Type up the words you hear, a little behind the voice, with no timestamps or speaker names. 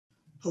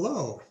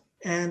Hello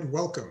and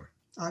welcome.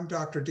 I'm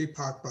Dr.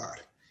 Deepak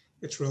Bhatt.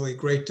 It's really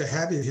great to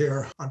have you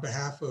here. On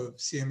behalf of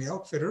CME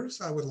Outfitters,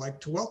 I would like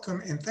to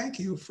welcome and thank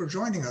you for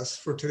joining us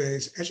for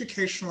today's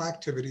educational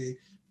activity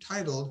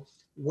titled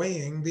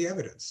Weighing the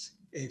Evidence,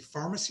 a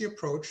pharmacy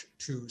approach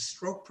to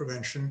stroke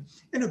prevention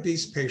in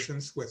obese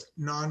patients with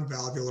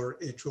non-valvular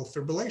atrial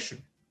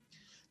fibrillation.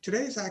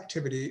 Today's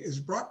activity is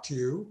brought to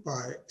you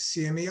by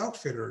CME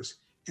Outfitters,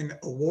 an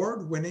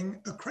award-winning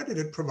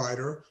accredited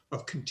provider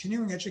of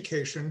continuing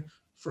education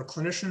for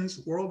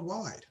clinicians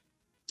worldwide.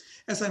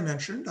 As I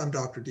mentioned, I'm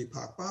Dr.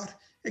 Deepak Bhatt,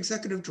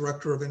 Executive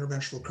Director of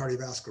Interventional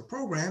Cardiovascular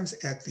Programs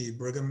at the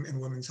Brigham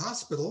and Women's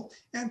Hospital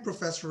and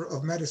Professor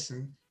of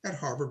Medicine at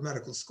Harvard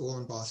Medical School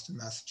in Boston,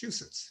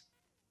 Massachusetts.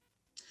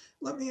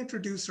 Let me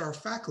introduce our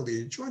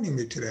faculty joining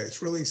me today.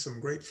 It's really some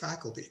great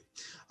faculty.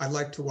 I'd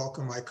like to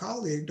welcome my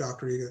colleague,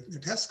 Dr. Edith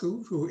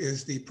Netescu, who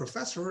is the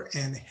professor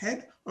and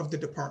head of the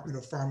Department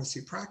of Pharmacy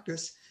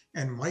Practice,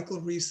 and Michael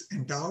Reese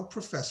Endowed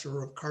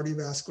Professor of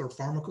Cardiovascular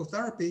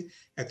Pharmacotherapy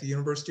at the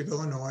University of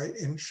Illinois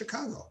in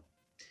Chicago.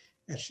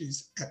 And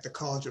she's at the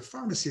College of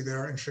Pharmacy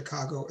there in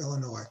Chicago,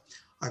 Illinois.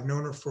 I've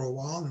known her for a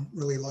while and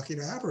really lucky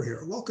to have her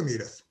here. Welcome,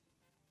 Edith.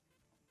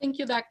 Thank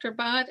you, Dr.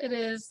 Bhatt. It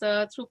is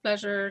a true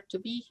pleasure to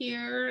be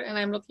here, and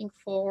I'm looking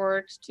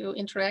forward to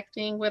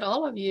interacting with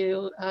all of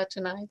you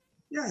tonight.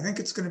 Yeah, I think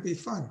it's going to be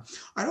fun.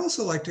 I'd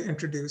also like to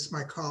introduce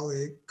my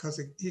colleague,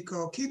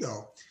 Kazuhiko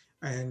Kido.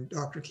 And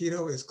Dr.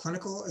 Kido is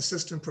Clinical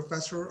Assistant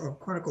Professor of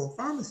Clinical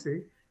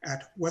Pharmacy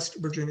at West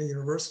Virginia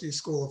University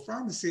School of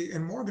Pharmacy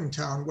in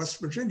Morgantown,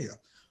 West Virginia.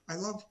 I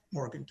love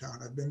Morgantown.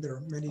 I've been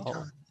there many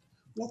times.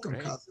 Welcome,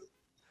 Kazu.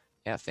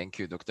 Yeah, thank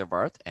you, Dr.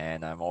 Bhatt.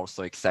 And I'm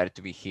also excited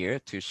to be here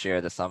to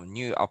share some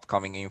new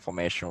upcoming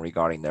information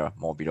regarding the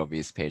morbid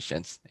obese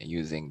patients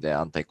using the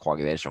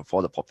anticoagulation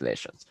for the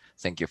populations.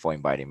 Thank you for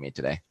inviting me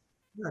today.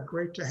 Yeah,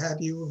 great to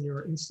have you and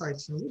your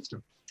insights and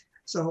wisdom.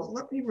 So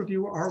let me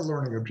review our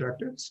learning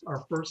objectives.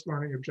 Our first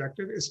learning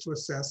objective is to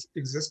assess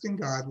existing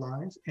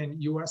guidelines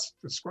and US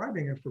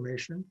prescribing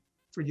information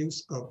for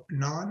use of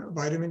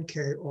non-vitamin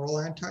K oral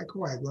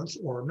anticoagulants,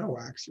 or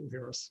NOACs, you'll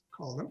hear us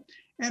call them,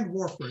 and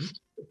warfarin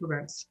to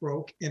prevent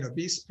stroke in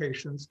obese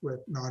patients with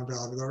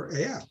non-valvular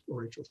AF,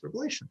 or atrial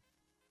fibrillation.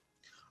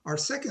 Our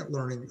second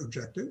learning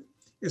objective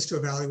is to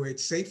evaluate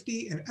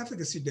safety and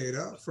efficacy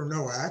data for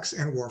NOACs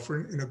and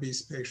warfarin in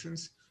obese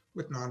patients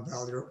with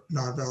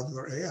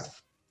non-valvular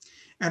AF.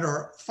 And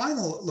our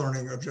final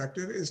learning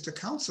objective is to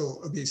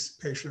counsel obese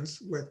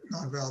patients with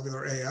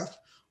non-valvular AF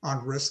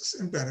on risks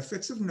and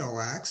benefits of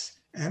NOACs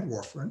and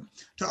warfarin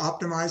to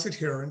optimize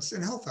adherence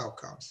and health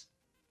outcomes.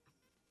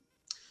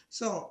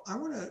 So I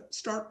want to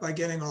start by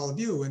getting all of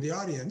you in the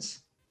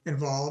audience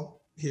involved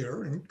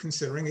here in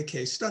considering a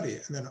case study,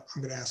 and then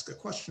I'm going to ask a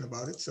question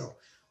about it, so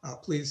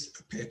please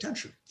pay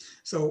attention.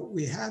 So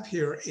we have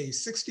here a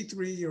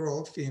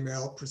 63-year-old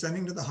female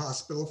presenting to the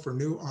hospital for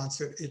new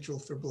onset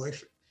atrial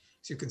fibrillation.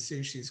 As you can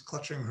see, she's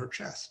clutching her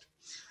chest.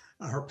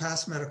 Her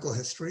past medical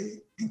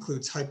history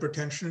includes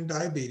hypertension,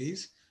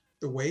 diabetes.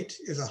 The weight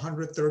is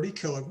 130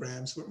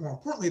 kilograms, but more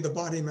importantly, the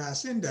body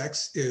mass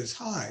index is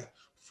high,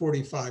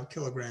 45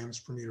 kilograms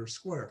per meter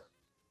square.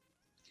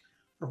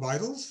 Her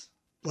vitals,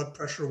 blood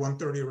pressure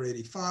 130 or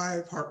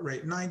 85, heart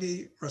rate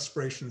 90,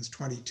 respirations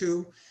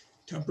 22,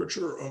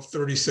 temperature of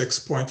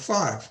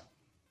 36.5.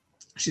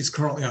 She's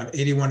currently on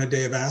 81 a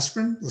day of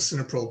aspirin,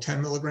 lisinopril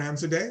 10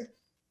 milligrams a day,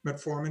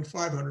 metformin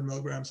 500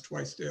 milligrams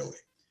twice daily.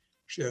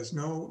 She has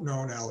no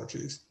known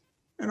allergies.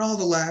 And all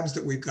the labs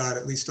that we've got,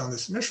 at least on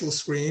this initial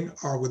screen,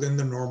 are within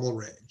the normal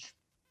range.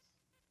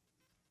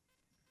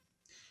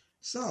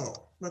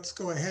 So let's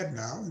go ahead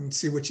now and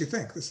see what you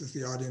think. This is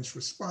the audience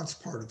response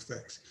part of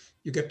things.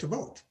 You get to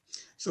vote.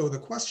 So the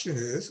question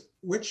is,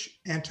 which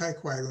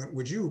anticoagulant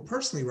would you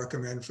personally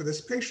recommend for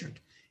this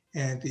patient?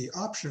 And the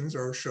options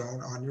are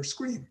shown on your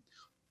screen.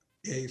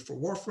 A for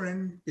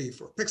warfarin, B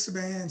for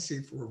apixaban, C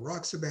for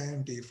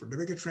roxaban, D for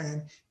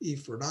dabigatran, E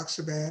for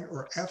doxaban,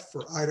 or F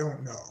for I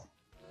don't know.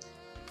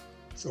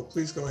 So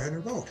please go ahead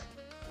and vote.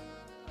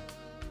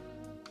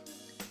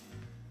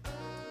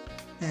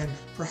 And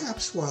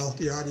perhaps while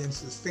the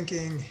audience is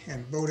thinking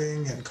and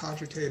voting and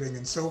cogitating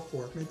and so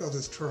forth, maybe I'll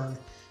just turn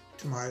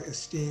to my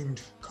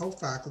esteemed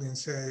co-faculty and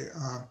say,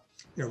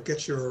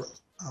 get your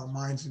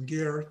minds in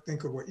gear,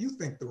 think of what you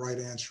think the right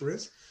answer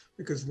is,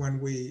 because when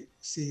we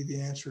see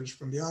the answers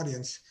from the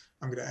audience,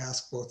 I'm going to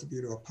ask both of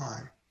you to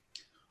opine.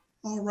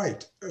 All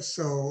right,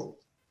 so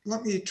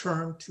let me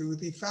turn to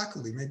the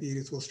faculty. Maybe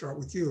Edith, we'll start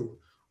with you.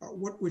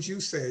 What would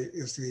you say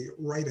is the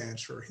right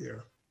answer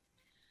here?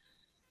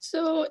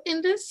 So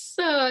in this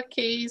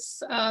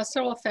case,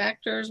 several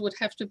factors would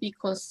have to be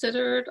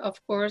considered.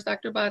 Of course,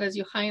 Dr. Bhatt, as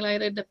you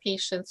highlighted, the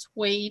patient's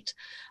weight.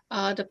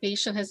 The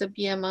patient has a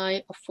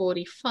BMI of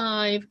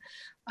 45,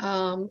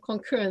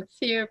 concurrent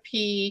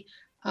therapy,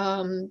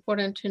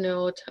 important to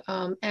note,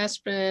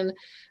 aspirin,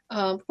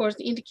 of course,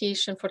 the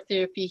indication for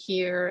therapy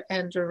here,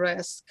 and the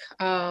risk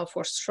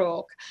for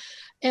stroke.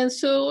 And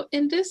so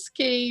in this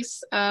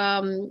case,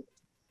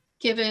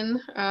 given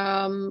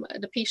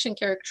the patient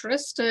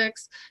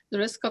characteristics, the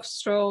risk of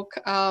stroke,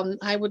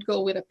 I would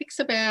go with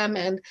apixaban,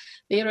 and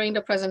later in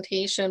the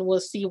presentation, we'll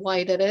see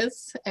why that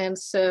is. And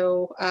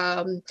so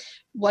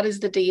what is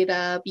the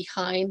data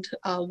behind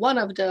one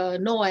of the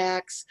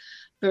NOACs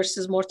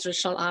versus more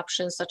traditional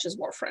options such as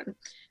warfarin.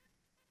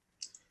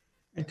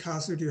 And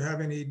Kazu, do you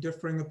have any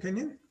differing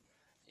opinion?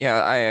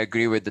 Yeah, I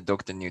agree with the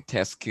Dr.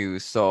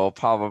 Newtescu. So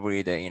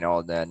probably the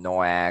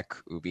NOAC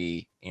would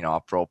be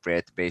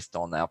appropriate based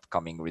on the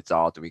upcoming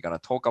result we're gonna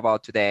talk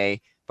about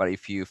today. But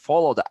if you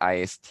follow the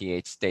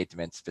ISTH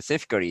statement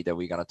specifically that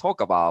we're gonna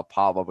talk about,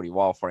 probably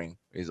warfarin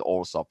is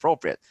also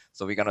appropriate.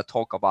 So we're gonna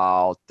talk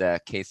about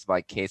the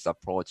case-by-case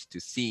approach to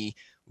see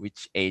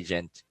which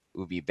agent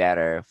would be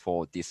better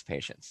for these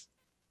patients.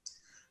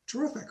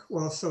 Terrific.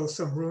 Well, so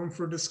some room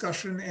for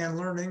discussion and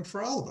learning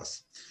for all of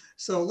us.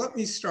 So let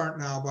me start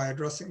now by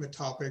addressing the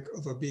topic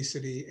of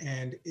obesity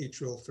and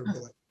atrial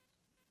fibrillation.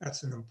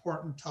 That's an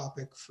important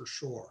topic for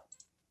sure.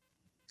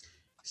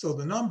 So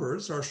the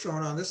numbers are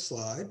shown on this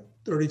slide.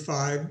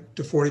 35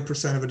 to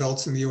 40% of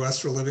adults in the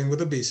US are living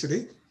with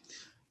obesity.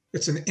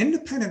 It's an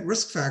independent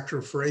risk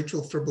factor for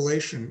atrial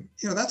fibrillation.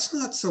 That's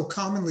not so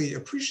commonly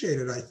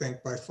appreciated, I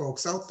think, by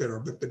folks out there,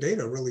 but the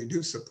data really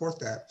do support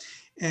that.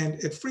 And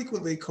it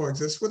frequently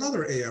coexists with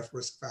other AF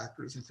risk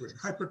factors, including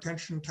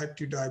hypertension, type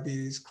 2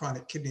 diabetes,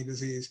 chronic kidney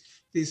disease.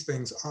 These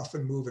things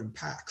often move in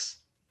packs.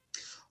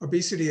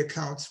 Obesity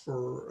accounts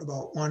for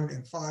about 1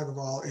 in 5 of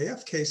all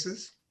AF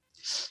cases.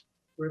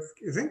 Risk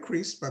is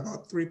increased by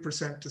about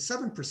 3% to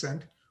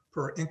 7%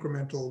 per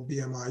incremental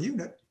BMI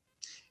unit.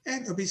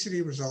 And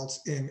obesity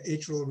results in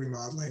atrial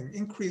remodeling,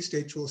 increased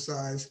atrial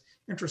size,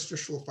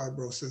 interstitial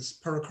fibrosis,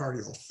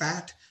 pericardial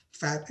fat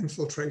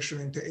infiltration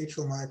into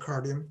atrial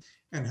myocardium,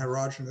 and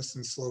heterogeneous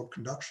and slowed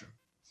conduction.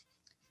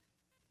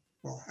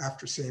 Well,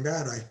 after seeing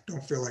that, I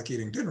don't feel like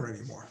eating dinner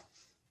anymore.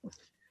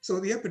 So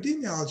the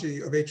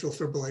epidemiology of atrial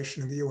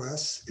fibrillation in the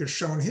US is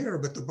shown here,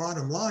 but the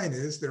bottom line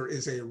is there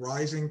is a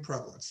rising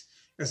prevalence.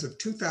 As of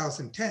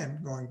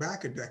 2010, going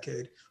back a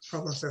decade,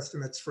 prevalence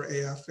estimates for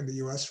AF in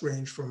the US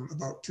range from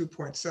about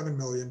 2.7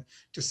 million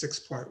to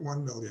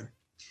 6.1 million.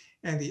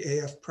 And the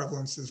AF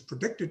prevalence is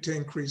predicted to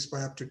increase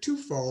by up to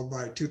twofold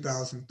by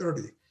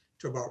 2030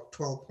 to about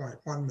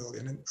 12.1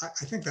 million. And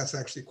I think that's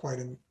actually quite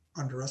an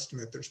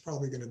underestimate. There's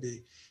probably going to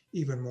be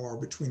even more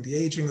between the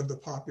aging of the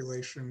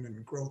population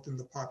and growth in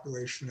the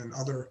population and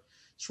other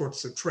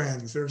sorts of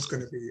trends. There's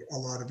going to be a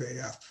lot of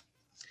AF.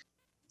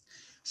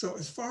 So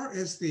as far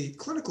as the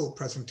clinical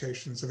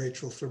presentations of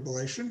atrial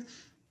fibrillation,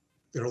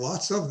 there are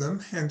lots of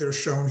them, and they're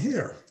shown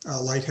here.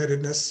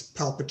 Lightheadedness,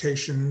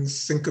 palpitations,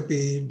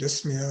 syncope,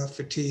 dyspnea,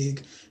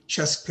 fatigue,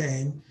 chest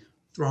pain,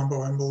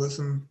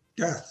 thromboembolism,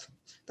 death.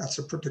 That's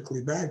a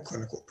particularly bad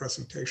clinical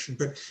presentation.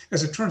 But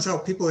as it turns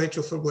out, people with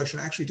atrial fibrillation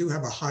actually do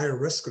have a higher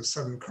risk of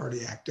sudden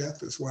cardiac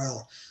death as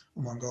well,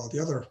 among all the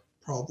other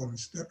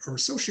problems that are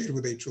associated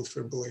with atrial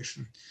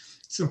fibrillation.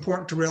 It's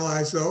important to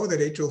realize, though, that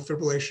atrial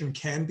fibrillation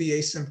can be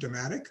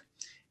asymptomatic,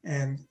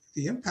 and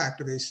the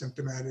impact of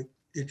asymptomatic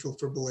atrial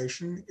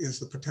fibrillation is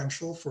the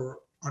potential for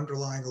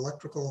underlying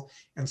electrical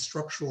and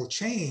structural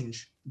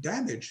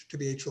damage to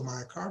the atrial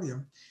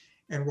myocardium.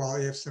 And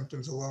while AF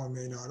symptoms alone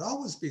may not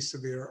always be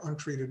severe,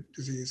 untreated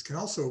disease can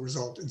also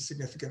result in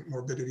significant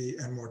morbidity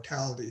and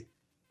mortality,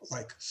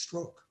 like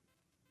stroke.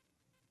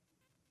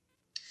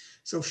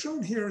 So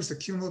shown here is the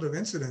cumulative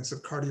incidence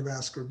of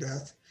cardiovascular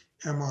death,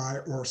 MI,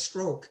 or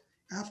stroke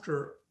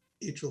after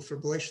atrial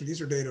fibrillation.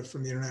 These are data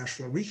from the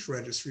International REACH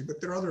Registry, but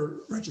there are other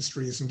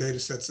registries and data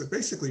sets that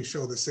basically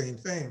show the same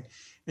thing.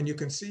 And you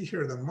can see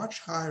here the much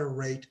higher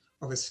rate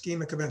of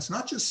ischemic events,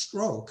 not just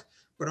stroke,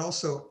 but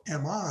also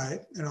MI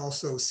and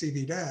also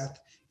CV death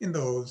in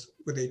those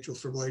with atrial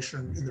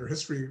fibrillation in their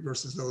history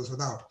versus those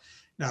without.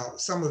 Now,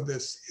 some of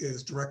this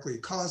is directly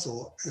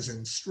causal, as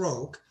in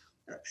stroke,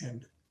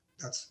 and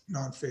that's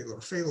non-fatal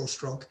or fatal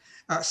stroke.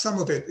 Some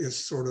of it is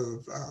sort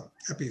of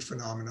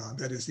epiphenomenon.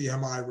 That is, the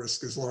MI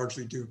risk is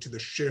largely due to the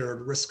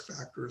shared risk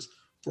factors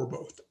for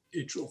both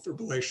atrial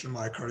fibrillation and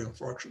myocardial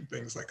infarction,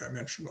 things like I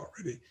mentioned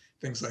already,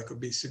 things like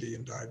obesity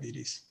and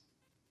diabetes.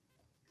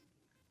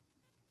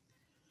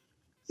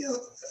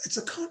 It's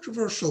a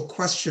controversial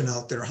question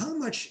out there. How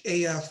much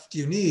AF do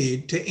you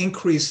need to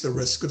increase the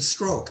risk of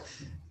stroke?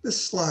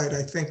 This slide,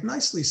 I think,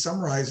 nicely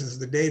summarizes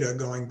the data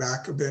going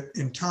back a bit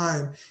in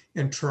time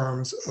in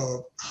terms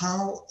of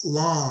how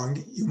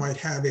long you might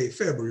have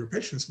AFib, or your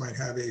patients might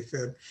have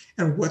AFib,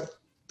 and what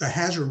the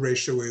hazard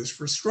ratio is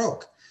for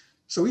stroke.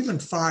 So even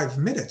 5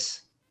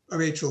 minutes of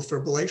atrial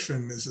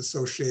fibrillation is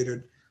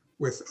associated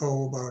with,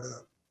 about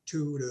a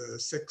 2 to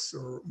 6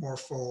 or more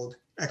fold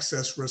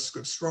excess risk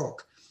of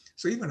stroke.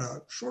 So even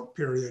a short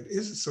period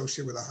is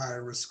associated with a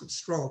higher risk of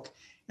stroke.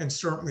 And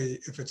certainly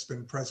if it's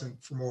been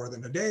present for more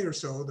than a day or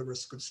so, the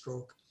risk of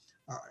stroke,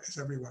 as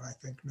everyone I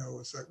think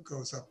knows,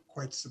 goes up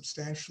quite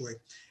substantially.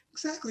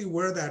 Exactly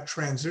where that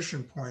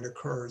transition point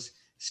occurs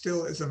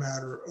still is a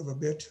matter of a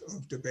bit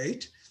of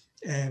debate.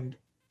 And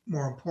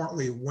more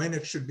importantly, when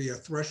it should be a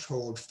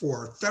threshold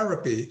for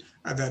therapy,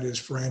 that is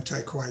for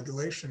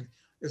anticoagulation,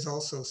 is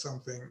also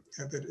something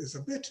that is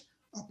a bit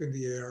up in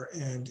the air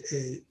and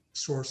a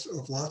source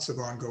of lots of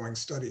ongoing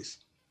studies.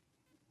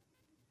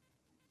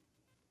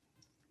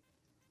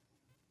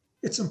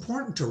 It's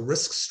important to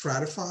risk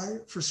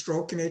stratify for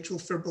stroke and atrial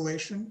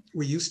fibrillation.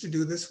 We used to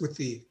do this with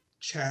the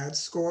CHADS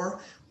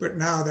score, but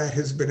now that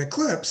has been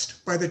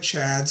eclipsed by the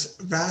CHADS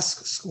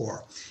VASC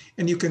score.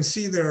 And you can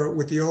see there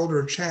with the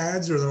older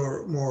CHADS or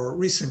the more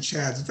recent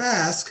CHADS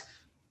VASC,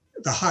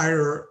 the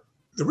higher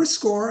the risk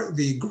score,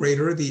 the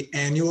greater the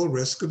annual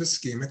risk of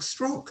ischemic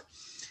stroke.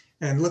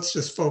 And let's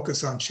just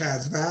focus on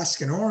CHADS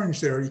VASC in orange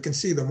there. You can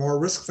see the more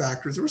risk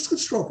factors, the risk of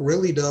stroke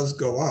really does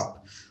go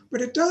up. But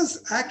it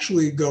does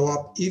actually go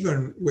up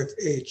even with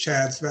a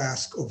CHADS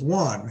VASC of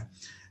 1.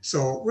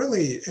 So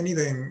really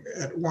anything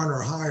at 1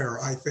 or higher,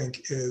 I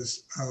think,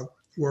 is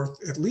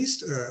worth at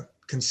least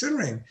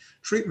considering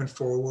treatment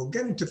for. We'll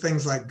get into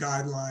things like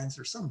guidelines.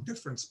 There's some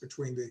difference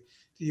between the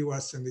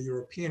US and the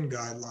European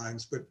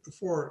guidelines, but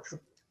before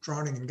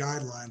drowning in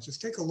guidelines,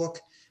 just take a look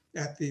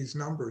at these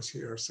numbers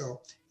here.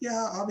 So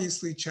yeah,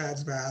 obviously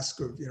CHADS VASC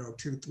of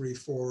 2, 3,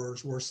 4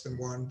 is worse than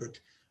 1, but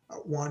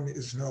 1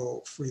 is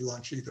no free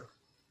lunch either.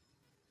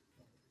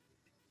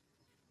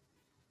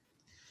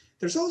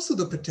 There's also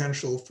the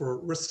potential for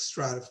risk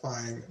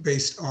stratifying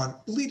based on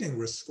bleeding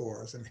risk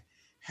scores, and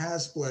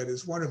HAS-BLED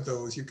is one of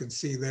those. You can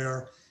see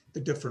there the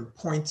different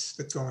points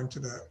that go into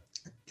the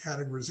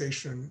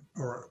categorization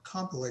or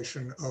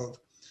compilation of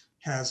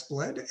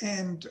HAS-BLED,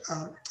 and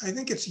I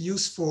think it's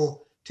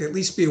useful to at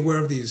least be aware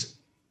of these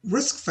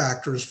risk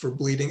factors for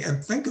bleeding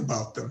and think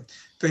about them.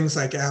 Things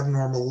like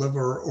abnormal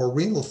liver or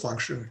renal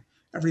function.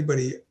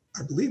 Everybody,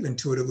 I believe,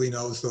 intuitively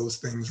knows those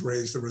things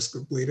raise the risk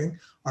of bleeding.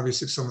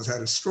 Obviously, if someone's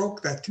had a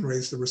stroke, that can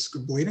raise the risk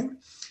of bleeding,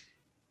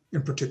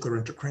 in particular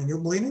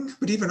intracranial bleeding,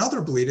 but even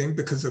other bleeding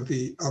because of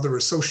the other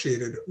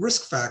associated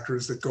risk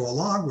factors that go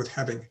along with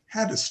having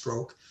had a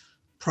stroke.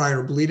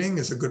 Prior bleeding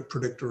is a good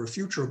predictor of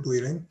future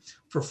bleeding.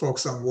 For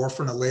folks on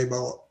warfarin, a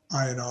label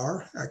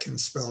INR can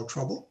spell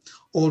trouble.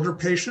 Older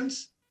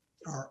patients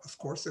are, of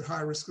course, at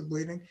high risk of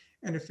bleeding.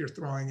 And if you're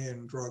throwing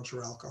in drugs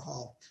or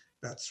alcohol,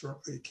 that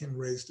certainly can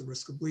raise the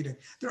risk of bleeding.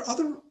 There are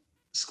other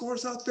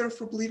scores out there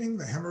for bleeding,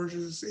 the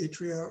hemorrhages,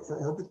 atria, or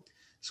orbit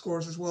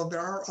scores as well.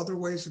 There are other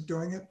ways of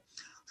doing it.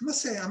 I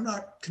must say, I'm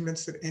not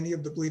convinced that any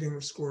of the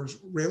bleeding scores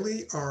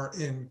really are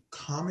in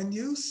common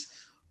use,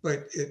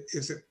 but it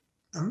is at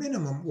a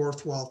minimum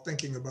worthwhile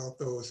thinking about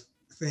those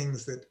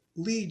things that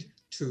lead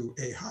to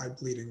a high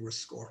bleeding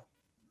risk score.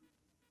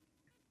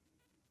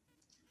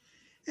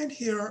 And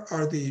here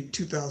are the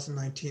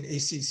 2019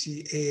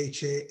 ACC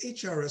AHA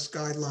HRS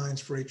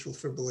guidelines for atrial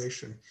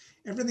fibrillation.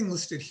 Everything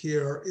listed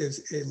here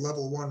is a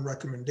level 1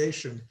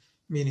 recommendation,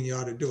 meaning you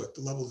ought to do it.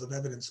 The levels of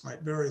evidence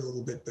might vary a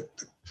little bit, but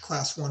the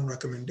class 1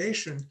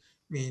 recommendation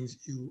means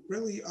you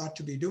really ought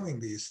to be doing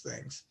these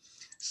things.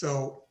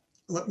 So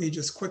let me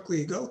just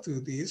quickly go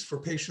through these. For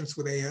patients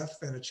with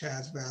AF and a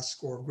CHADS VASC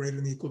score greater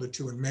than or equal to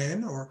 2 in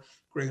men or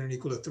greater than or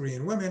equal to 3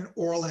 in women,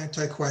 oral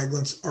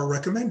anticoagulants are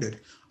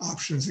recommended.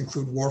 Options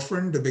include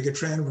warfarin,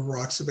 dabigatran,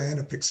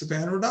 rivaroxaban,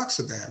 apixaban, or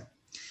edoxaban.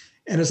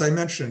 And as I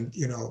mentioned,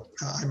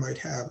 I might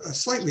have a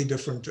slightly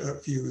different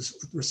views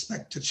with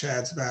respect to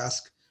CHADS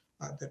VASC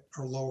that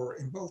are lower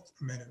in both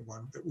men and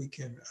women, but we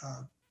can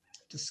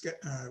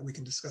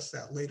discuss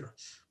that later.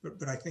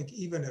 But I think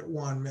even at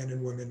 1, men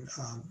and women,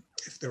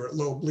 if they're at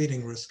low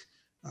bleeding risk,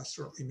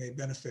 certainly may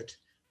benefit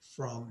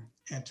from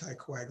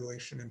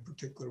anticoagulation, in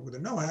particular with a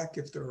NOAC,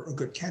 if they're a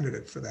good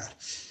candidate for that.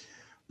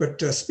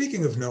 But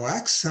speaking of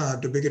NOACs,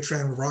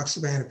 dabigatran,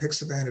 rivaroxaban,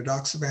 apixaban,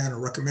 edoxaban are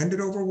recommended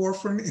over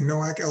warfarin in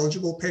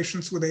NOAC-eligible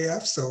patients with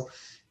AF. So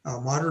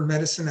modern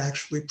medicine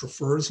actually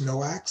prefers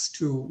NOACs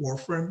to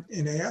warfarin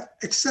in AF,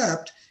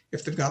 except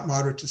if they've got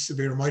moderate to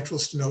severe mitral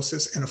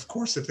stenosis, and of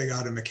course, if they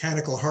got a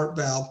mechanical heart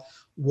valve,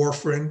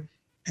 warfarin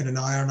and an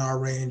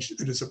INR range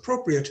that is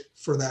appropriate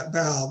for that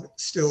valve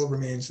still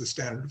remains the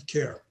standard of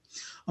care.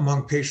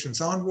 Among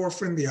patients on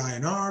warfarin, the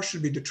INR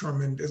should be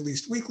determined at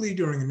least weekly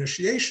during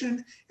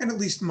initiation and at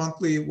least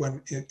monthly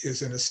when it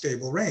is in a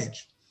stable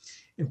range.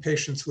 In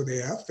patients with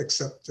AF,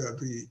 except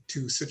the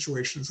 2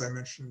 situations I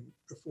mentioned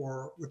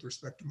before with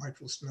respect to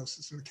mitral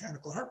stenosis and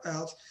mechanical heart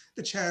valves,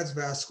 the CHADS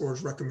VASC score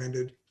is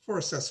recommended for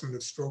assessment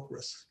of stroke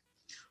risk.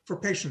 For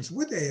patients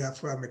with AF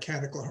who have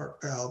mechanical heart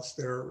valves,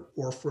 their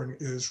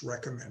warfarin is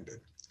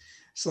recommended.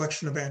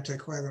 Selection of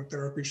anticoagulant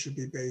therapy should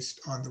be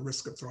based on the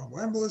risk of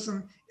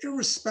thromboembolism,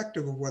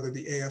 irrespective of whether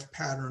the AF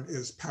pattern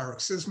is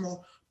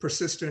paroxysmal,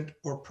 persistent,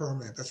 or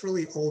permanent. That's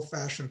really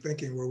old-fashioned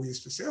thinking where we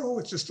used to say, oh,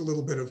 it's just a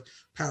little bit of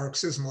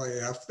paroxysmal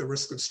AF. The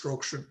risk of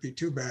stroke shouldn't be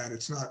too bad.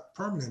 It's not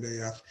permanent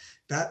AF.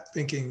 That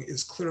thinking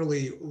is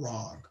clearly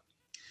wrong.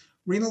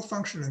 Renal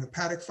function and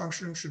hepatic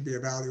function should be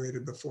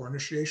evaluated before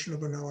initiation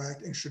of a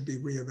NOAC and should be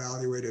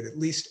reevaluated at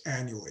least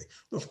annually.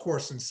 Of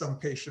course, in some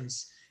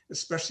patients,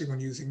 especially when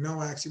using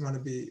NOACs, you want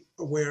to be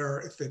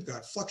aware if they've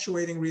got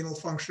fluctuating renal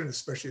function,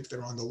 especially if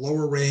they're on the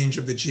lower range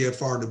of the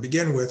GFR to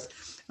begin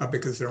with,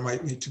 because there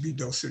might need to be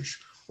dosage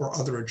or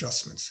other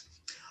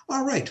adjustments.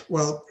 All right,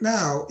 well,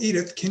 now,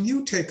 Edith, can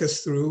you take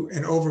us through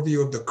an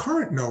overview of the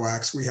current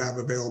NOACs we have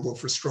available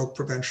for stroke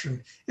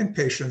prevention in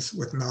patients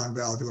with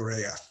non-valvular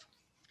AF?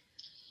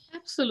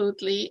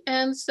 Absolutely.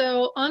 And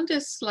so on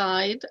this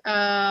slide,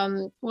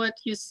 what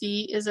you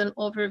see is an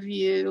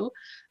overview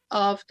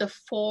of the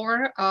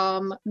 4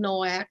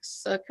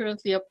 NOACs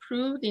currently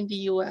approved in the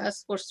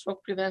US for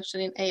stroke prevention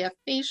in AF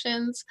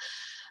patients.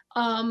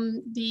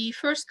 The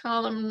first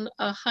column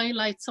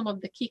highlights some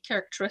of the key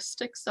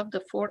characteristics of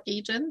the 4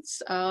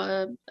 agents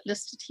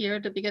listed here: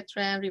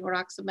 dabigatran,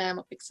 rivaroxaban,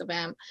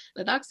 apixaban,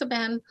 and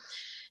edoxaban.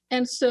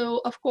 And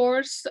so, of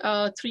course,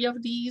 3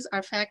 of these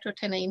are factor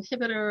Xa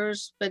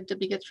inhibitors, but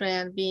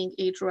dabigatran being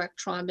a direct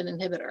thrombin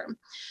inhibitor.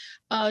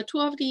 2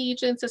 of the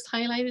agents as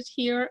highlighted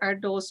here are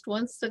dosed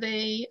once a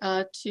day.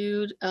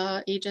 2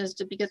 agents,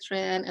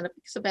 dabigatran and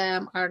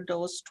apixaban, are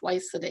dosed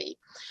twice a day.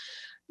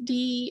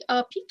 The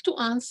peak to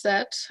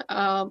onset,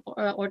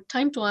 or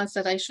time to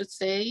onset, I should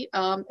say,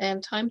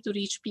 and time to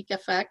reach peak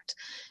effect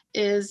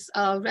is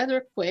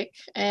rather quick,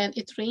 and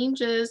it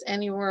ranges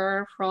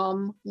anywhere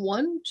from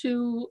 1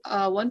 to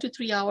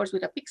 3 hours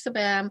with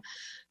apixaban,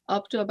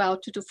 up to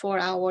about 2 to 4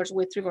 hours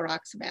with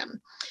rivaroxaban.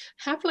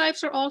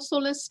 Half-lives are also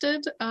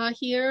listed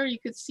here. You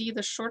could see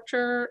the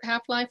shorter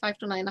half-life, 5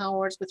 to 9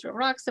 hours with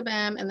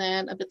rivaroxaban, and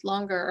then a bit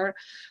longer,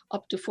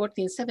 up to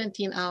 14,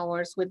 17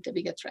 hours with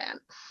dabigatran.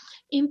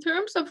 In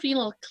terms of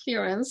renal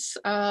clearance,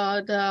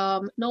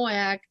 the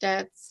NOAC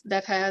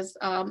that has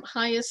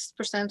highest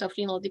percent of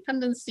renal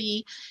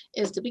dependency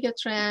is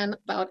dabigatran,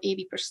 about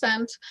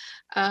 80%,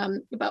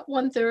 about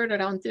 1/3,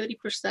 around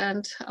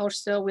 30% or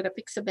so with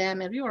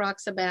apixaban and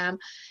rivaroxaban,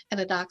 and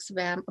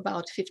edoxaban,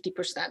 about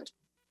 50%.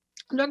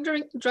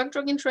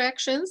 Drug-drug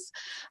interactions,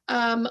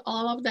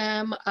 all of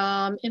them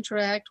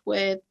interact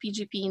with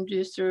PGP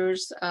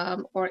inducers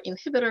or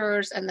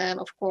inhibitors, and then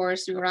of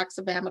course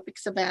rivaroxaban,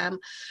 apixaban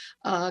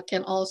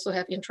can also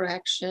have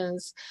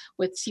interactions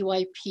with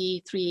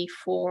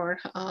CYP3A4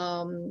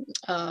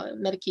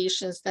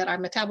 medications that are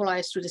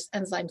metabolized through this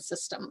enzyme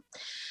system.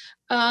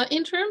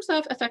 In terms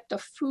of effect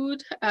of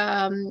food,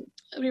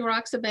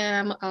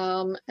 rivaroxaban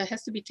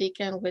has to be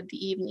taken with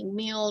the evening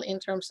meal in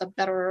terms of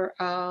better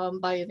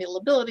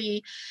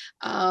bioavailability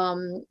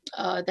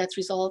that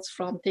results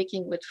from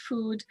taking with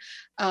food,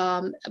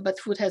 but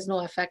food has no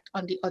effect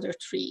on the other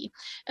 3.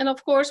 And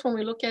of course, when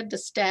we look at the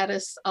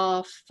status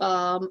of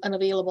an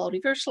available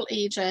reversal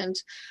agent,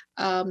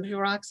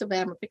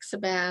 rivaroxaban,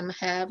 apixaban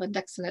have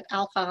andexanet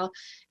alpha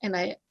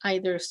and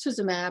either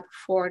suzumab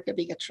for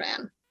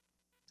dabigatran.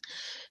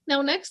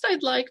 Now, next,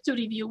 I'd like to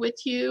review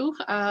with you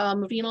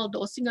renal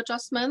dosing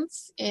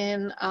adjustments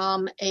in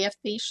AF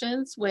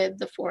patients with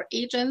the 4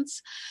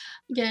 agents.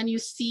 Again, you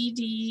see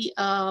the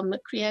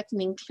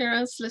creatinine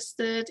clearance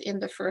listed in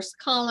the first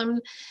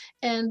column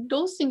and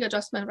dosing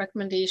adjustment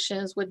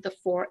recommendations with the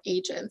 4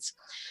 agents.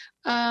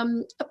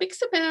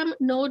 Apixaban,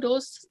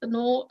 dose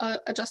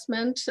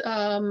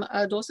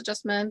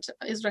adjustment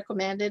is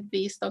recommended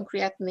based on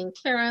creatinine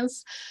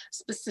clearance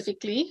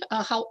specifically.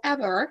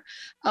 However,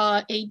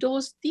 a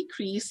dose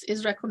decrease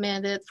is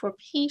recommended for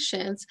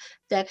patients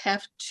that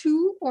have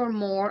 2 or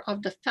more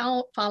of the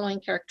following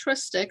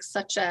characteristics,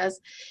 such as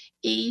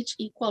age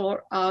equal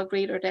or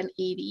greater than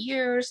 80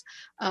 years,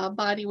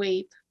 body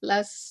weight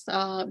less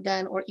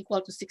than or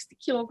equal to 60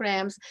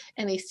 kilograms,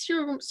 and a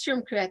serum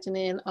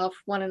creatinine of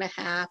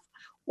 1.5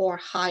 or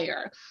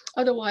higher.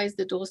 Otherwise,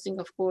 the dosing,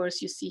 of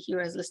course, you see here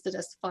as listed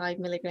as 5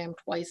 milligrams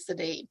twice a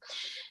day.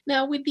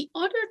 Now, with the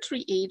other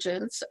 3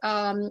 agents,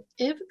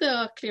 if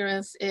the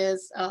clearance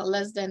is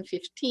less than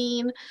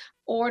 15,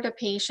 or the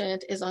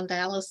patient is on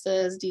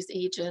dialysis, these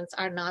agents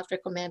are not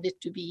recommended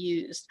to be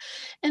used.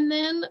 And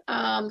then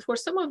for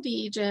some of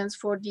the agents,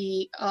 for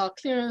the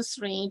clearance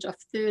range of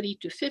 30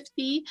 to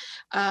 50,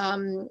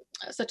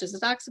 such as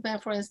edoxaban,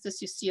 for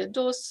instance, you see a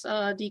dose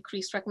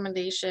decrease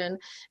recommendation,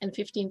 and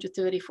 15 to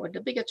 30 for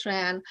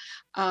dabigatran,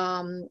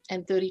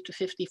 and 30 to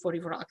 50 for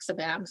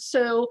rivaroxaban.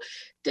 So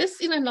this,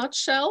 in a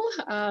nutshell,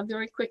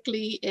 very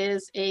quickly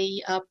is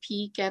a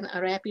peek and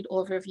a rapid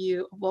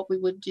overview of what we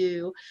would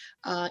do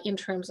in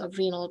terms of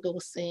renal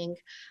dosing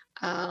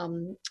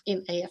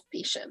in AF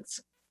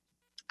patients.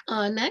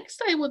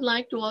 Next, I would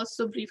like to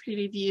also briefly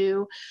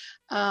review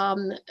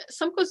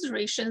some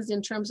considerations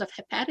in terms of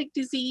hepatic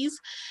disease.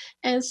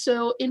 And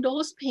so in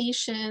those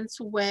patients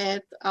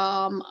with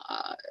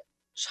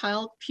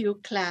Child-Pugh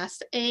class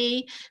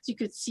A, as you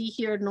could see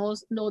here,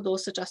 no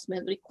dose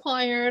adjustment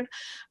required.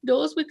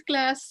 Those with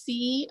class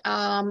C,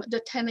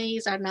 the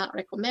 10As are not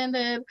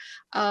recommended.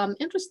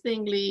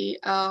 Interestingly,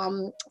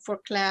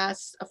 for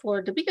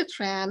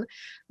dabigatran,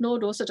 no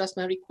dose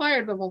adjustment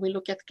required, but when we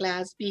look at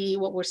class B,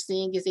 what we're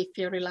seeing is a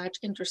fairly large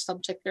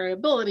intersubject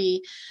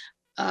variability,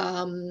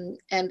 and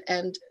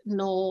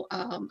no,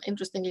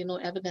 interestingly, no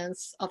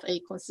evidence of a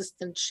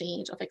consistent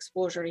change of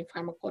exposure in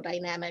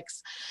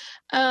pharmacodynamics.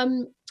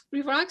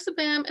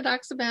 Rivaroxaban,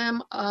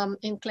 edoxaban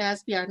in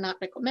class B are not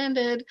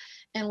recommended,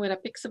 and with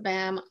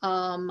apixaban,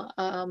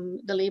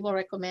 the label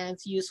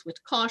recommends use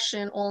with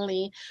caution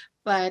only,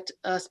 but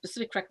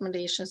specific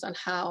recommendations on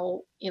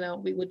how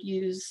we would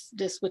use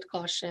this with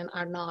caution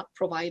are not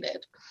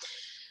provided.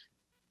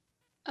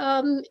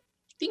 I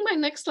think my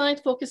next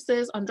slide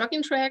focuses on drug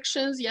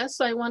interactions. Yes,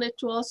 so I wanted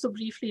to also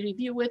briefly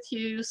review with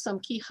you some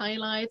key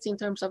highlights in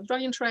terms of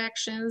drug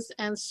interactions.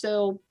 And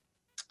so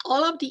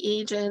all of the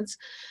agents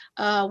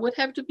would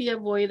have to be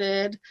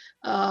avoided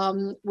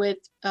with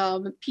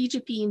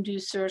PGP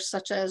inducers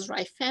such as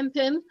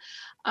rifampin.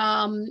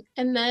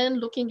 And then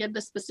looking at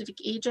the specific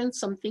agents,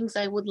 some things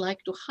I would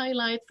like to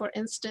highlight, for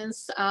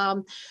instance,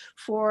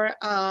 for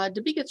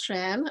the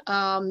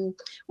bigatran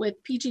with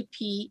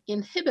PGP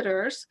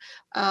inhibitors,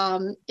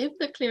 if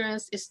the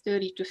clearance is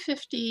 30 to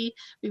 50,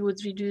 we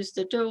would reduce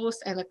the dose,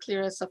 and a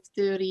clearance of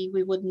 30,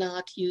 we would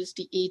not use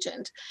the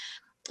agent.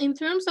 In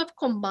terms of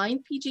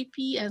combined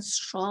PGP and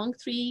strong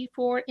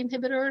 3/4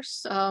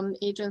 inhibitors,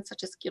 agents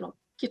such as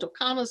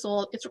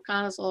ketoconazole,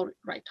 itraconazole,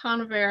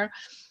 ritonavir,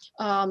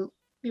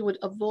 we would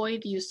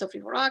avoid the use of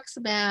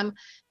rivaroxaban.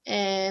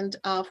 And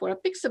for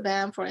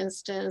apixaban, for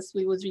instance,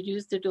 we would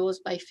reduce the dose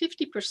by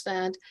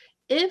 50%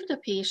 if the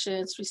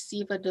patients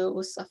receive a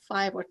dose of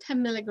 5 or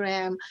 10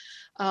 milligram.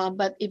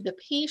 But if the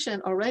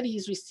patient already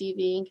is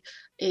receiving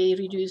a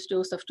reduced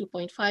dose of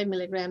 2.5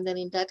 milligram, then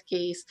in that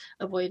case,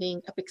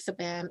 avoiding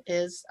apixaban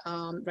is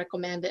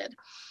recommended.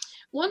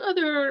 One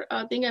other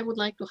thing I would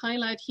like to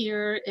highlight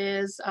here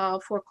is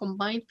for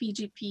combined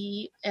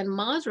PGP and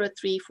moderate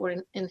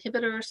 3/4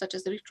 inhibitors, such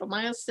as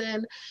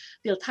erythromycin,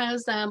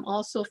 diltiazem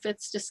also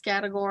fits this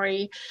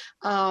category.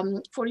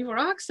 For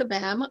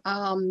rivaroxaban,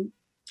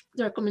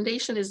 the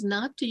recommendation is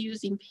not to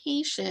use in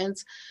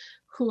patients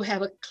who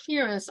have a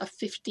clearance of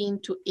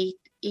 15 to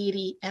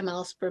 80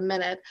 mLs per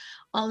minute,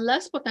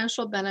 unless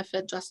potential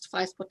benefit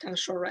justifies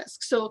potential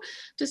risk. So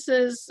this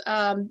is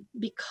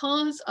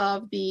because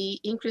of the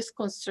increased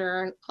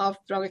concern of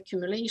drug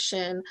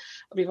accumulation,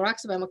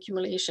 rivaroxaban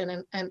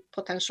accumulation, and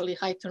potentially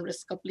heightened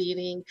risk of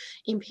bleeding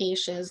in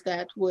patients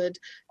that would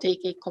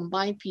take a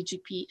combined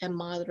PGP and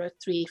moderate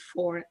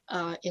 3/4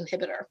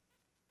 inhibitor.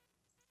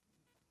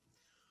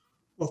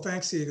 Well,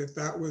 thanks, Edith.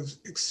 That was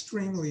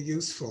extremely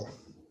useful.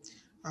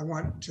 I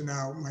want to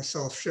now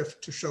myself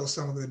shift to show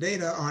some of the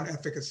data on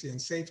efficacy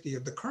and safety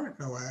of the current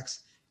NOACs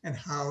and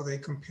how they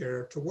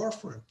compare to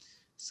warfarin.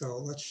 So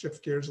let's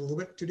shift gears a little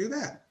bit to do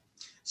that.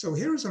 So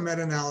here's a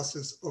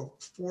meta-analysis of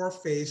 4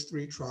 phase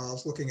 3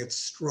 trials looking at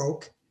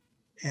stroke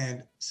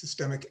and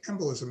systemic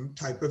embolism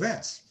type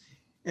events.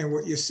 And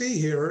what you see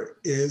here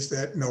is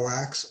that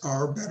NOACs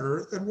are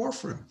better than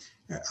warfarin.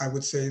 I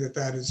would say that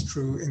that is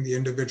true in the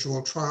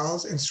individual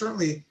trials, and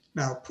certainly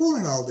now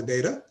pooling all the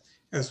data,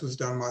 as was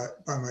done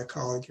by my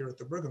colleague here at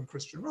the Brigham,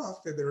 Christian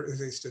Ruff, that there is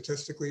a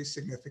statistically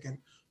significant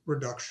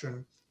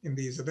reduction in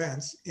these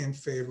events in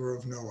favor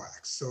of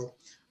NOACs. So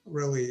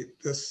really,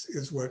 this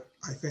is what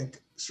I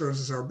think serves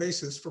as our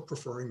basis for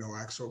preferring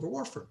NOACs over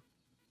warfarin.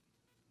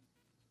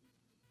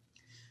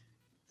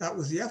 That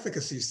was the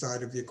efficacy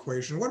side of the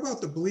equation. What about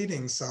the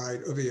bleeding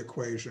side of the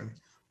equation?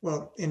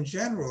 Well, in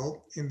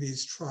general, in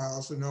these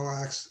trials, the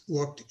NOACs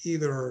looked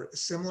either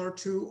similar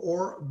to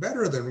or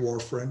better than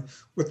warfarin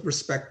with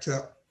respect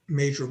to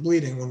major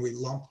bleeding when we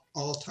lump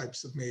all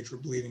types of major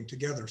bleeding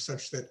together,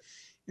 such that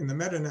in the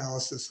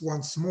meta-analysis,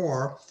 once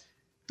more,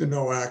 the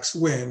NOACs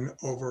win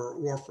over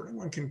warfarin.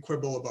 One can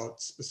quibble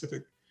about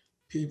specific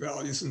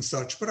p-values and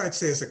such, but I'd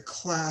say as a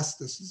class,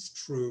 this is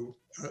true,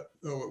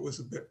 though it was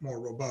a bit more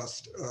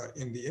robust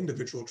in the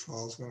individual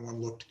trials when one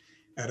looked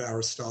at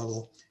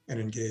Aristotle and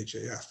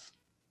Engage-AF.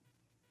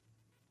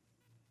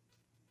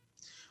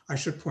 I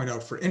should point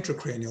out for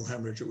intracranial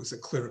hemorrhage, it was a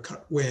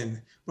clear-cut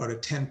win, about a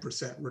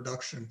 10%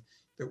 reduction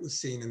that was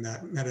seen in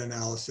that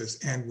meta-analysis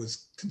and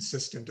was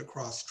consistent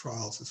across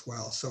trials as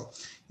well. So,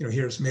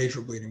 here's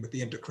major bleeding, but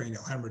the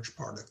intracranial hemorrhage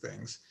part of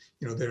things,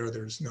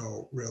 there's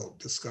no real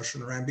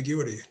discussion or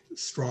ambiguity.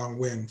 Strong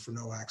win for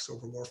NOACs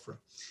over warfarin.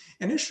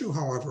 An issue,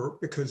 however,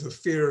 because of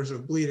fears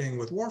of bleeding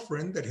with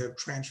warfarin that have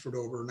transferred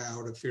over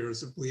now to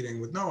fears of bleeding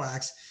with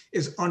NOACs,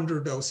 is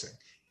underdosing.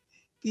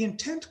 The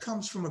intent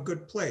comes from a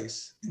good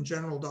place. In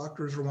general,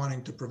 doctors are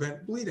wanting to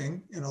prevent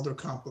bleeding and other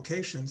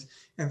complications,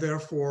 and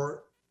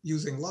therefore,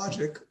 using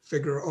logic,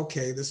 figure,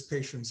 okay, this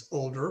patient's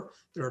older,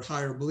 they're at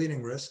higher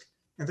bleeding risk,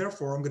 and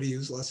therefore I'm going to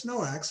use less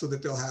NOACs so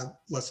that they'll have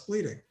less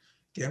bleeding.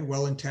 Again,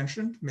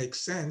 well-intentioned, makes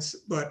sense,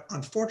 but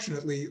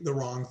unfortunately the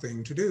wrong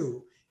thing to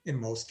do in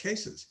most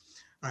cases.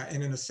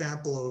 And in a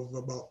sample of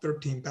about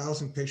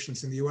 13,000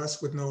 patients in the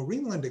US with no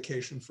renal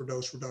indication for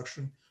dose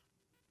reduction,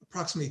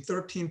 approximately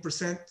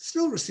 13%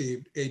 still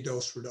received a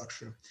dose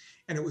reduction.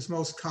 And it was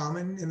most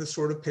common in the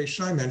sort of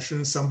patient I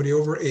mentioned, somebody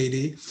over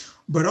 80,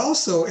 but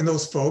also in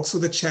those folks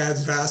with a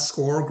CHA2DS2-VASc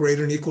score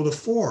greater than or equal to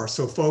 4.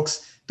 So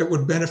folks that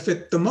would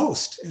benefit the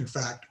most, in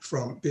fact,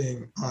 from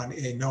being on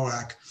a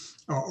NOAC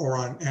or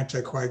on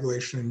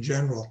anticoagulation in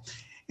general.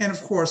 And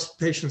of course,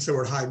 patients that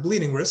were at high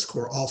bleeding risk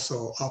or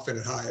also often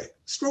at high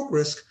stroke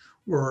risk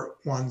were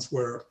ones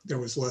where there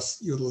was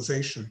less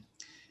utilization.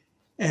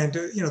 And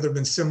there have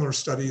been similar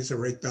studies. There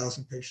were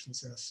 8,000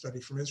 patients in a study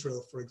from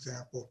Israel, for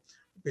example,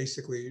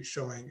 basically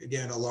showing,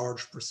 again, a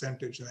large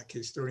percentage, in that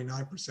case,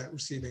 39%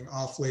 receiving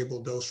off-label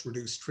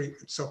dose-reduced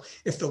treatment. So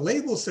if the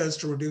label says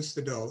to reduce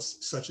the dose,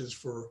 such as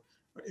for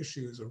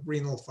issues of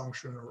renal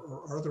function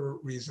or other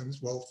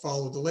reasons, well,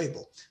 follow the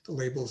label. The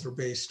labels are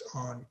based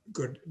on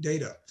good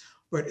data.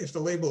 But if the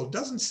label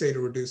doesn't say to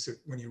reduce it,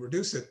 when you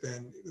reduce it,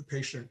 then the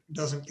patient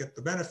doesn't get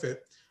the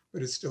benefit,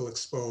 but is still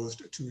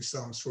exposed to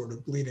some sort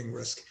of bleeding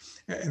risk.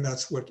 And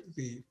that's what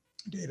the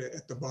data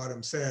at the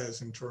bottom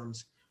says in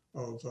terms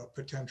of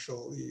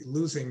potentially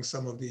losing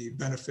some of the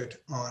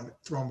benefit on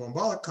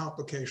thromboembolic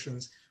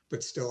complications,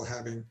 but still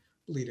having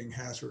bleeding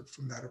hazard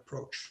from that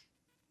approach.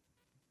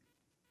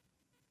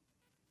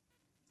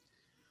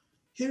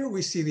 Here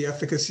we see the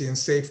efficacy and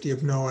safety of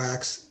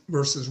NOACs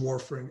versus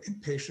warfarin in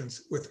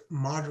patients with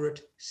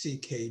moderate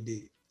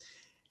CKD.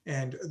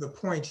 And the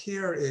point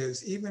here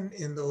is, even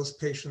in those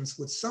patients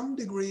with some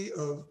degree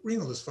of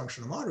renal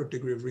dysfunction, a moderate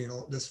degree of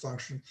renal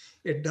dysfunction,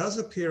 it does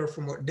appear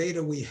from what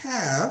data we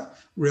have,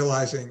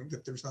 realizing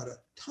that there's not a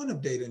ton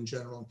of data in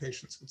general in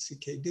patients with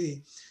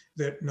CKD,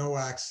 that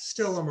NOACs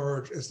still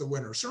emerge as the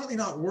winner. Certainly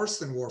not worse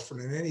than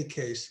warfarin in any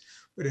case,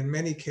 but in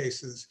many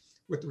cases,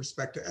 with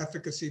respect to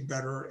efficacy,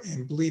 better,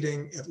 and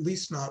bleeding, at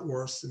least not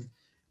worse, and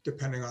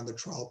depending on the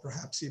trial,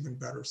 perhaps even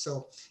better.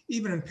 So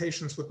even in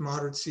patients with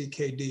moderate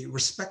CKD,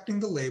 respecting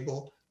the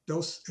label,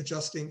 dose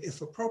adjusting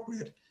if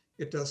appropriate,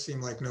 it does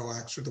seem like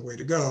NOACs are the way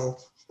to go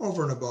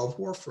over and above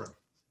warfarin.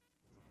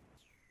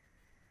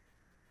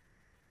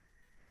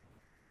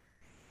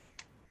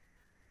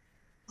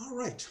 All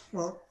right,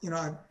 well,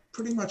 I've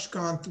pretty much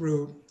gone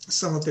through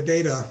some of the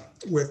data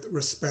with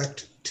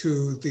respect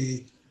to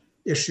the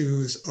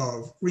issues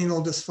of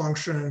renal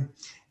dysfunction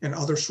and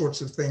other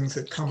sorts of things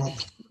that come up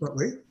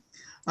frequently.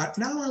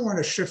 Now I want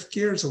to shift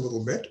gears a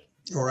little bit,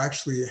 or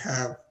actually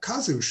have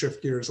Kazu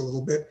shift gears a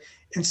little bit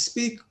and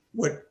speak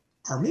what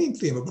our main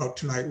theme about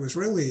tonight was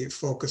really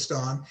focused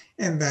on,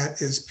 and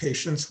that is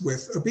patients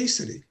with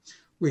obesity.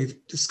 We've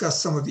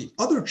discussed some of the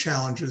other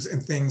challenges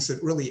and things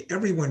that really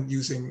everyone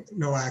using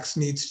NOACs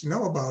needs to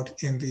know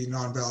about in the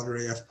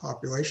non-valvular AF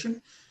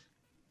population,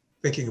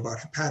 thinking about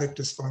hepatic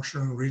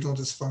dysfunction, renal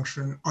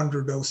dysfunction,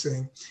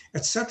 underdosing,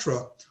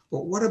 etc.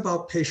 But what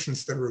about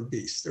patients that are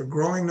obese? There are a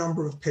growing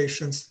number of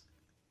patients.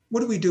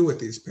 What do we do with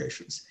these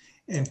patients?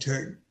 And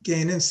to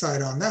gain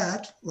insight on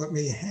that, let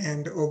me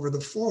hand over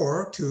the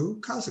floor to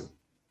Kazu.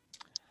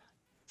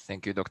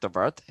 Thank you, Dr.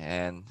 Bart,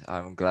 and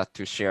I'm glad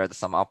to share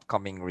some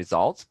upcoming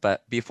results.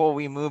 But before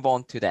we move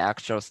on to the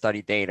actual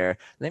study data,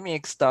 let me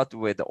start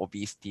with the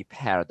obesity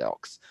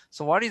paradox.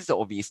 So what is the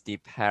obesity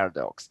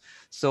paradox?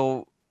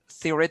 So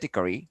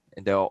theoretically,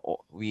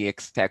 we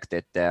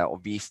expected that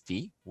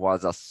obesity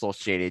was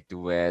associated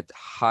with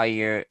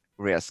higher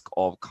risk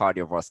of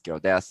cardiovascular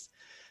death,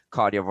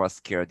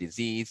 cardiovascular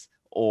disease,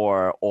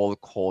 or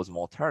all-cause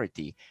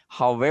mortality.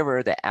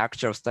 However, the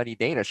actual study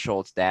data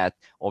shows that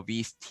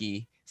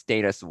obesity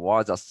status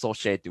was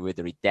associated with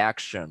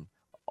reduction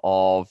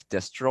of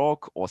the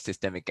stroke or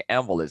systemic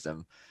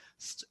embolism,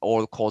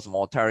 all-cause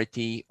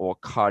mortality, or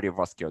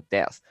cardiovascular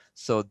death.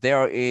 So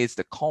there is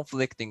the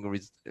conflicting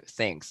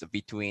things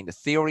between the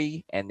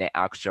theory and the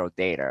actual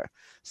data.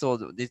 So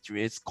this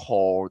is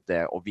called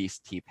the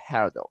obesity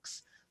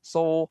paradox.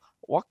 So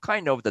what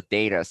kind of the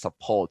data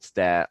supports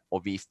the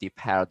obesity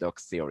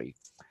paradox theory?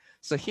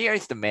 So here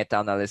is the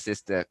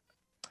meta-analysis that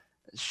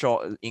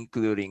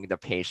including the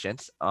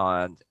patients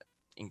and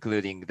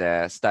including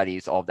the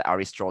studies of the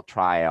Aristotle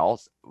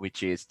trials,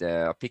 which is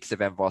the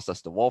apixaban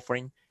versus the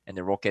warfarin, and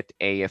the Rocket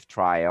AF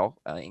trial,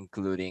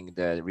 including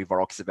the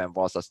rivaroxaban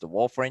versus the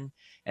warfarin,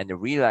 and the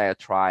Relay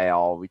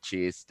trial, which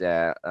is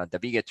the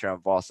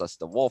dabigatran versus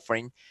the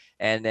warfarin.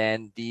 And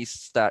then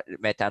these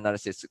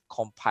meta-analysis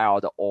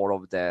compiled all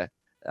of the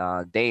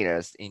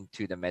data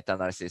into the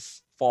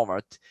meta-analysis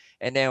format.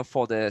 And then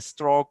for the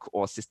stroke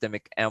or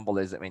systemic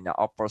embolism in the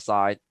upper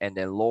side, and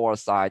then lower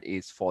side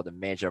is for the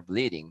major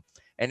bleeding.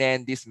 And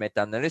then this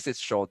meta-analysis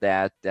showed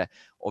that the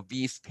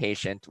obese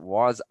patient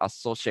was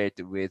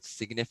associated with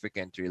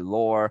significantly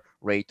lower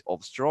rate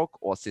of stroke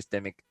or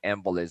systemic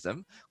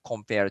embolism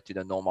compared to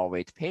the normal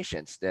weight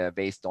patients. They're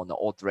based on the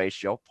odds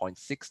ratio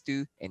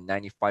 0.62 and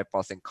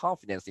 95%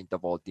 confidence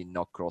interval did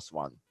not cross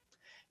 1.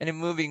 And then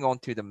moving on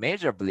to the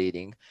major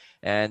bleeding,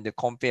 and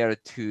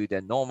compared to the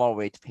normal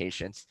weight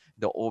patients,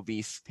 the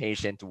obese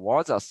patient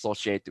was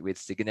associated with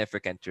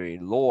significantly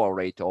lower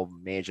rate of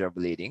major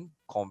bleeding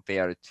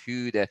compared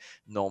to the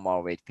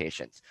normal weight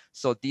patients.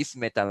 So this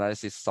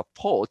meta-analysis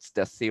supports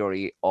the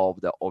theory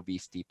of the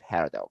obesity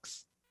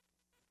paradox.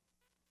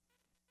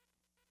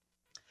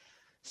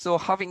 So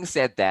having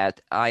said that,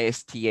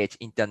 ISTH,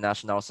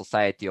 International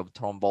Society of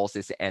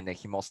Thrombosis and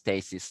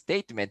Hemostasis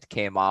statement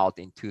came out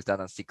in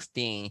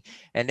 2016.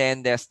 And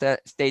then the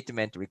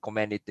statement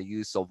recommended the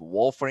use of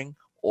warfarin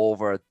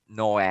over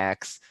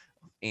NOACs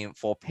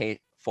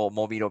for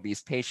morbid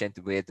obese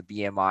patients with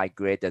BMI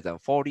greater than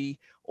 40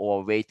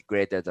 or weight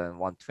greater than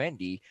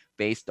 120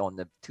 based on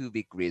the two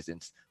big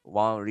reasons.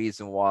 One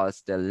reason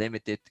was the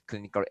limited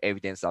clinical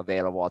evidence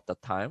available at the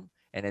time.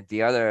 And then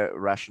the other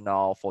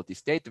rationale for this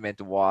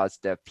statement was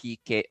the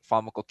PK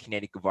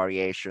pharmacokinetic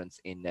variations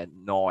in the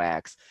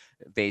NOACs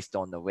based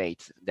on the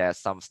weight that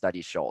some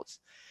study shows.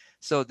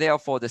 So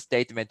therefore, the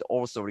statement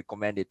also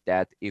recommended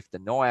that if the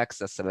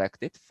NOACs are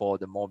selected for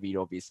the morbid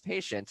obese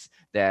patients,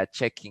 that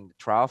checking the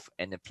trough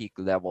and the peak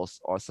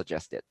levels are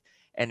suggested.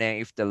 And then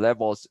if the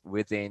levels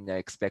within the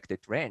expected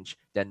range,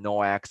 then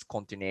NOACs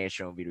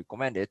continuation will be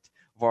recommended,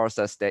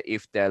 versus that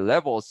if the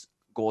levels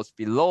goes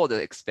below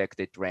the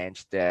expected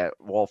range, the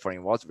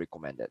warfarin was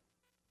recommended.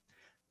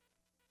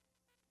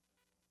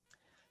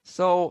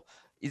 So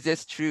is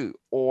this true,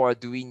 or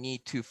do we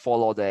need to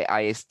follow the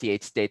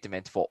ISTH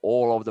statement for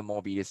all of the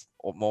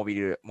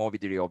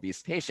morbidly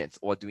obese patients,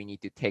 or do we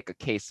need to take a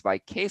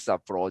case-by-case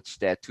approach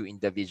that to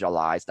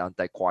individualize the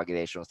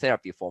anticoagulation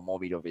therapy for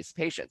morbidly obese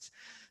patients?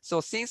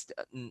 So since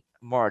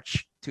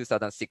March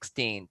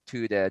 2016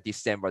 to the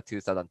December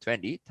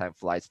 2020, time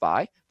flies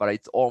by, but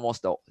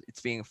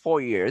it's been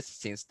 4 years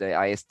since the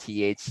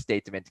ISTH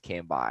statement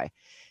came by.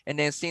 And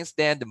then since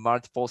then, the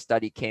multiple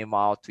study came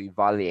out to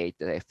evaluate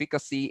the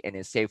efficacy and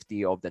the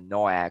safety of the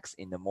NOACs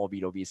in the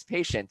morbid obese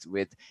patients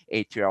with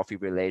atrial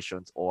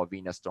fibrillations or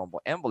venous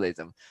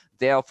thromboembolism.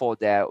 Therefore,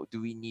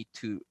 we need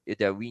to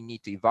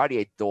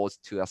evaluate those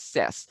to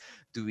assess.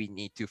 Do we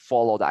need to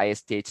follow the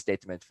ISTH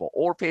statement for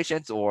all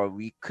patients, or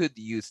we could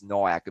use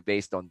NOAC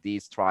based on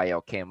these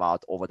trial came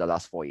out over the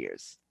last 4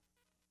 years?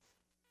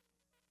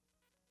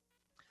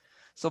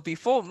 So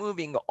before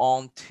moving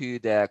on to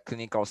the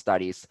clinical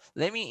studies,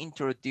 let me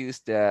introduce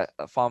the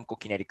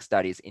pharmacokinetic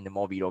studies in the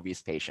morbid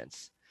obese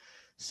patients.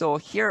 So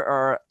here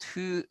are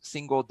two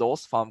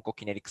single-dose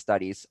pharmacokinetic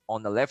studies.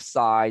 On the left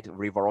side,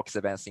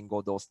 rivaroxaban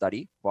single-dose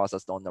study,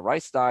 versus on the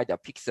right side, the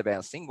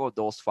apixaban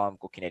single-dose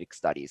pharmacokinetic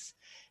studies.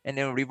 And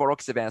then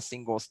rivaroxaban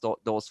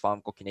single-dose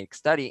pharmacokinetic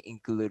study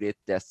included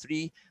the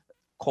 3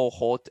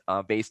 cohort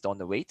based on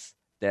the weights,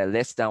 the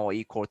less than or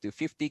equal to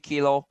 50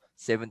 kilo,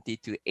 70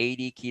 to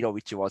 80 kilo,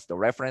 which was the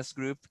reference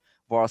group,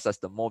 versus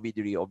the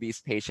morbidly obese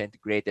patient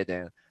greater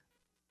than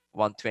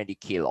 120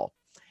 kilo.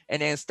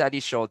 And then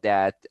studies showed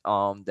that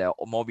the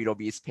morbid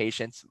obese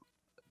patients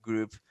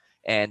group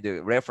and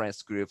the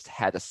reference groups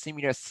had a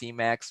similar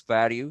Cmax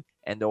value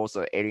and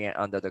also area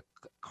under the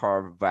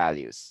curve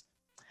values.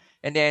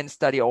 And then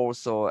study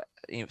also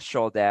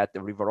showed that the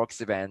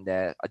rivaroxaban,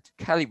 the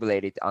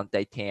calibrated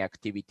anti-10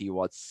 activity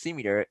was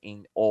similar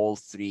in all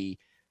 3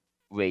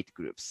 weight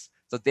groups.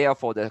 So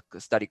therefore, the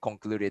study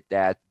concluded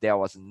that there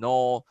was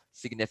no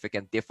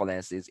significant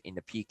differences in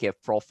the PK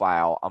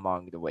profile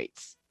among the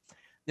weights.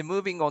 Then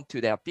moving on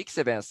to the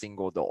apixaban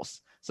single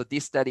dose. So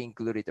this study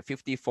included the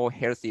 54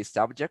 healthy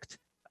subjects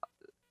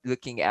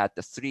looking at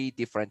the 3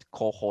 different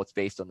cohorts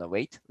based on the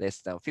weight, less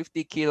than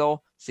 50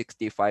 kilo,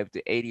 65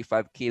 to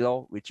 85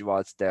 kilo, which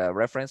was the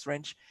reference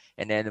range,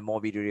 and then the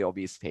morbidly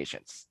obese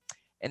patients.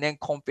 And then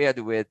compared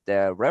with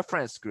the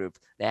reference group,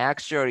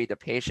 actually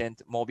the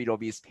morbid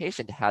obese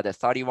patient had a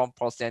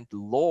 31%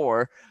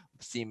 lower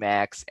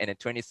Cmax and a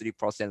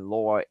 23%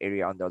 lower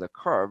area under the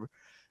curve.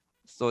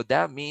 So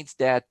that means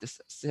that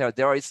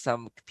there is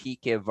some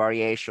PK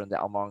variation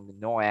among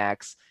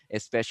NOACs,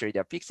 especially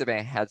the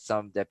apixaban had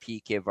the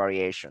PK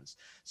variations.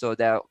 So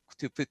that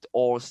to put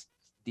all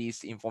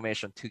these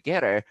information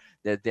together,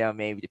 that there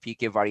may be the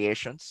PK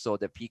variations. So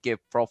the PK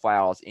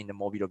profiles in the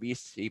morbid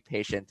obesity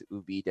patient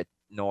will be the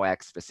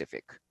NOAC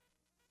specific.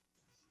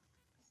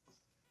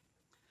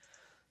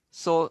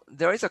 So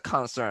there is a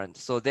concern.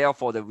 So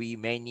therefore, we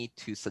may need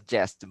to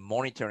suggest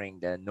monitoring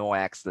the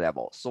NOACs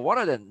level. So what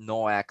are the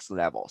NOACs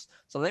levels?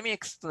 So let me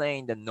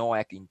explain the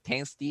NOAC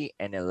intensity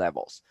and the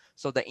levels.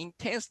 So the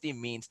intensity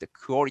means the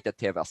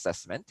qualitative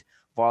assessment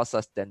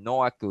versus the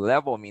NOAC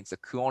level means the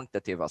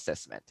quantitative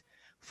assessment.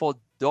 For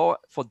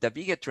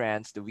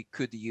dabigatran, we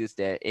could use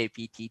the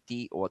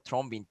APTT or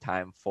thrombin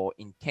time for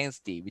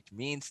intensity, which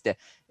means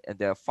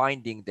the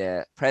finding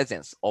the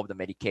presence of the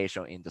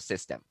medication in the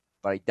system,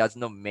 but it does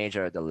not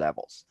measure the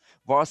levels.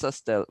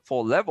 Versus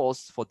for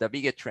levels for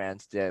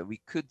dabigatran, we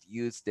could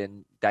use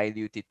the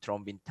diluted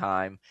thrombin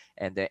time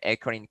and the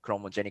echolin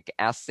chromogenic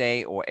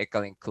assay or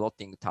echolin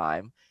clotting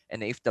time.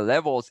 And if the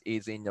levels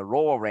is in the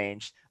lower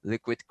range,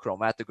 liquid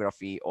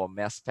chromatography or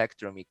mass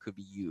spectrometry could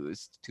be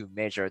used to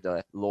measure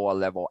the lower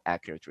level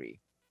accurately.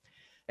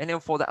 And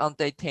then for the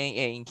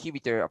anti-10A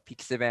inhibitor,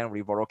 apixaban,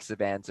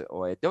 rivaroxaban,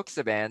 or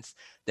edoxaban,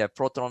 the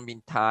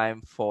prothrombin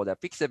time for the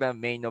apixaban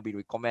may not be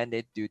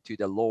recommended due to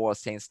the lower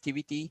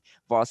sensitivity,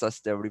 versus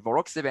the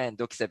rivaroxaban and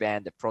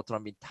edoxaban, the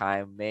prothrombin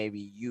time may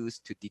be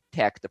used to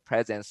detect the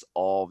presence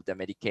of the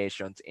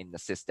medications in the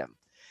system.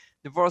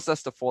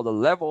 Versus for the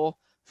level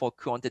for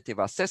quantitative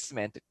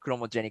assessment,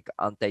 chromogenic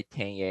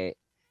anti-10A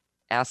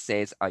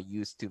assays are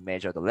used to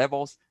measure the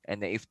levels.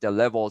 And if the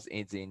levels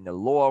is in the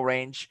lower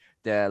range,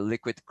 the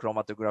liquid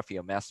chromatography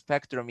or mass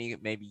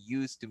spectrometry may be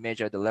used to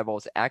measure the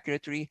levels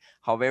accurately.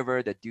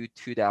 However, due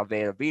to the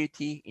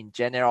availability, in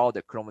general,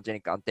 the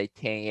chromogenic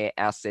anti-10A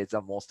assays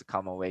are most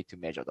common way to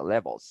measure the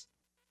levels.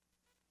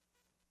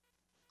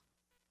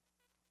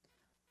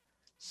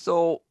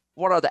 So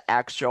what are the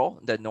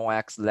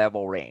NOACs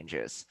level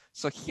ranges?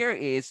 So here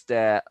is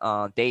the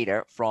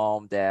data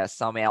from the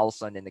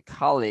Samuelson and the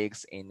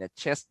colleagues in the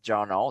CHEST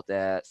journal,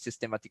 the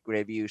systematic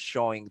review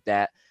showing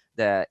that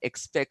the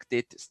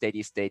expected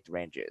steady state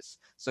ranges.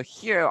 So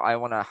here I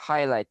want to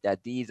highlight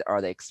that these are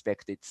the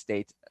expected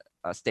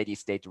steady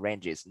state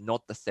ranges,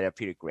 not the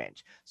therapeutic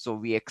range. So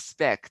we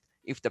expect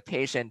if the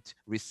patient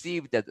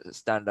received the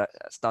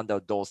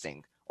standard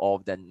dosing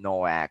of the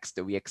NOACs,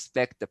 that we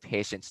expect the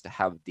patients to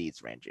have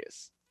these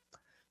ranges.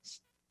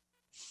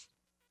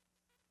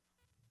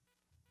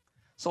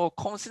 So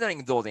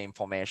considering those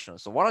information,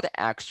 so what are the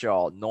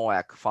actual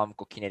NOAC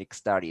pharmacokinetic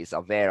studies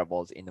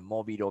available in the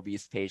morbid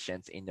obese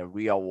patients in the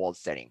real world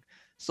setting?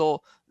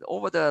 So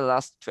over the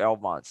last 12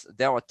 months,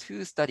 there were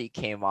 2 studies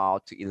came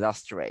out to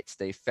illustrate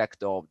the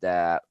effect of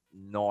the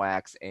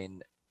NOACs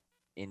in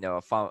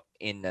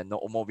the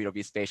morbid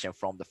obese patient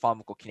from the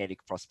pharmacokinetic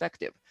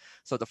perspective.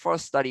 So the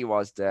first study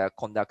was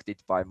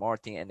conducted by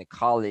Martin and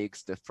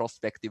colleagues, the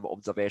prospective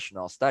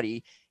observational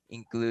study,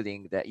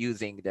 including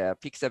using the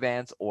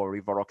pixabans or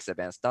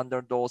rivaroxaban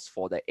standard dose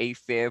for the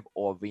AFib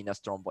or venous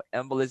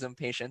thromboembolism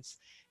patients.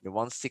 The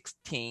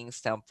 116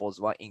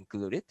 samples were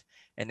included,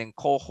 and then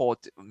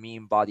cohort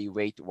mean body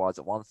weight was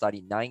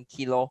 139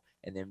 kilo,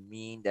 and then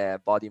mean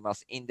the body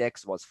mass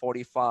index was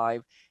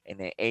 45, and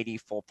then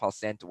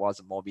 84%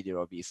 was morbidly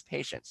obese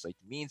patients. So it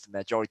means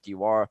majority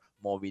were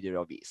morbidly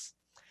obese.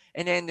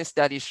 And then the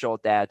study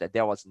showed that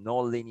there was no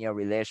linear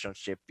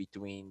relationship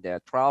between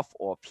the trough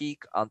or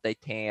peak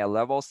anti-10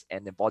 levels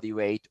and the body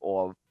weight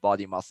or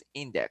body mass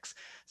index.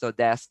 So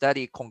that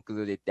study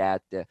concluded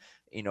that the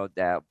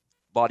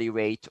body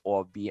weight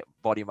or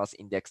body mass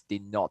index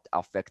did not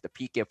affect the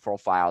PK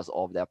profiles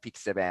of the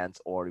pixabans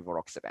or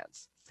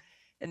rivaroxabans.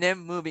 And then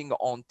moving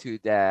on to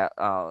the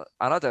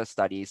another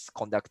studies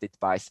conducted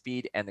by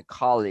Speed and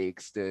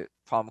colleagues, the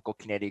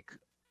pharmacokinetic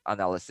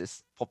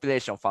analysis,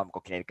 population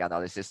pharmacokinetic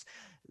analysis,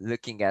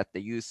 looking at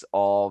the use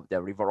of the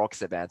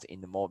rivaroxaban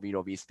in the morbid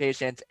obese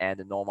patients and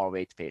the normal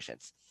weight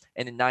patients.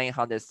 And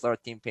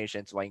 913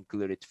 patients were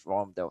included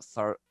from the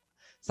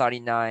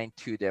 39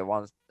 to the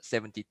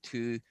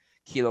 172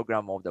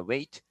 kilogram of the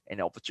weight, and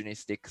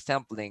opportunistic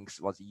samplings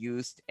was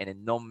used, and a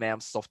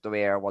non-MEM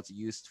software was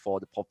used for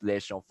the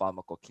population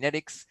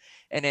pharmacokinetics.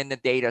 And then the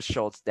data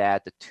shows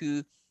that the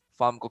 2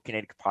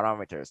 pharmacokinetic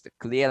parameters, the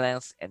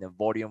clearance and the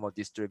volume of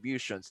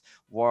distributions,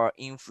 were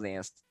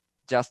influenced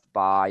just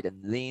by the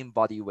lean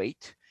body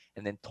weight,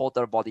 and then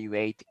total body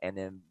weight and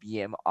then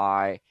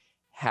BMI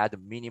had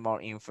minimal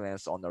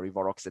influence on the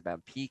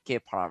rivaroxaban PK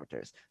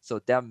parameters. So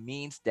that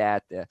means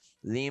that the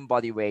lean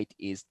body weight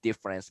is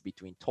difference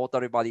between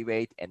total body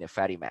weight and the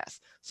fatty mass.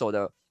 So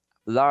the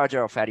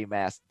larger fatty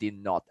mass did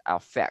not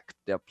affect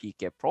the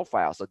PK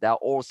profile. So that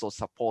also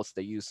supports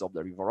the use of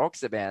the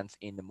rivaroxaban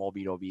in the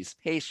morbid obese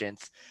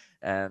patients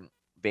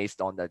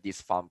based on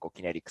these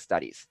pharmacokinetic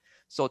studies.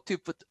 So to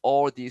put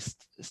all these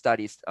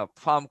studies,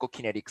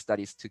 pharmacokinetic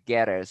studies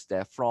together,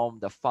 from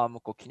the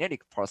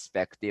pharmacokinetic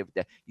perspective,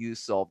 the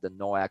use of the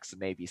NOACs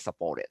may be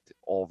supported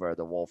over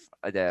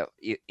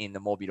in the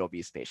morbid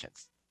obese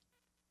patients.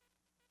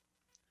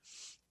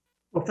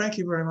 Well, thank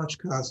you very much,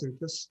 Kazu.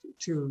 Just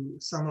to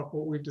sum up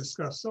what we've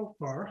discussed so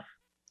far,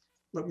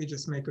 let me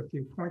just make a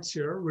few points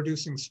here.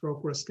 Reducing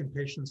stroke risk in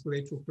patients with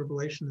atrial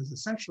fibrillation is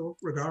essential,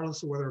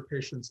 regardless of whether a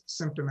patient's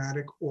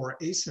symptomatic or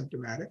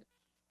asymptomatic.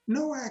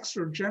 NOACs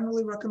are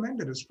generally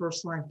recommended as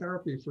first-line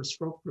therapy for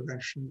stroke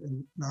prevention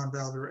in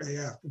non-valvular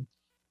AF. And,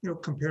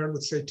 compared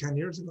with, say, 10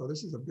 years ago,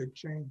 this is a big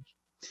change.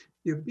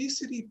 The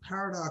obesity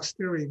paradox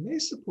theory may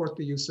support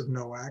the use of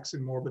NOACs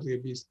in morbidly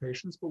obese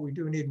patients, but we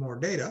do need more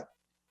data.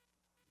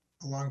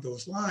 Along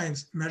those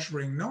lines,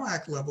 measuring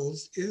NOAC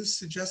levels is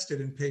suggested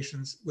in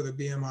patients with a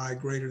BMI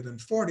greater than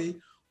 40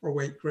 or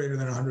weight greater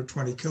than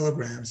 120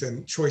 kilograms,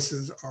 and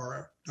choices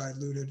are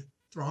diluted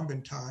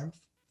thrombin time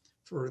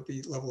for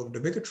the level of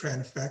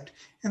dabigatran effect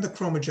and the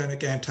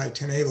chromogenic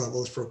anti-10A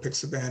levels for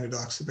apixaban,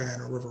 edoxaban,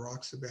 or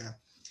rivaroxaban.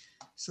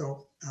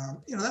 So,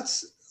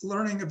 that's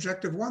learning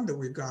objective 1 that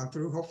we've gone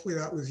through. Hopefully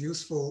that was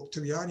useful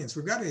to the audience.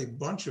 We've got a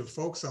bunch of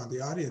folks in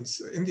the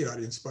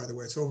audience, by the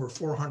way. It's over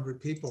 400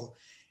 people.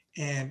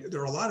 And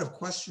there are a lot of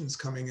questions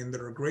coming in that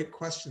are great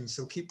questions,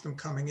 so keep them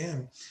coming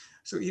in.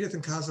 So Edith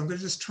and Kaz, I'm going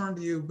to just turn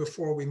to you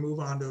before we move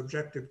on to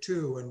objective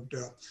 2. And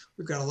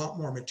we've got a lot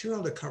more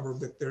material to cover,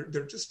 but there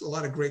are just a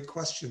lot of great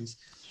questions.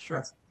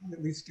 Sure.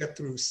 At least get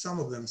through some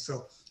of them.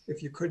 So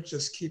if you could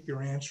just keep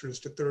your answers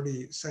to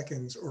 30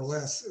 seconds or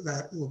less,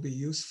 that will be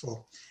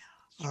useful.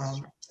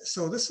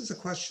 So this is a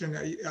question,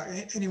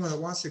 anyone that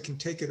wants it can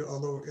take it,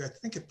 although I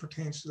think it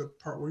pertains to the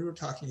part where you were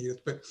talking,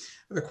 Edith, but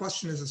the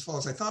question is as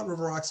follows. I thought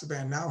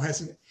rivaroxaban now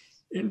has an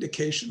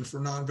indication for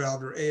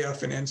non-valvular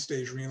AF and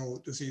end-stage renal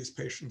disease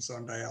patients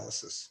on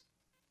dialysis.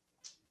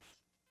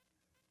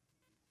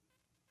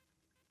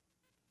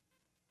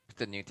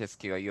 The new test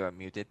queue, you are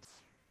muted.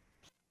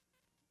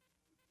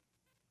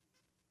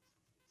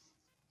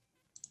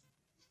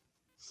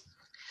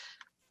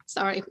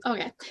 Sorry,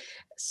 okay.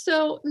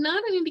 So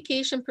not an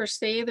indication per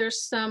se.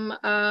 There's some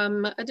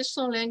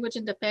additional language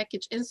in the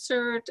package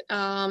insert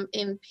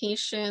in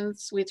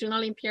patients with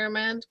renal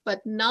impairment,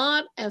 but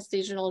not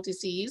end-stage renal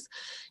disease.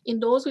 In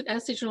those with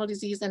end-stage renal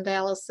disease and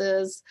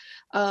dialysis,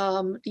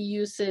 the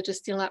usage is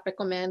still not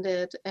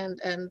recommended, and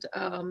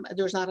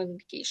there's not an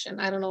indication.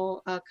 I don't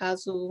know,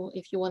 Kazu,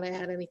 if you want to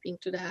add anything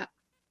to that.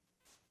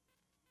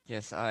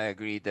 Yes, I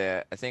agree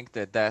that I think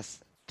that that's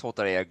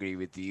totally agree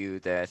with you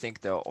that I think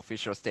the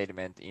official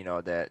statement,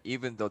 that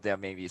even though there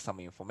may be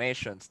some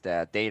informations,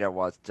 that data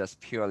was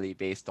just purely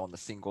based on the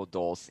single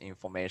dose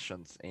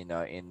informations, in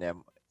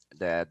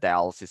the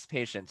dialysis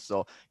patients.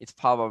 So it's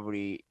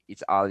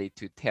early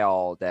to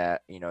tell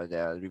that,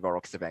 the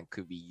rivaroxaban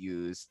could be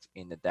used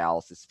in the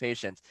dialysis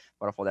patients.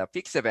 But for the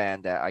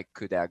apixaban, that I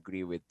could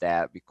agree with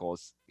that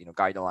because,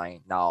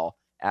 guideline now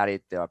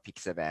added the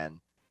apixaban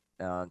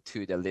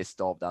to the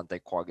list of the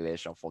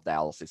anticoagulation for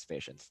dialysis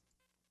patients.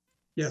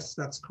 Yes,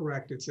 that's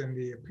correct. It's in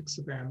the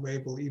apixaban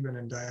label, even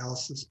in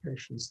dialysis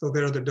patients. So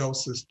there the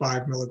dose is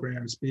 5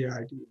 milligrams BID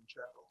in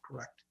general,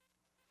 correct?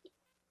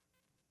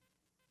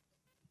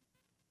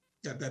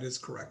 Yeah, that is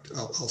correct.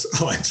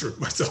 I'll answer it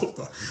myself.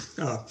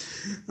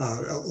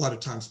 A lot of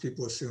times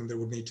people assume there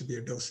would need to be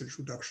a dosage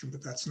reduction,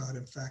 but that's not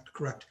in fact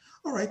correct.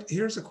 All right,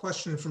 here's a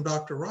question from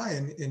Dr.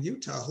 Ryan in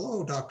Utah.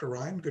 Hello, Dr.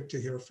 Ryan, good to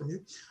hear from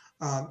you.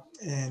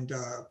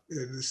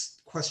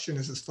 This question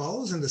is as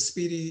follows: in the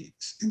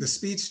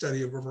SPEED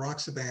study of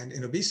rivaroxaban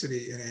in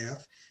obesity in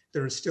AF,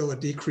 there is still a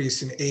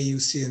decrease in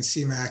AUC and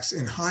Cmax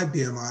in high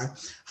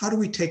BMI. How do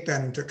we take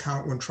that into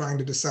account when trying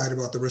to decide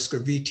about the risk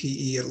of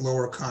VTE at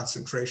lower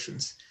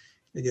concentrations?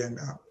 Again,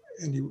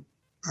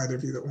 either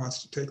of you that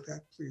wants to take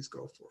that, please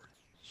go for it.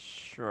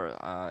 Sure,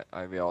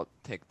 I will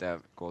take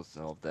that because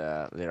of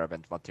the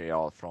relevant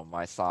material from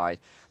my side.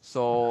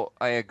 So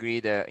I agree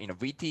that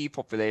VT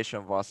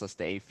population versus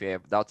the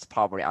AFib, that's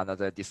probably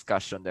another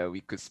discussion that we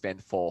could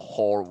spend for a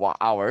whole 1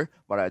 hour.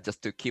 But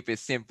just to keep it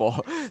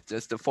simple,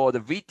 just for the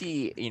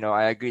VT,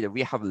 I agree that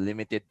we have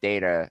limited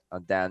data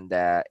than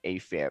the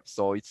AFib.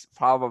 So it's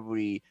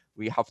probably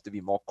we have to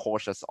be more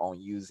cautious on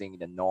using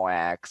the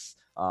NOACs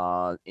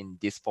in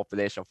this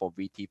population for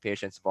VT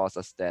patients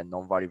versus the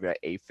non-valvular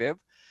AFib.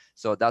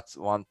 So that's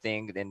one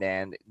thing. And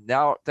then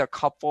now there are a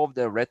couple of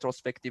the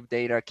retrospective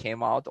data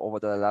came out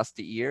over the last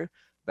year,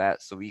 but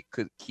so we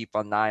could keep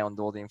an eye on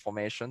those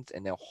information,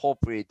 and then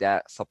hopefully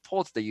that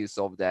supports the use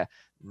of the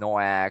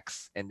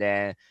NOACs. And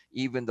then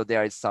even though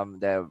there is some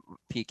the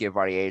PK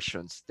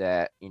variations,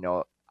 that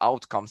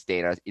outcomes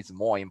data is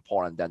more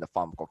important than the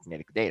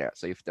pharmacokinetic data.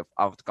 So if the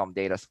outcome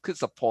data could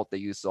support the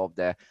use of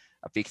the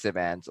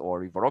apixaban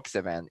or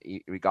rivaroxaban,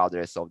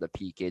 regardless of the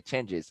PK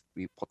changes,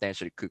 we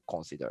potentially could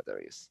consider the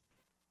use.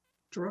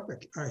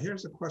 Terrific.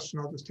 Here's a question.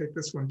 I'll just take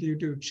this one. Do you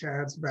do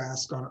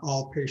CHADS-VASc on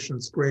all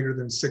patients greater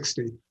than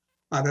 60?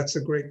 That's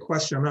a great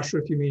question. I'm not sure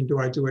if you mean, do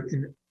I do it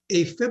in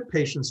AFib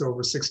patients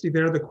over 60?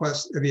 There,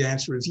 the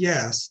answer is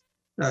yes.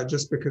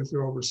 Just because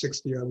they're over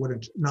 60, I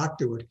wouldn't not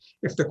do it.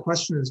 If the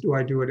question is, do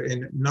I do it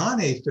in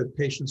non-AFib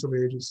patients over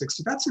the age of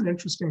 60? That's an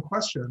interesting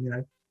question. I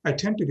mean, I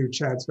tend to do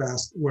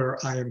CHADS-VASc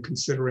where I am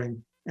considering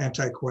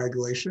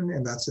anticoagulation,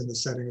 and that's in the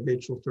setting of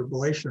atrial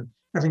fibrillation.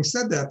 Having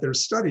said that,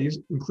 there's studies,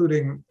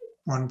 including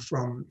one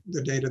from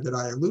the data that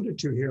I alluded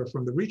to here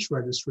from the REACH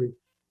registry,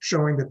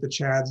 showing that the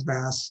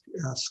CHADS-VASc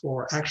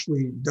score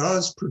actually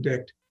does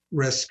predict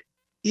risk,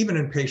 even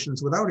in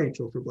patients without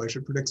atrial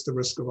fibrillation, predicts the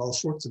risk of all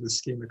sorts of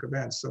ischemic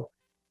events. So,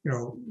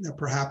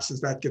 perhaps as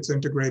that gets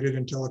integrated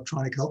into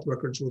electronic health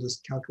records, we'll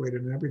just calculate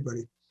it in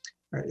everybody.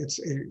 It's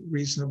a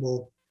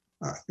reasonable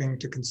thing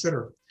to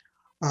consider.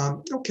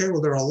 Okay,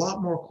 well, there are a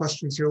lot more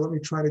questions here. Let me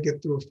try to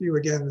get through a few.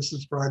 Again, this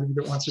is for anybody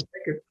that wants to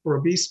take it. For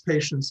obese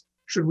patients,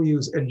 should we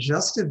use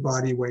adjusted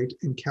body weight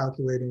in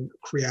calculating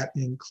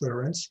creatinine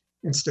clearance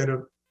instead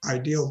of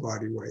ideal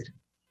body weight?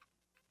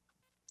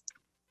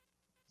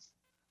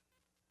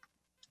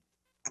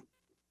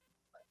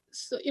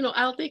 So,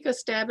 I'll take a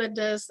stab at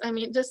this. I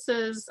mean, this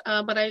is,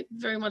 but I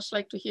very much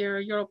like to hear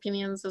your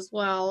opinions as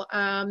well.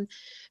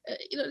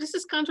 This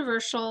is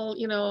controversial,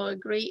 a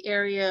gray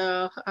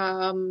area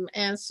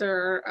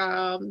answer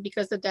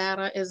because the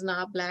data is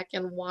not black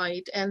and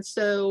white. And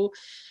so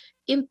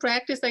in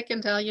practice, I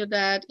can tell you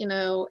that,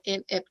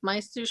 at my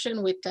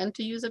institution, we tend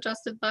to use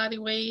adjusted body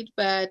weight.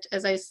 But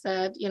as I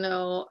said,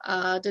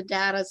 the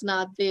data is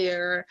not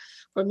there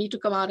for me to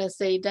come out and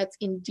say that's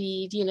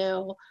indeed,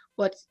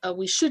 what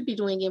we should be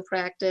doing in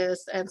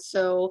practice. And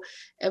so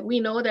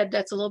we know that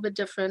that's a little bit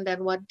different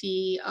than what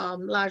the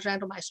large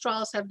randomized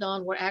trials have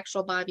done, where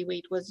actual body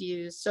weight was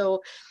used.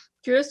 So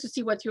curious to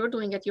see what you're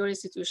doing at your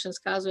institutions,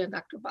 Kazu and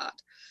Dr. Bhatt.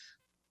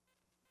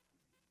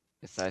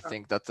 Yes, I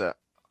think that's a...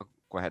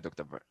 Go ahead,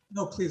 Dr. Bhatt.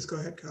 No, please go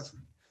ahead, Kazu.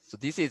 So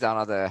this is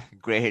another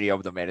gray area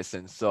of the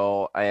medicine.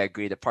 So I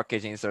agree the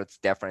package inserts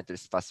definitely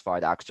specify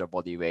the actual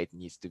body weight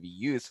needs to be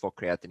used for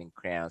creatinine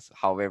clearance.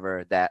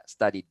 However, that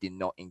study did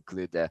not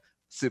include the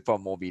super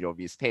morbid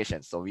obese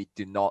patients. So we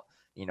do not,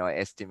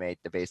 estimate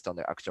based on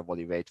the actual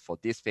body weight for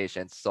these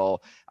patients. So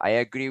I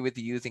agree with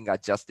using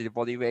adjusted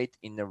body weight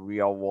in the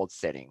real world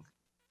setting.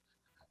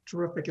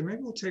 Terrific. And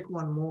maybe we'll take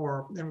one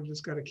more, then we've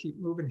just got to keep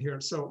moving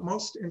here. So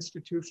most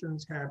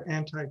institutions have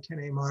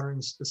anti-10A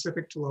monitoring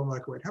specific to low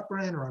molecular weight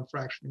heparin or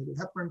unfractionated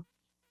heparin,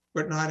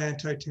 but not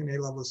anti-10A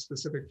levels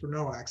specific for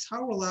NOACs.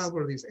 How reliable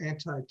are these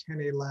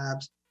anti-10A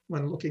labs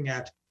when looking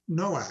at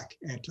NOAC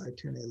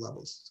anti-10A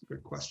levels? It's a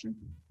good question.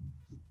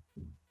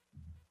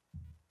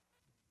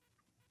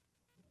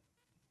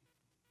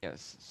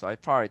 Yes, so I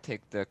probably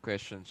take the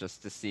question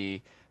just to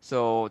see.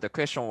 So the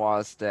question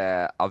was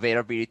the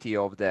availability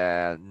of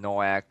the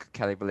NOAC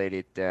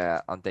calibrated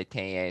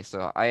anti-10A.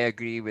 So I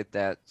agree with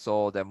that.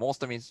 So the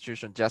most of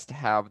institutions just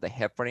have the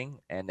heparin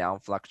and the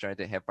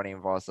unfractionated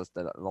heparin versus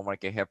the low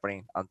molecular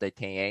heparin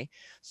anti-10A.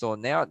 So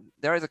now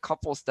there is a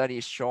couple of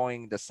studies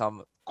showing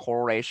some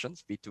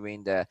correlations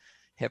between the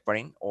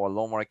heparin or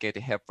low molecular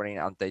heparin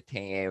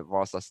anti-10A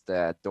versus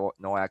the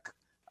NOAC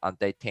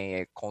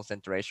anti-10A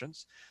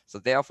concentrations. So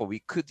therefore, we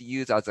could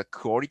use as a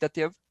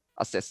qualitative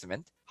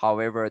assessment.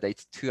 However,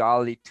 it's too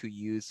early to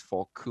use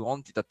for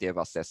quantitative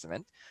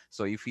assessment.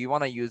 So if you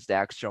want to use the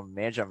actual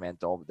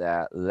measurement of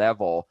the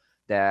level,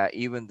 that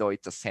even though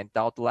it's a sent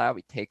out lab,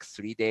 it takes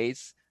 3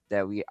 days,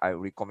 that I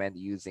recommend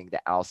using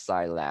the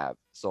outside lab.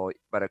 So,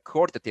 but a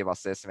qualitative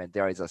assessment,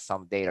 there is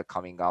some data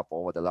coming up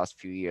over the last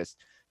few years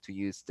to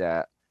use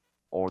the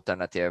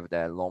alternative,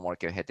 the low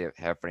molecular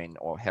heparin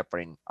or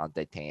heparin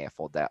anti-10A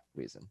for that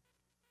reason.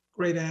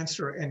 Great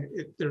answer. And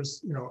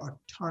there's a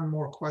ton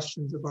more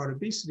questions about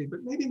obesity,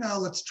 but maybe now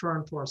let's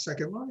turn to our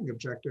second learning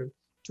objective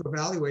to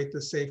evaluate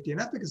the safety and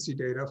efficacy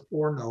data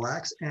for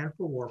NOACs and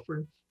for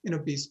warfarin in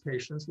obese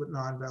patients with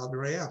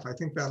non-valvular AF. I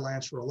think that'll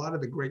answer a lot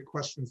of the great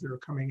questions that are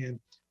coming in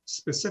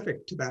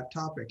specific to that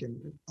topic. And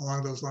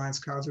along those lines,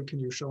 Kazu, can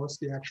you show us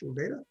the actual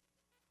data?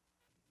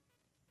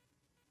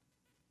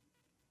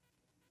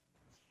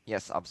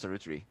 Yes,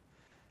 absolutely.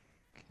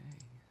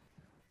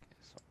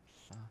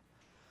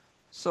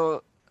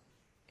 So,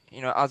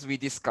 as we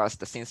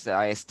discussed, since the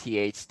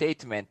ISTH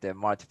statement, the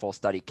multiple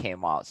study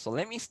came out. So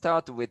let me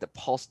start with the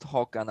post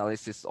hoc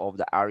analysis of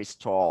the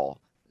Aristotle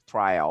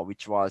trial,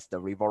 which was the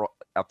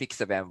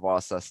apixaban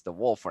versus the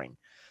warfarin.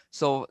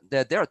 So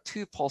there are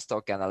two post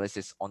hoc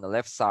analyses on the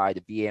left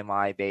side,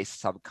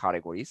 BMI-based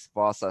subcategories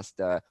versus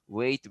the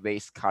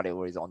weight-based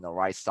categories on the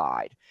right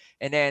side.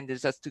 And then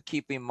just to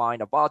keep in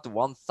mind, about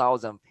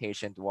 1,000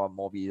 patients were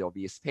morbidly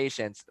obese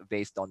patients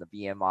based on the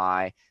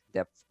BMI,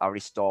 the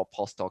Aristotle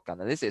post hoc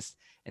analysis,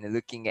 and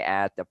looking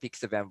at the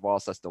apixaban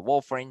versus the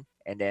warfarin,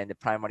 and then the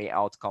primary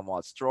outcome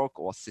was stroke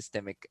or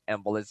systemic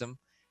embolism,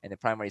 and the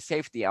primary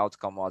safety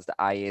outcome was the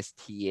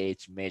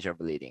ISTH major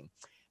bleeding.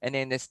 And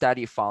then the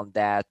study found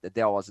that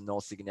there was no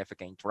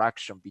significant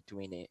interaction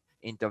between the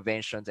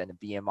interventions and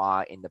the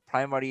BMI in the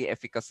primary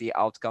efficacy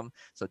outcome.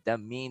 So that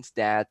means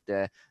that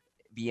the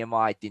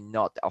BMI did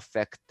not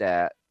affect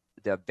the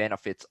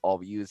benefits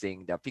of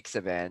using the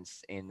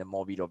apixabans in the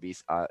morbid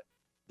obese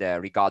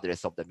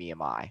regardless of the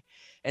BMI.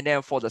 And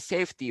then for the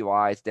safety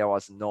wise, there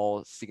was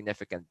no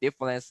significant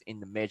difference in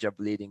the major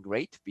bleeding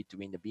rate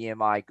between the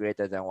BMI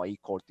greater than or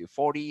equal to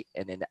 40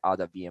 and then the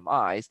other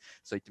BMIs.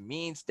 So it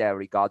means that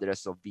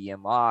regardless of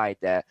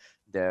BMI,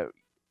 the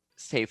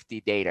safety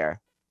data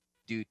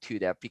due to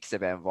the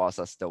apixaban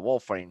versus the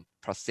warfarin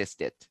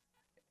persisted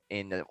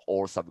in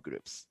all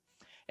subgroups.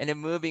 And then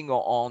moving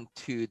on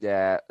to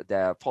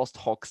the post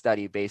hoc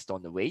study based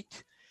on the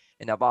weight.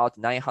 And about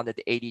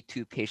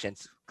 982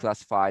 patients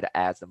classified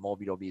as the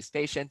morbid obese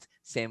patients,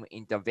 same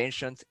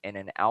interventions and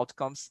then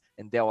outcomes,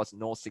 and there was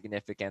no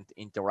significant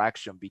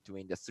interaction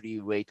between the 3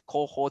 weight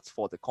cohorts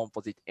for the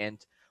composite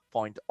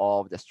endpoint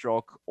of the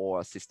stroke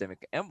or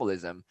systemic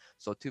embolism.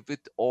 So to put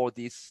all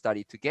these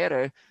studies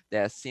together,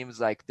 there seems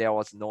like there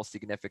was no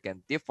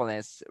significant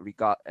difference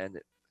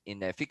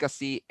in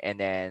efficacy and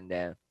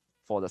then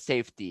for the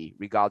safety,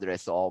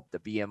 regardless of the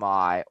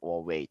BMI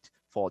or weight,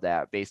 for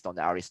that based on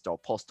the Aristotle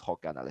post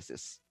hoc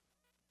analysis.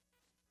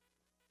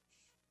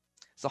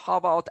 So how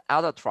about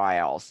other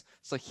trials?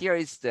 So here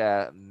is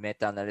the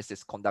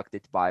meta-analysis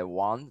conducted by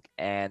Wang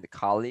and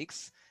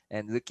colleagues,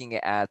 and looking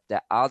at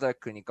the other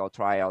clinical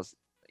trials,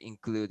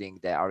 including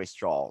the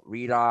Aristotle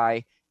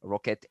Relay,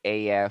 Rocket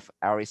AF,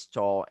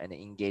 Aristotle, and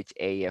Engage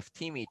AF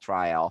TIMI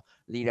trial.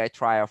 Relay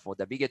trial for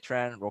the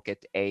bigetran,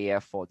 Rocket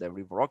AF for the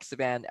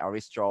rivaroxaban,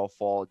 Aristotle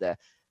for the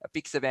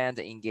apixaban,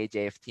 the Engage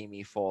AF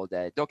TIMI for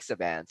the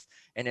doxaban.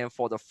 And then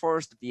for the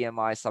first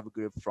BMI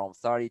subgroup from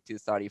 30 to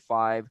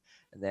 35,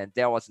 and then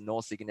there was no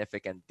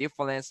significant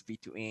difference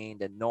between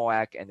the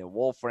NOAC and the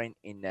warfarin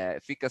in the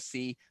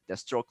efficacy, the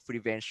stroke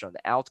prevention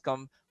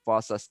outcome,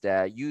 versus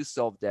the use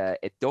of the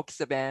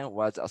edoxaban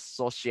was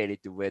associated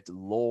with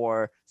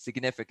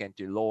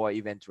significantly lower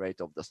event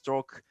rate of the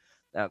stroke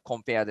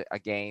compared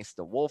against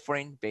the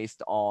warfarin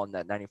based on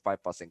the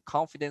 95%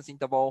 confidence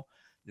interval.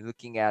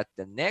 Looking at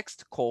the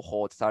next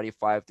cohort,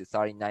 35 to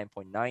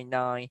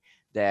 39.99,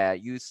 the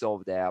use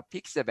of the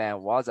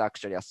apixaban was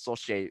actually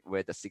associated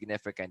with a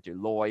significantly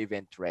lower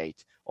event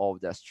rate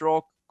of the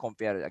stroke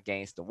compared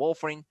against the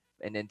warfarin.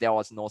 And then there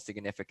was no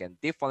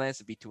significant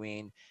difference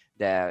between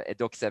the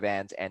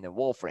edoxaban and the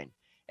warfarin.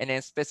 And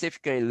then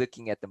specifically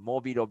looking at the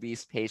morbid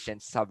obese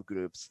patient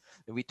subgroups,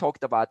 we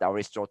talked about the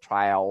Aristotle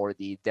trial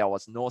already. There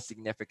was no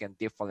significant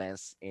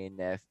difference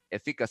in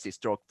efficacy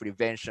stroke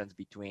prevention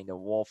between the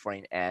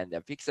warfarin and the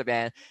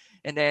apixaban.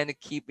 And then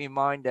keep in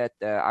mind that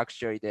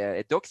actually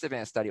the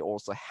edoxaban study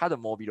also had a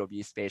morbid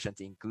obese patients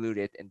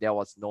included, and there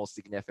was no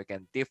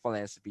significant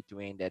difference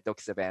between the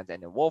edoxaban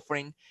and the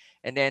warfarin.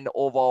 And then the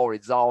overall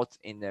result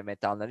in the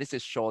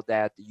meta-analysis showed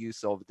that the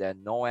use of the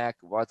NOAC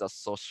was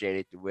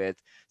associated with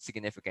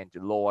significantly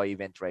lower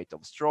event rate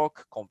of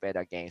stroke compared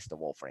against the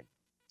warfarin.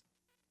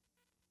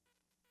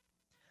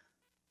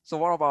 So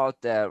what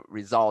about the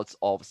results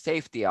of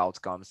safety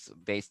outcomes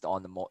based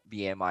on the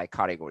BMI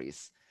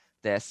categories?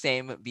 The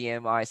same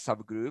BMI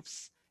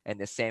subgroups and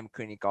the same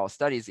clinical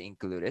studies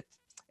included.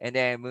 And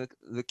then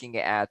looking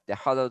at the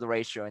hazard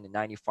ratio and the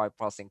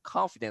 95%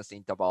 confidence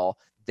interval,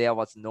 there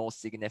was no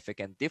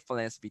significant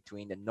difference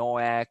between the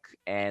NOAC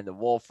and the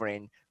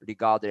warfarin,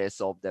 regardless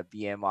of the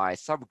BMI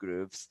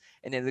subgroups.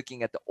 And then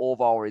looking at the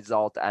overall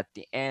result at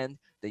the end,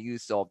 the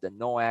use of the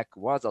NOAC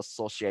was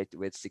associated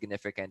with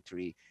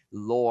significantly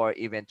lower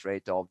event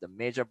rate of the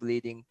major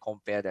bleeding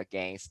compared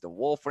against the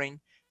warfarin,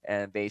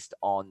 and based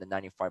on the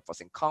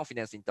 95%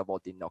 confidence interval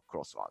did not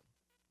cross one.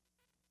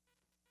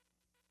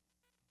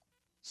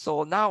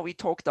 So now we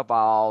talked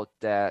about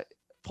the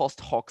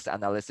post hoc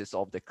analysis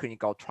of the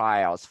clinical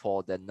trials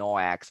for the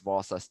NOACs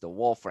versus the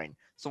warfarin.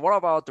 So what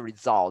about the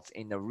results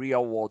in the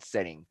real world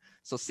setting?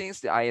 So since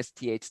the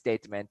ISTH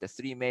statement, the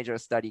three major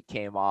study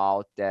came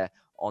out.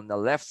 On the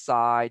left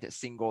side,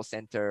 single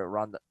center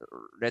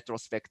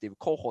retrospective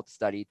cohort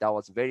study, that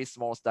was very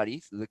small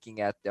studies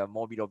looking at the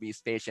morbid obese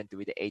patient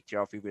with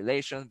atrial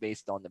fibrillation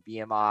based on the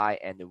BMI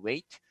and the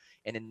weight.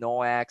 And the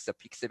NOACs, the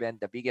apixaban,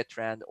 the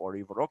bigetran, or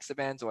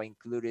rivaroxaban were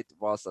included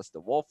versus the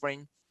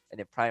warfarin. And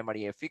the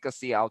primary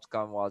efficacy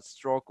outcome was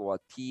stroke or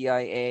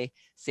TIA.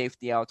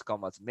 Safety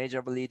outcome was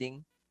major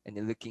bleeding. And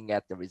then looking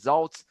at the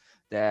results,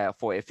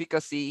 for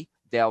efficacy,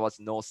 there was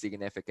no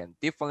significant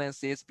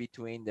differences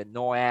between the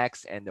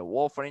NOACs and the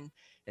warfarin.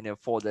 And then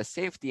for the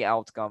safety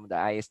outcome, the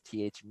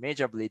ISTH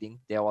major bleeding,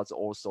 there was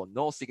also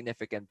no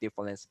significant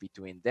difference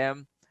between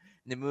them.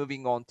 And then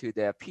moving on to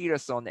the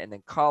Peterson and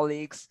then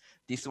colleagues,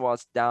 this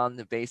was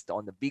done based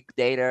on the big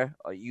data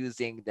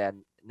using the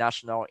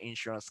national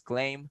insurance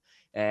claim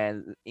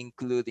and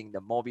including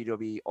the morbid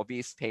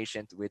obese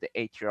patient with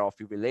atrial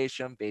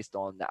fibrillation based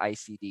on the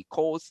ICD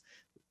codes,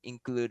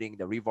 including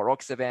the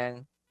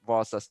rivaroxaban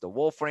versus the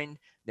warfarin.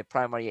 The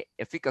primary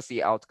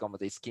efficacy outcome of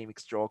the ischemic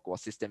stroke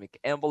was systemic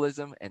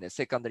embolism, and the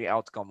secondary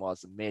outcome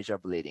was major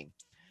bleeding.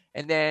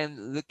 And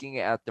then looking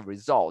at the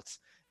results,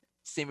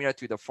 similar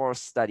to the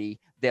first study,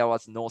 there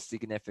was no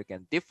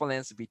significant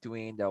difference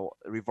between the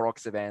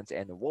rivaroxaban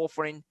and the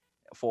warfarin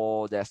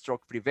for the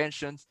stroke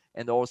prevention,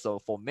 and also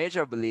for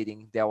major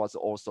bleeding, there was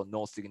also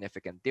no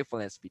significant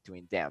difference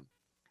between them.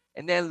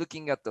 And then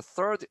looking at the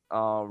third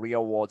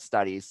real-world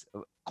studies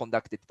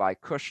conducted by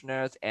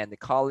Kushner and the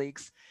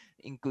colleagues,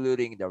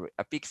 including the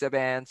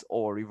apixaban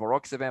or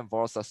rivaroxaban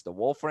versus the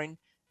warfarin,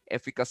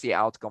 efficacy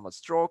outcome was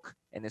stroke,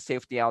 and the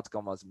safety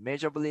outcome was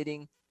major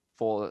bleeding.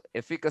 For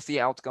efficacy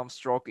outcome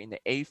stroke in the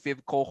AFib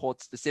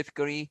cohort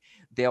specifically,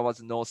 there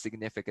was no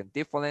significant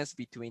difference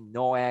between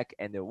NOAC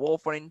and the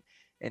warfarin.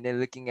 And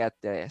then looking at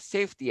the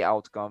safety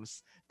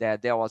outcomes,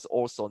 that there was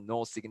also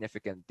no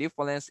significant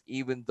difference,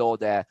 even though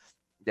the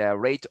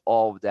rate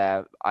of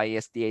the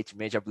ISTH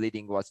major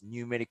bleeding was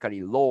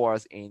numerically lower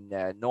in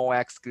the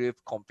NOACs group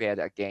compared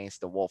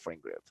against the warfarin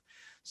group.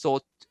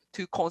 So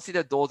to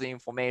consider those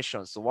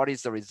information, so what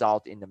is the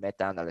result in the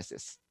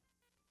meta-analysis?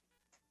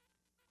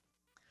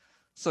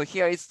 So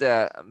here is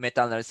the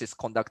meta-analysis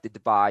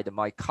conducted by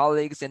my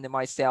colleagues and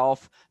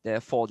myself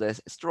for the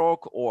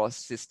stroke or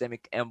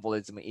systemic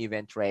embolism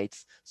event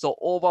rates. So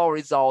overall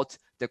result,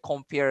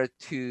 compared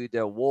to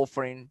the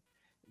warfarin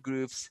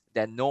groups,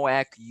 the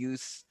NOAC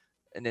use,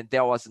 and then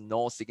there was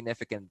no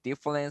significant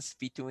difference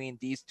between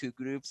these two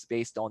groups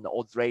based on the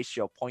odds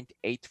ratio of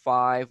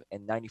 0.85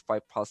 and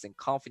 95%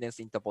 confidence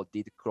interval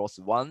did cross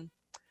one.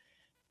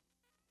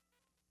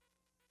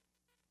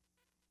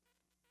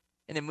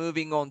 And then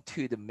moving on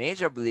to the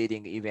major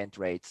bleeding event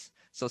rates.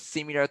 So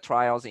similar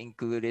trials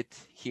included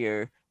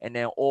here, and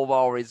then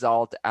overall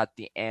result at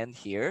the end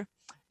here.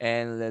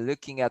 And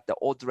looking at the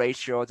odds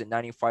ratio, the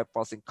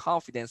 95%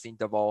 confidence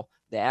interval,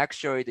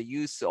 actually the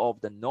use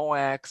of the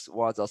NOACs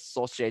was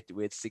associated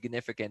with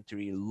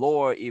significantly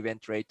lower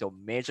event rate of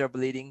major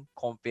bleeding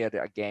compared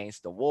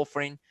against the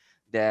warfarin,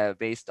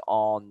 based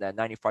on the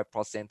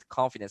 95%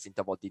 confidence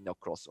interval did not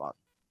cross one.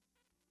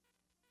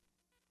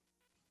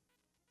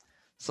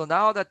 So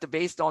now that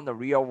based on the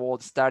real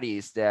world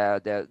studies,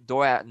 the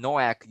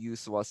NOAC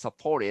use was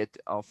supported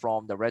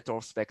from the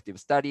retrospective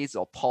studies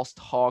or post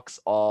hocs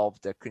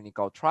of the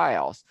clinical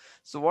trials.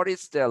 So what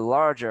is the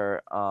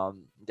larger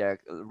the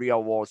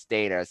real world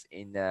data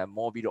in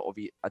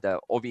the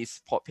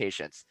obese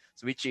patients,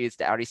 so which is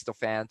the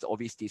Aristophanes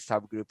obesity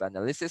subgroup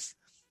analysis?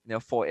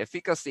 For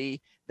efficacy,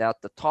 at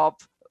the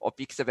top,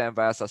 apixaban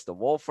versus the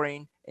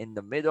warfarin, in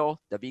the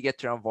middle, the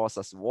bigetran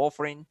versus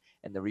warfarin,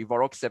 and the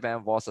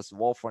rivaroxaban versus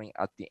warfarin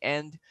at the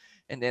end.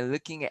 And then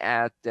looking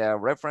at the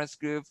reference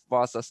group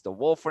versus the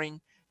warfarin,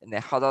 and the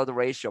hazard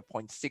ratio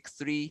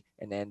 0.63,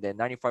 and then the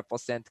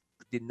 95%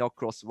 did not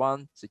cross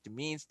 1. So it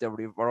means the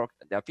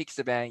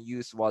apixaban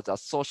use was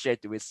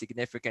associated with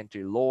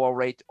significantly lower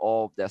rate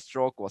of the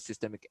stroke or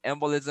systemic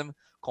embolism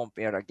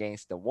compared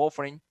against the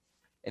warfarin.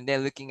 And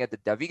then looking at the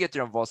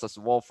dabigatran versus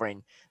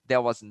warfarin,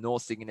 there was no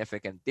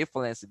significant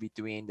difference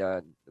between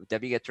the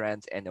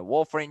dabigatran and the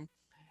warfarin.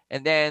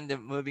 And then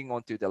moving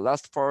on to the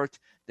last part,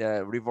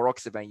 the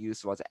rivaroxaban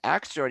use was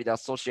actually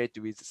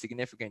associated with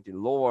significantly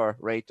lower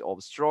rate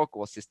of stroke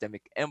or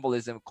systemic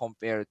embolism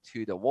compared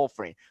to the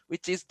warfarin,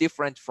 which is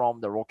different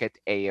from the ROCKET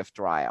AF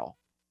trial.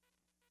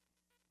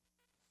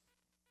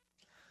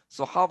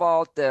 So how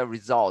about the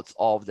results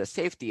of the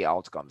safety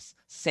outcomes?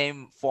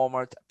 Same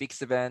format,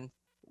 apixaban,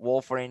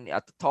 warfarin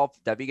at the top,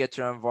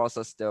 dabigatran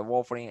versus the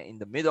warfarin in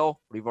the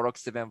middle,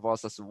 rivaroxaban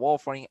versus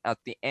warfarin at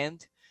the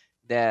end.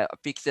 The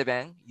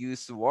apixaban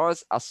use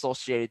was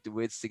associated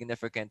with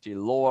significantly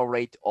lower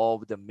rate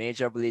of the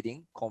major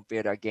bleeding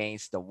compared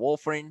against the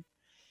warfarin.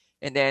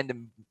 And then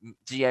the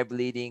GI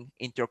bleeding,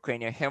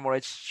 intracranial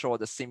hemorrhage showed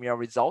the similar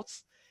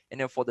results.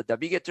 And then for the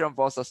dabigatran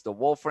versus the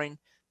warfarin,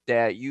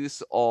 the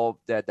use of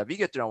the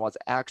dabigatran was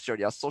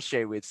actually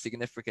associated with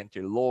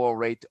significantly lower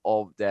rate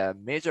of the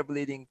major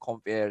bleeding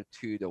compared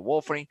to the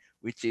warfarin,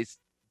 which is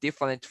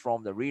different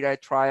from the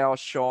RELIGHT trial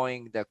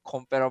showing the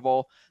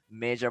comparable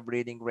major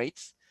bleeding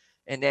rates.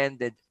 And then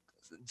the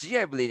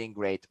GI bleeding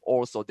rate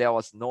also, there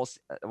was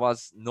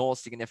no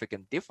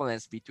significant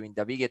difference between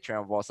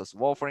dabigatran versus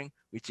warfarin,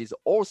 which is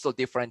also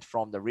different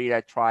from the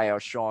RELIGHT trial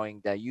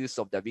showing the use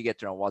of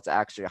dabigatran was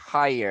actually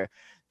higher.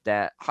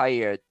 The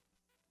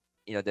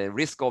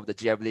risk of the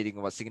GI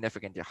bleeding was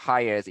significantly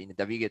higher in the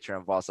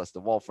dabigatran versus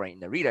the warfarin in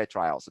the RELIGHT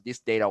trial. So this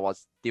data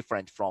was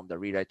different from the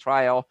RELIGHT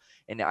trial.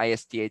 In the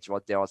ISTH,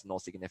 there was no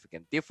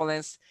significant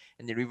difference.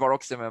 In the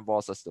rivaroxaban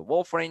versus the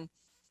warfarin,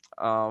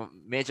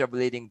 major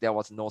bleeding, there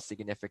was no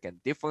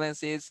significant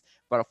differences.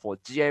 But for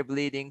GI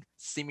bleeding,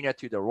 similar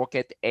to the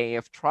ROCKET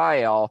AF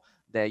trial,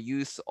 the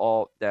use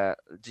of the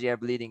GI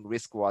bleeding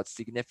risk was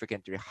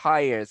significantly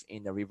higher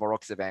in the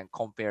rivaroxaban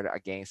compared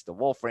against the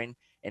warfarin,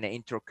 and the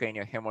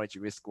intracranial hemorrhage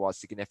risk was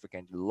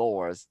significantly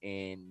lower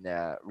in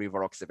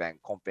rivaroxaban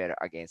compared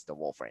against the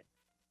warfarin.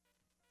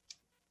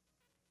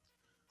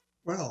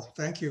 Well,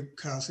 thank you,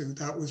 Kazu.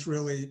 That was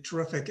really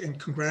terrific. And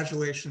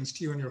congratulations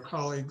to you and your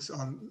colleagues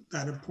on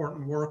that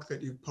important work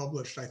that you've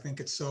published. I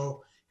think it's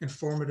so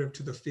informative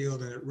to the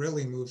field and it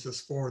really moves us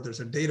forward.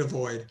 There's a data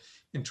void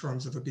in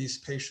terms of obese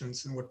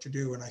patients and what to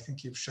do. And I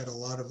think you've shed a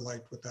lot of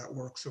light with that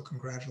work. So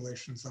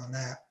congratulations on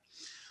that.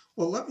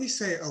 Well, let me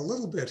say a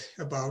little bit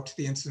about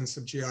the incidence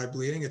of GI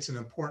bleeding. It's an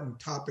important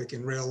topic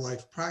in real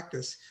life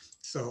practice.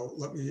 So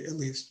let me at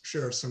least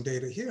share some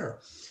data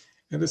here.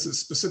 And this is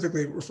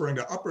specifically referring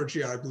to upper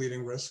GI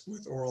bleeding risk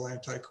with oral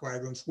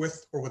anticoagulants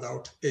with or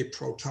without a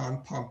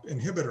proton pump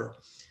inhibitor.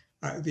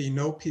 The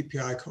no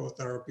PPI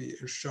co-therapy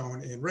is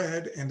shown in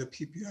red and the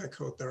PPI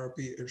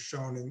co-therapy is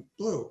shown in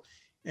blue.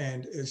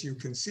 And as you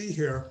can see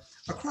here,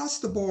 across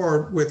the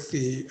board with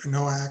the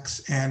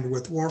NOACs and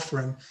with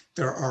warfarin,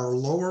 there are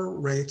lower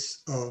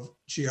rates of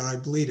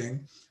GI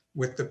bleeding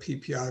with the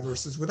PPI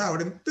versus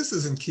without. And this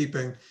is in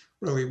keeping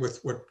really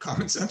with what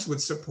common sense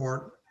would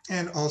support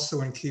and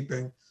also in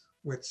keeping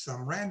with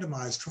some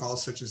randomized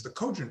trials, such as the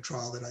Cogent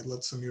trial that I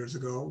led some years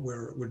ago,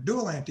 where with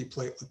dual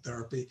antiplatelet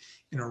therapy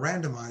in a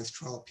randomized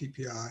trial,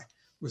 PPI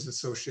was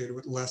associated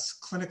with less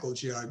clinical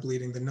GI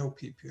bleeding than no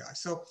PPI.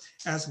 So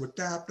as with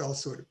DAPT,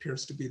 also it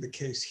appears to be the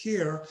case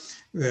here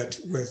that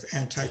with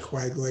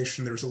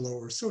anticoagulation, there's a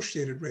lower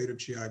associated rate of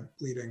GI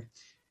bleeding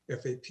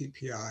if a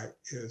PPI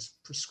is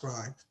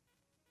prescribed.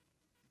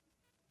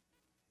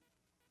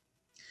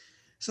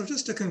 So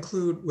just to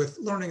conclude with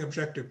learning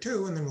objective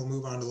 2, and then we'll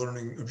move on to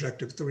learning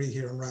objective 3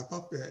 here and wrap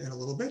up in a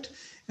little bit.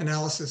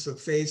 Analysis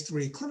of phase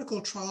 3 clinical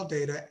trial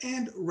data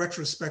and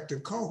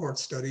retrospective cohort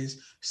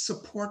studies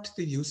support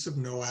the use of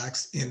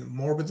NOACs in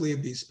morbidly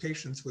obese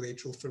patients with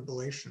atrial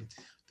fibrillation.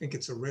 I think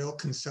it's a real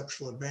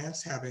conceptual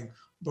advance having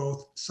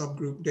both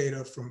subgroup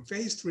data from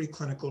phase 3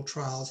 clinical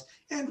trials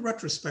and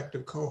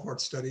retrospective cohort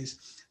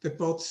studies that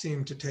both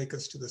seem to take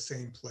us to the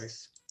same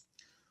place.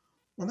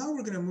 Well, now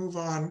we're going to move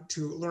on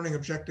to learning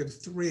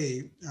objective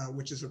 3,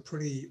 which is a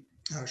pretty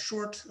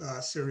short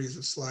series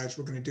of slides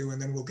we're going to do,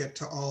 and then we'll get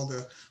to all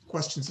the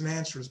questions and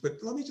answers. But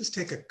let me just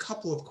take a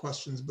couple of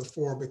questions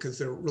before, because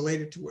they're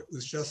related to what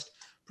was just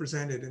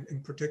presented,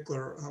 in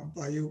particular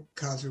by you,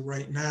 Kazu,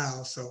 right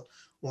now. So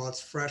while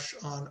it's fresh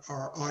on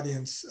our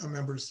audience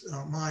members'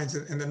 minds,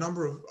 and the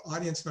number of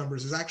audience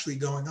members is actually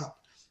going up.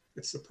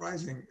 It's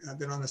surprising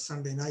that on a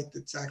Sunday night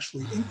it's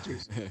actually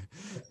increasing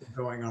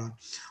going on.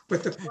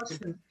 But the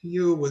question to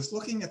you was,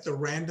 looking at the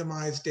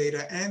randomized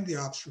data and the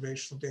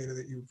observational data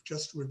that you've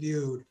just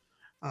reviewed,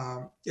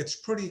 it's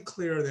pretty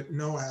clear that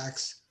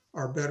NOACs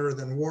are better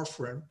than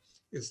warfarin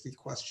is the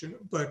question.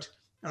 But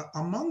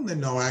among the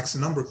NOACs, a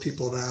number of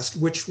people have asked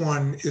which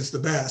one is the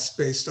best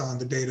based on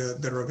the data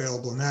that are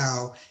available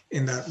now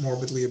in that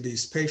morbidly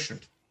obese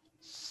patient.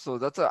 So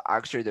that's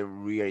actually the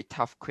really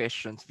tough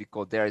questions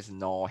because there is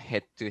no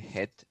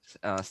head-to-head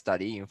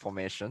study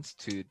information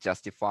to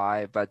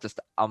justify, but just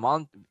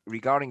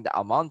regarding the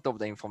amount of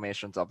the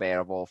information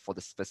available for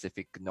the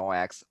specific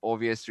NOACs,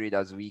 obviously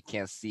as we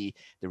can see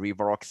the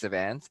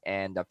rivaroxaban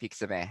and the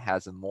apixaban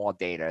has more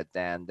data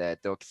than the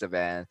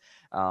edoxaban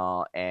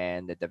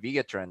and the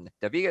dabigatran.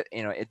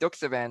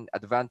 Edoxaban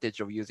advantage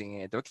of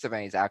using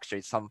edoxaban is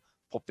actually some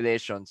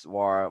populations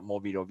were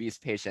morbid obese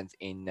patients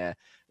in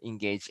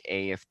engage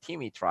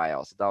AF-TIMI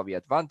trials. That will be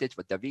advantage,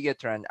 but the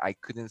dabigatran, I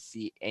couldn't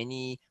see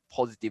any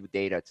positive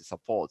data to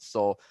support.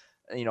 So,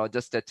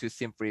 just to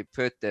simply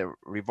put the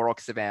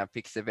rivaroxaban,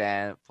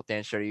 apixaban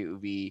potentially will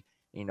be,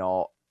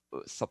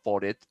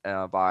 supported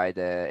by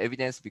the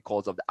evidence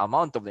because of the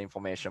amount of the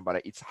information,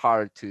 but it's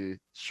hard to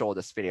show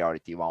the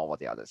superiority one over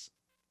the others.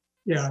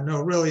 Yeah,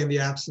 no, really in the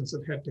absence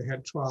of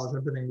head-to-head trials,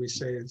 everything we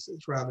say is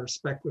rather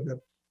speculative.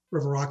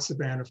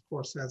 Rivaroxaban, of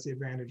course, has the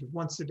advantage of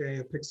once a day,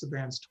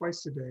 apixaban's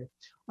twice a day.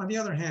 On the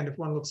other hand, if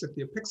one looks at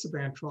the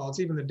apixaban trials,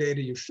 even the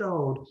data you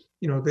showed,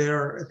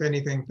 there, if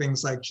anything,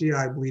 things like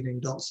GI bleeding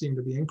don't seem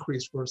to be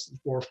increased versus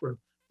warfarin.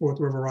 With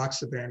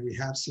rivaroxaban, we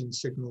have seen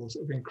signals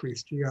of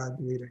increased GI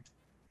bleeding.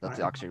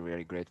 That's actually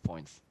really great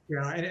points.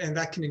 Yeah, and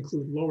that can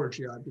include lower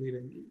GI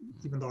bleeding,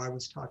 even though I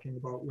was talking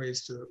about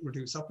ways to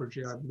reduce upper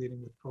GI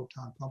bleeding with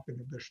proton pump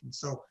inhibition.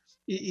 So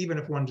even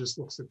if one just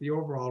looks at the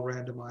overall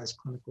randomized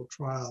clinical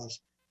trials,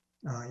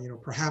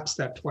 perhaps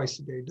that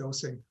twice-a-day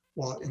dosing,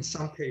 while in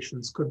some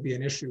patients could be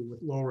an issue with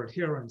lower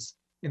adherence,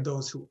 in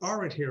those who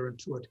are adherent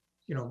to it,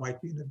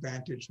 might be an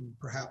advantage in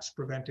perhaps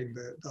preventing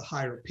the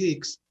higher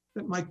peaks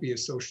that might be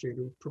associated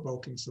with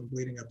provoking some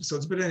bleeding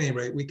episodes. But at any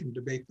rate, we can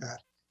debate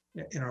that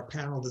in our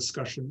panel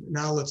discussion.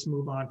 Now let's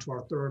move on to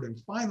our third and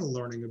final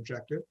learning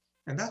objective,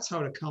 and that's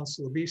how to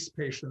counsel obese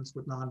patients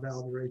with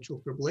non-valvular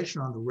atrial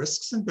fibrillation on the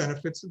risks and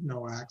benefits of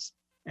NOACs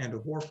and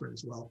of warfarin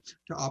as well,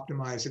 to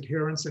optimize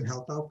adherence and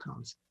health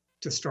outcomes.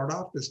 To start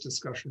off this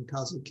discussion,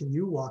 Kazu, can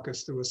you walk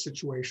us through a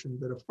situation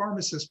that a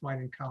pharmacist might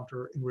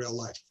encounter in real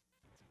life?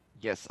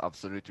 Yes,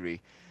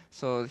 absolutely.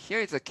 So here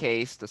is a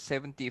case, the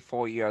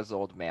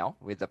 74-year-old male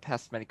with a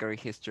past medical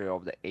history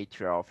of the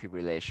atrial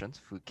fibrillation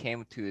who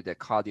came to the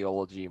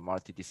cardiology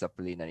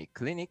multidisciplinary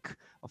clinic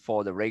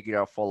for the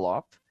regular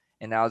follow-up.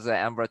 And as an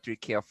ambulatory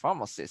care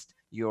pharmacist,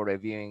 you're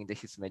reviewing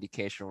his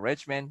medication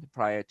regimen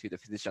prior to the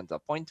physician's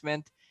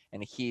appointment,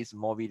 and he is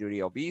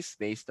morbidly obese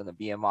based on the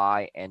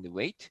BMI and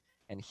weight.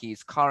 And he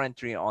is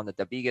currently on the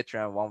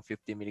dabigatran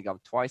 150 milligram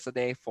twice a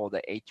day for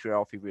the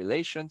atrial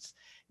fibrillations.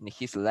 And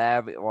his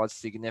lab was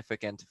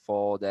significant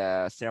for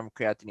the serum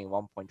creatinine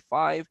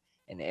 1.5,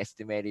 and the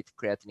estimated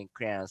creatinine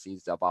clearance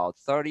is about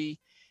 30.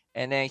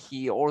 And then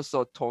he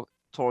also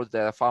told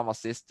the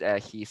pharmacist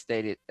he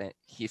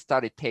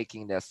started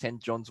taking the St.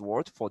 John's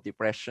wort for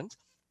depression,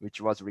 which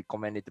was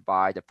recommended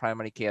by the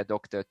primary care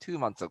doctor 2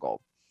 months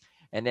ago.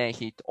 And then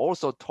he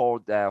also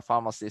told the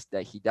pharmacist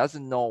that he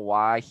doesn't know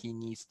why he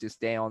needs to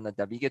stay on the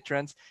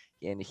dabigatrans,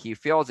 and he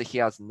feels that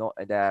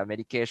the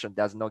medication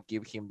does not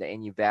give him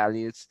any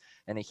values,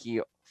 and he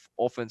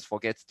often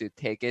forgets to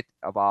take it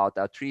about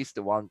at least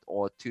 1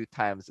 or 2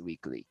 times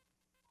weekly.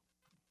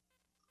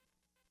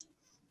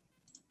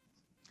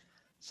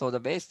 So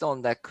based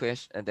on that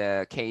question,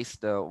 the case,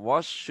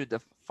 what should the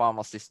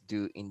pharmacist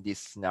do in this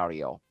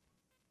scenario?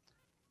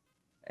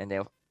 And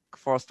then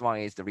first one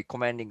is the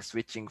recommending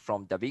switching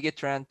from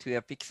dabigatran to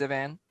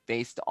apixaban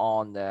based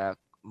on the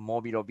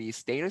morbid obese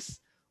status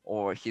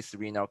or his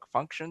renal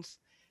functions.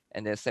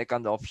 And the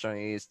second option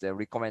is the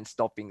recommend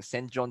stopping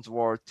St. John's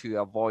wort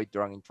to avoid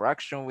drug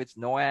interaction with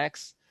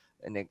NOACs.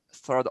 And the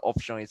third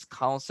option is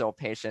counsel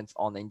patients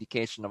on the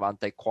indication of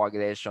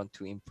anticoagulation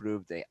to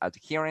improve the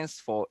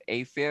adherence for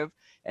AFib,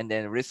 and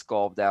then risk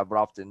of the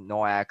abrupt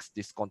NOACs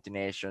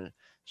discontinuation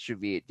should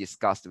be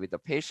discussed with the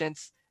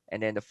patients.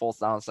 And then the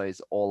fourth answer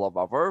is all of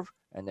above.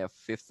 And the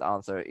fifth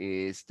answer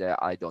is the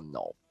I don't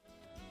know.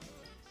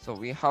 So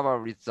we have a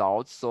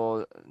result.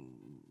 So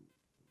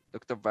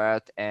Dr.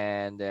 Barrett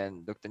and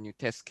then Dr.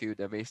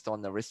 Nutescu, based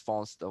on the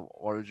response,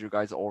 what did you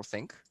guys all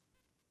think?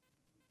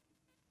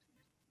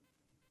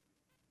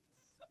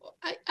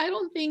 I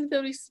don't think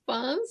the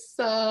response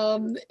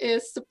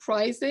is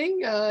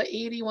surprising.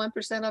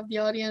 81% of the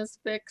audience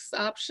picks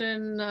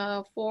option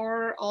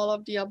 4, all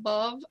of the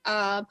above.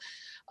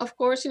 Of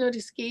course,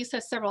 this case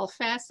has several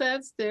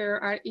facets. There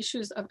are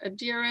issues of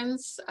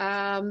adherence.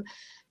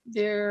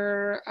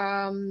 There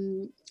are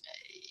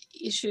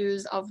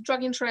issues of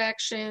drug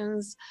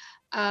interactions.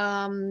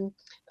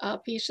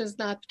 Patients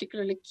not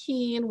particularly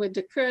keen with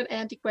the current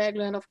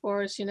anticoagulant, of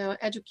course,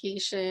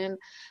 education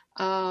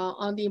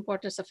on the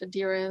importance of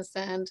adherence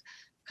and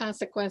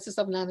consequences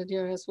of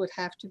non-adherence would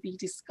have to be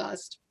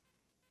discussed.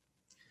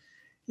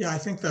 Yeah, I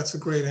think that's a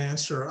great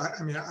answer.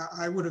 I mean,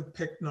 I would have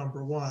picked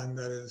number 1.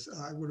 That is,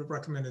 I would have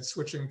recommended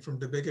switching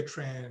from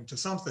dabigatran to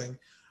something,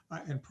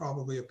 and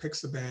probably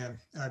apixaban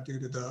due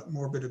to the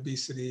morbid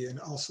obesity and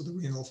also the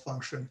renal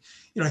function.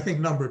 I think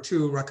number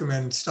 2,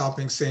 recommend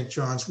stopping St.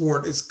 John's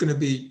wort. It's going to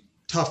be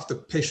tough. The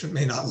patient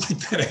may not like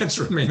that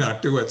answer and may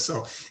not do it,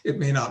 so it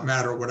may not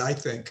matter what I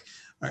think.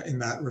 in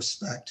that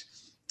respect.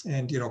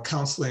 And,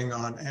 counseling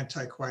on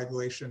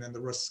anticoagulation and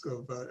the risk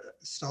of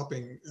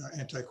stopping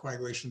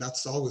anticoagulation,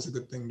 that's always a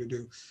good thing to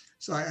do.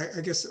 So I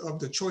guess of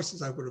the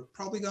choices, I would have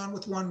probably gone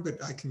with one,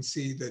 but I can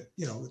see that,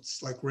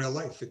 it's like real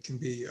life. It can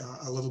be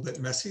a little bit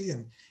messy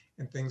and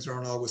things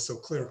aren't always so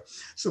clear.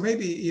 So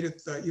maybe,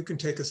 Edith, you can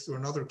take us through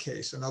another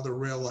case, another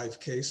real life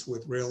case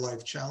with real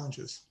life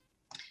challenges.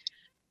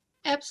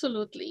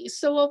 Absolutely.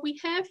 So what we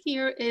have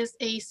here is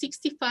a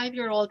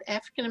 65-year-old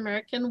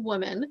African-American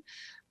woman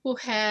who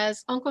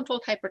has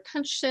uncontrolled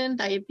hypertension,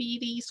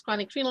 diabetes,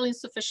 chronic renal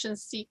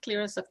insufficiency,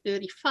 clearance of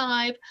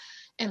 35,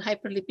 and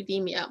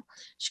hyperlipidemia.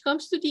 She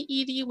comes to the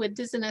ED with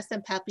dizziness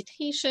and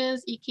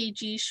palpitations.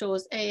 EKG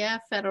shows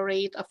AF at a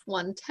rate of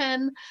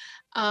 110.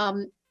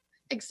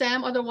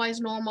 Exam otherwise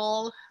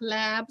normal,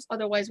 labs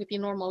otherwise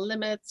within normal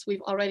limits.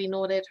 We've already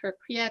noted her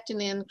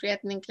creatinine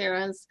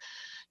clearance.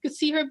 You could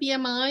see her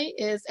BMI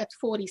is at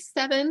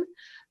 47.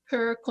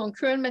 Her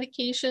concurrent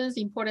medications,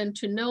 important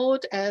to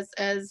note, as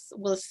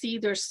we'll see,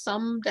 there's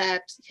some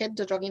that hit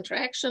the drug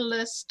interaction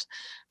list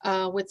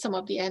with some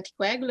of the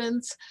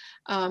anticoagulants.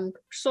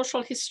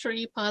 Social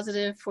history,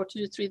 positive for 2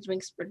 to 3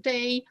 drinks per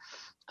day.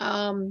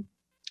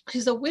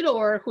 She's a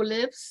widower who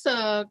lives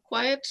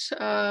quite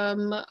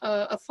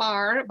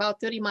afar,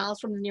 about 30 miles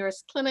from the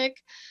nearest clinic.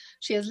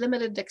 She has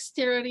limited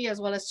dexterity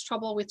as well as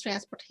trouble with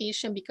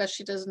transportation because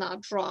she does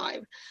not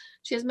drive.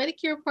 She has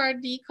Medicare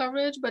Part D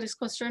coverage, but is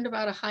concerned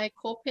about a high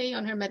copay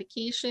on her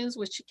medications,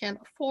 which she can't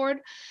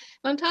afford.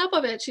 On top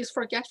of it, she's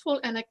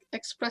forgetful and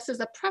expresses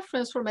a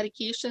preference for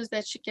medications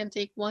that she can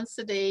take once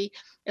a day,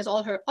 as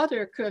all her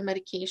other current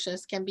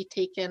medications can be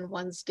taken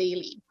once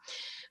daily.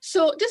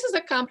 So this is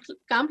a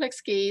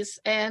complex case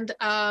and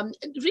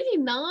really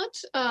not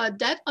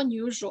that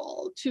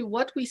unusual to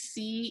what we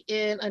see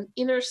in an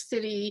inner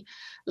city,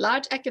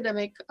 large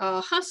academic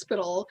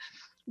hospital,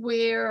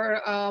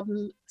 where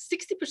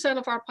 60%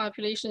 of our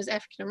population is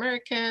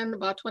African-American,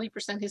 about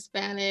 20%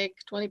 Hispanic,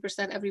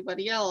 20%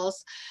 everybody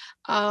else.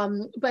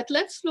 But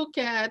let's look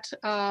at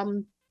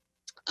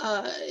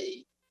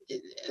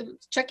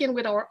check in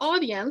with our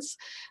audience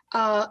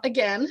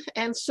again.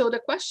 And so the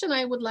question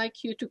I would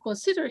like you to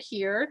consider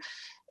here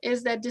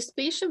is that this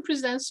patient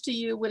presents to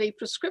you with a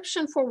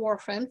prescription for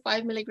warfarin,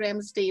 5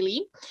 milligrams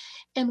daily.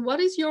 And what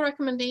is your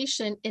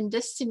recommendation in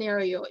this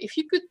scenario? If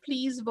you could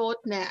please vote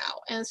now.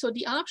 And so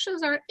the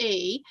options are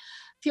A,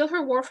 fill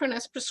her warfarin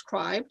as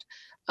prescribed,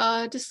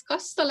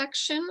 discuss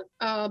selection.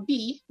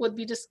 B would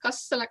be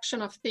discuss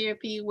selection of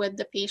therapy with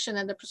the patient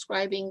and the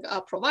prescribing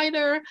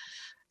provider.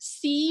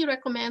 C,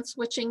 recommend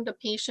switching the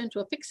patient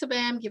to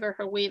apixaban, given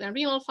her weight and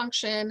renal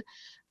function.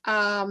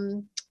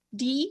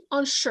 D,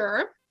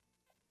 unsure.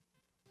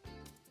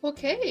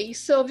 Okay,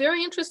 so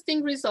very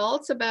interesting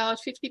results. About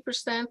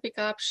 50% pick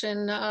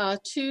option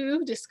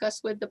 2,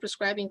 discuss with the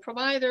prescribing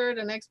provider.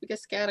 The next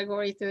biggest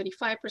category,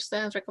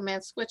 35%,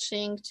 recommend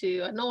switching to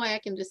a NOAC,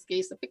 in this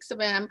case,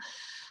 apixaban.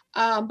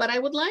 But I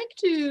would like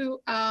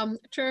to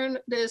turn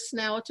this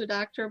now to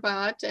Dr.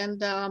 Bhatt and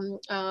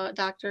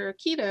Dr.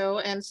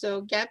 Keto, and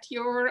so get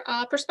your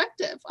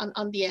perspective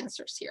on the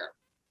answers here.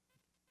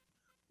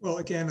 Well,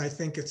 again, I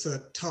think it's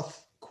a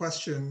tough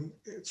question.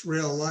 It's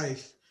real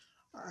life.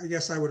 I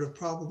guess I would have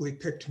probably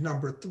picked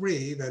number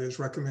 3, that is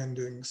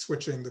recommending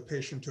switching the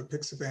patient to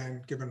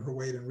apixaban given her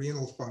weight and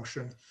renal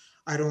function.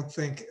 I don't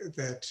think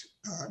that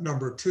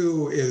number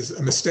 2 is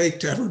a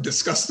mistake to ever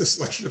discuss the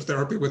selection of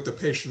therapy with the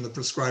patient, the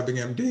prescribing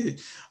MD.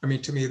 I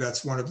mean, to me,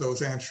 that's one of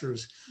those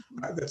answers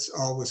that's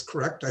always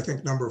correct. I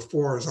think number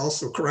 4 is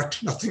also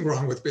correct. Nothing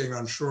wrong with being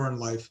unsure in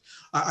life.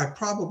 I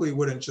probably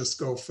wouldn't just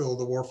go fill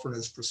the warfarin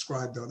as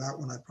prescribed, though. That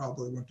one I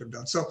probably wouldn't have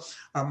done. So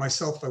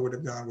myself, I would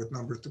have gone with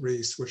number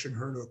 3, switching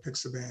her to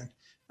apixaban,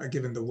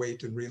 given the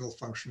weight and renal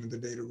function of the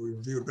data we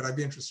reviewed. But I'd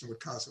be interested in what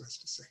Kazu has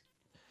to say.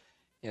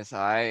 Yes,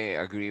 I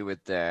agree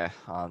with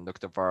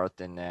Dr.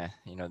 Bart and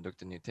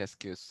Dr.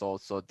 Nutescu.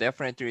 So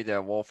definitely the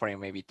warfarin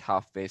may be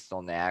tough based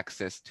on the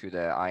access to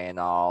the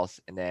INRs,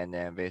 and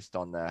then based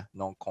on the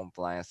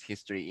non-compliance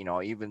history.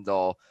 Even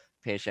though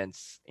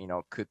patients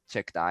could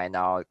check the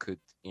INR, could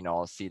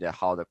see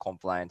how the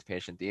compliant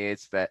patient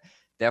is, but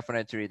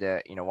definitely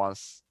the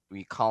once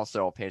we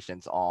counsel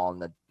patients on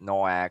the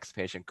NOACs,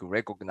 patient could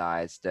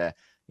recognize the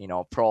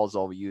pros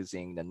of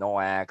using the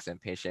NOACs,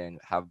 and patient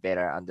have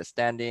better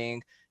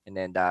understanding. And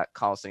then that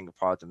counseling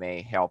part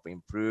may help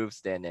improve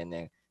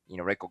then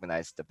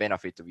recognize the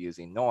benefit of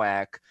using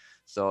NOAC.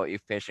 So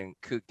if patient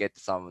could get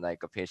some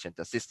like a patient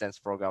assistance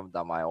program,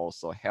 that might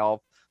also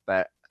help.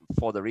 But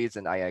for the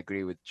reason, I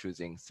agree with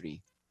choosing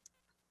 3.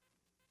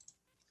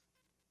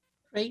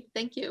 Great,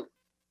 thank you.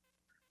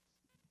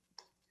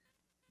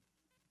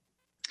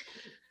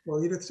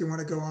 Well, Edith, do you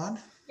want to go on?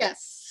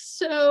 Yes.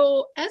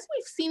 So as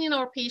we've seen in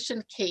our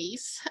patient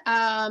case,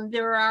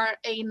 there are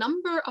a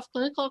number of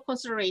clinical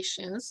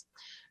considerations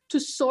to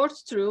sort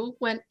through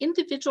when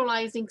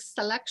individualizing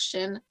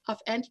selection of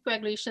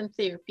anticoagulation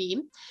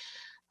therapy,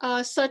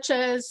 such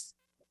as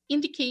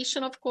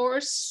indication, of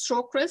course,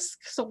 stroke risk.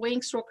 So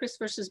weighing stroke risk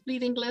versus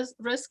bleeding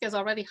risk, as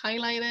already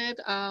highlighted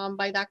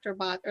by Dr.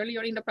 Bhatt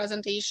earlier in the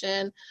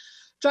presentation.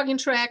 drug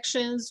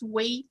interactions,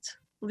 weight,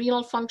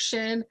 renal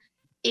function,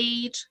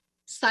 age,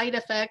 side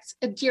effects,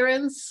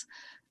 adherence,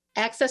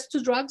 access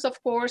to drugs,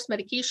 of course,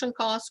 medication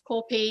costs,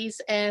 co-pays,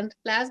 and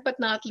last but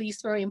not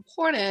least, very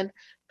important,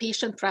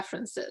 patient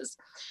preferences.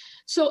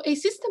 So a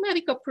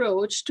systematic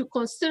approach to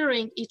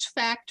considering each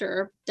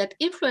factor that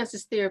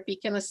influences therapy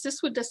can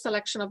assist with the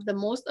selection of the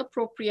most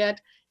appropriate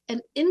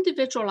and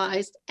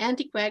individualized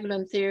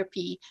anticoagulant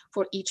therapy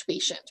for each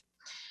patient.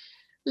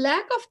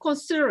 Lack of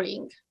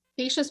considering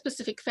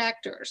patient-specific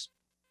factors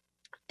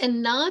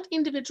and not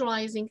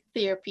individualizing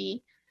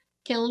therapy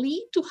can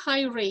lead to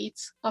high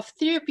rates of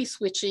therapy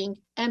switching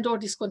and/or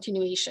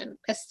discontinuation,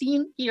 as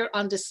seen here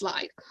on this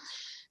slide.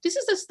 This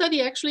is a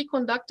study actually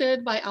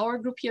conducted by our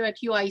group here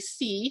at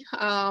UIC.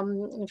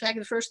 In fact,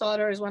 the first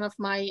author is one of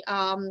my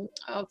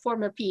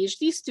former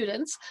PhD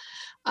students.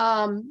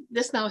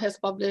 This now has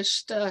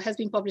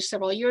been published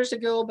several years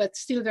ago, but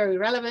still very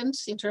relevant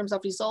in terms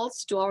of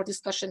results to our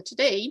discussion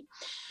today.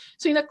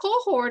 So in a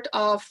cohort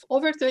of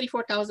over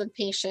 34,000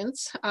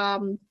 patients,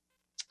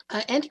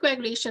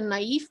 anticoagulation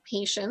naive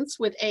patients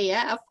with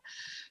AF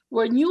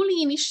were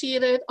newly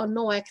initiated on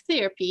NOAC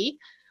therapy.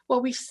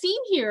 What we've seen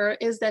here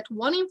is that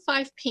 1 in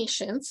 5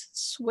 patients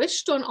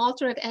switched to an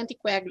alternate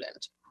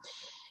anticoagulant.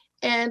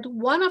 And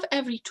 1 of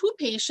every 2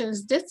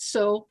 patients did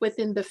so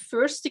within the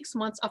first 6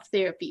 months of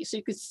therapy. So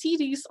you could see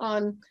these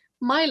on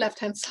my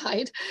left-hand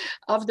side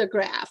of the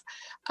graph,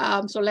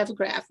 so left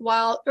graph.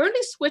 While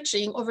early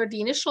switching over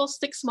the initial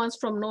 6 months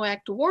from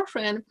NOAC to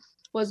warfarin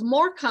was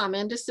more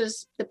common, this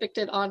is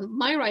depicted on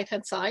my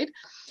right-hand side,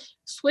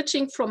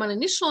 switching from an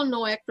initial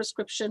NOAC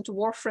prescription to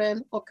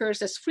warfarin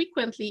occurs as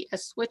frequently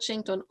as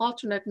switching to an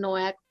alternate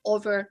NOAC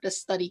over the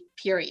study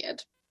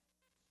period.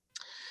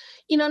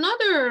 In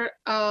another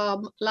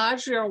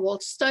large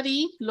real-world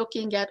study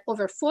looking at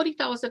over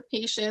 40,000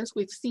 patients,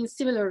 we've seen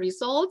similar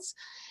results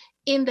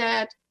in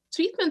that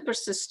treatment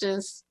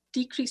persistence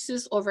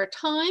decreases over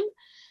time,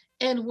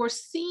 and we're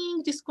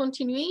seeing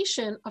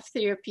discontinuation of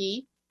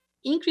therapy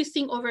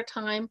increasing over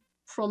time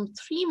from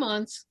 3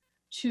 months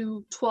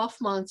to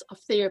 12 months of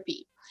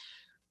therapy.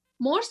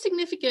 More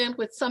significant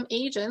with some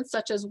agents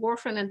such as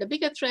warfarin and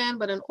dabigatran,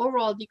 but an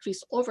overall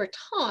decrease over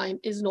time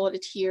is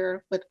noted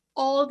here with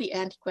all the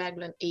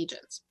anticoagulant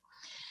agents.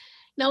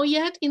 Now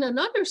yet in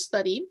another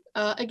study,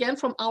 again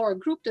from our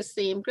group, the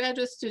same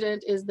graduate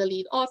student is the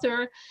lead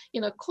author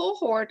in a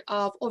cohort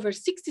of over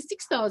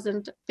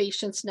 66,000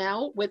 patients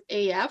now with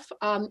AF,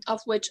 of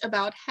which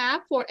about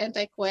half were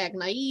anticoag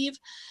naive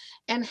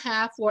and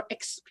half were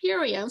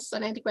experienced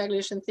on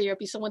anticoagulation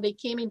therapy. So when they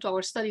came into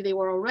our study, they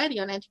were already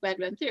on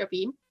anticoagulant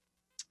therapy.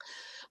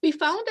 We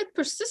found that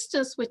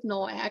persistence with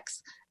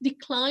NOACs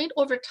declined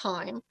over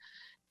time,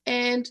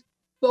 and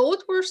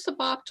both were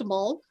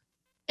suboptimal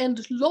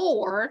and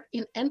lower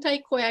in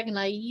anticoag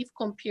naive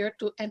compared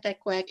to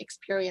anticoag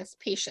experienced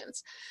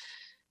patients.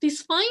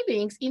 These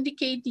findings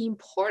indicate the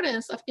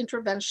importance of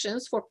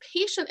interventions for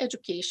patient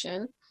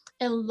education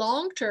and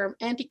long-term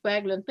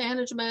anticoagulant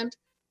management,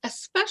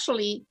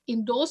 especially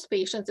in those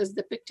patients as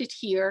depicted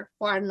here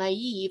who are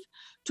naive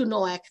to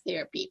NOAC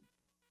therapy.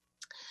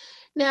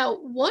 Now,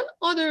 one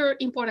other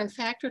important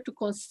factor to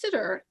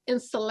consider in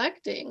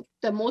selecting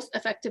the most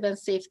effective and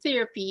safe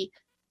therapy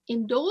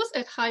in those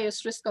at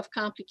highest risk of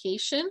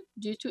complication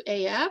due to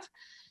AF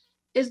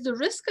is the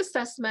risk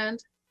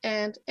assessment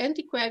and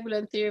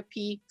anticoagulant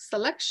therapy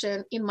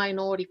selection in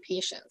minority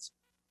patients.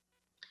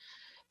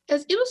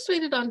 As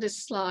illustrated on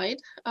this slide,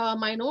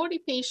 minority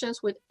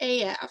patients with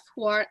AF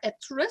who are at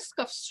risk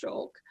of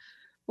stroke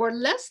were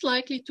less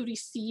likely to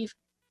receive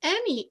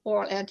any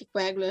oral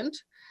anticoagulant,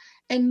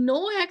 and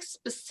NOAC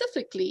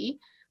specifically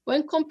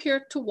when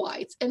compared to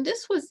whites. And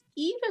this was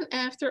even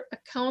after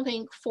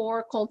accounting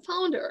for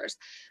confounders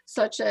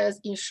such as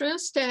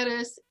insurance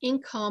status,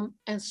 income,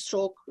 and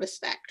stroke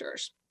risk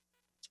factors.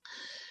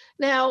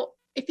 Now,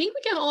 I think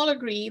we can all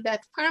agree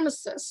that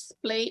pharmacists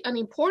play an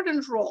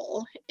important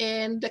role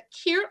in the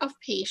care of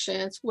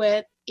patients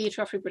with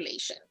atrial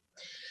fibrillation.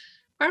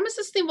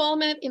 Pharmacist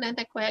involvement in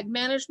anticoag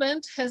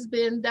management has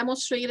been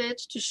demonstrated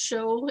to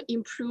show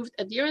improved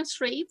adherence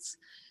rates,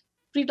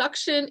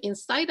 reduction in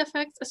side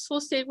effects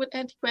associated with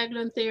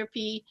anticoagulant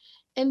therapy,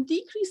 and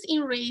decrease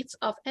in rates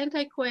of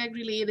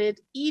anticoag-related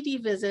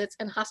ED visits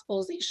and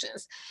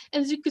hospitalizations.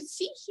 And as you could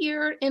see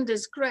here in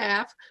this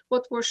graph,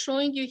 what we're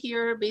showing you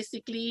here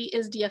basically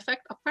is the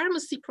effect of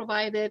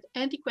pharmacy-provided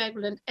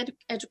anticoagulant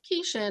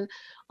education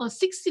on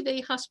 60-day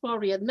hospital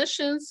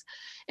readmissions.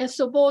 And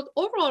so both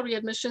overall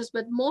readmissions,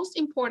 but most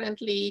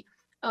importantly,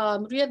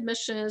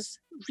 readmissions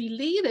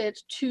related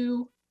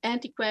to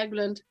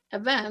anticoagulant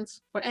events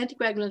or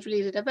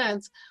anticoagulant-related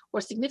events were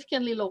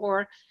significantly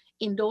lower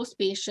in those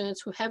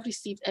patients who have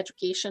received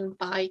education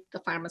by the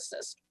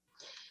pharmacist.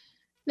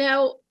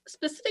 Now,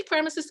 specific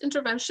pharmacist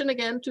intervention,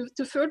 again,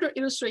 to further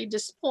illustrate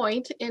this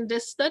point, in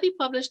this study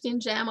published in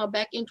JAMA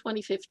back in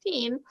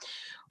 2015,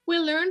 we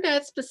learned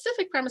that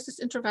specific pharmacist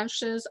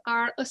interventions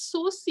are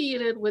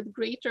associated with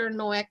greater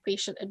NOAC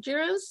patient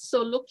adherence.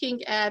 So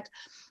looking at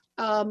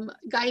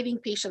guiding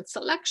patient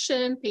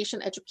selection,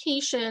 patient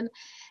education,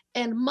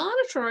 and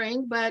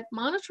monitoring, but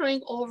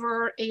monitoring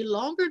over a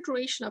longer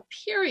duration of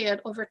period,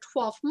 over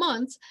 12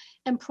 months,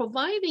 and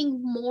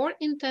providing more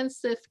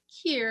intensive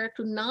care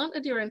to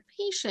non-adherent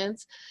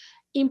patients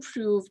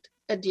improved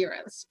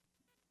adherence.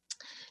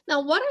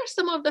 Now, what are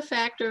some of the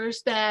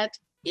factors that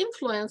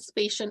influence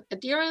patient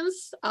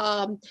adherence?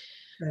 And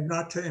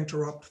not to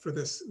interrupt for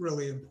this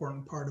really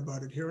important part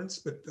about adherence,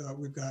 but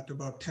we've got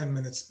about 10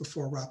 minutes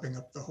before wrapping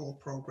up the whole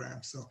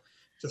program. So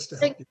just to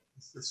help you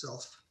with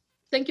yourself.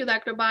 Thank you,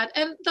 Dr. Bhatt.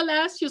 And the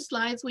last few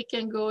slides we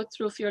can go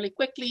through fairly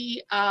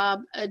quickly.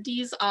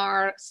 These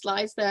are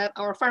slides that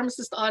our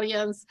pharmacist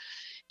audience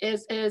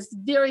is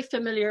very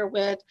familiar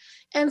with.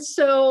 And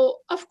so,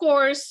 of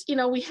course,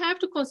 we have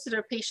to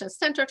consider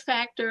patient-centered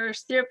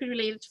factors,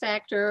 therapy-related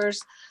factors,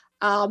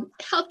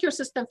 healthcare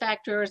system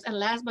factors, and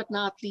last but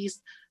not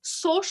least,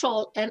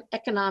 social and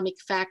economic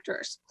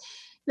factors.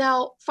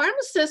 Now,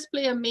 pharmacists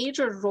play a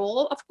major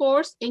role, of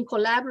course, in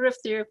collaborative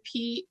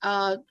therapy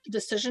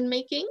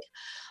decision-making,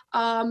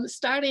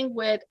 starting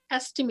with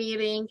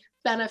estimating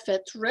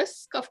benefit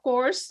risk, of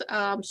course,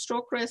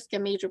 stroke risk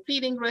and major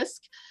bleeding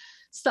risk,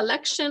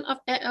 selection of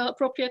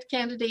appropriate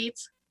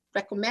candidates,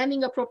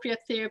 recommending appropriate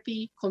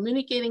therapy,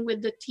 communicating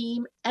with the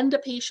team and the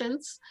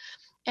patients,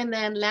 and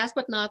then last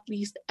but not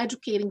least,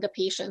 educating the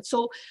patient.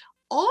 So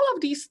all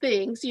of these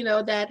things,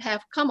 that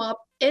have come up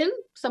in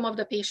some of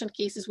the patient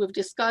cases we've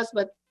discussed,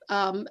 but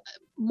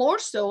more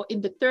so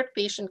in the third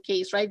patient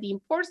case, right? The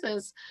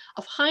importance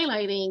of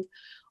highlighting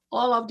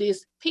all of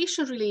these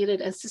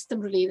patient-related and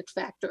system-related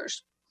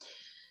factors.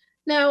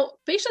 Now,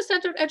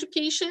 patient-centered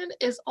education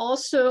is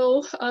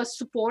also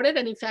supported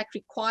and in fact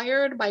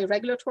required by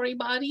regulatory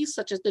bodies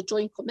such as the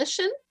Joint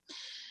Commission.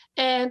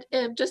 And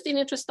just in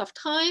interest of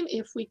time,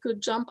 if we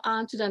could jump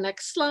on to the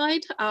next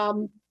slide,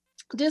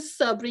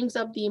 this brings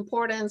up the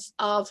importance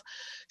of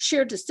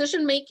shared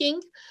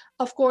decision-making.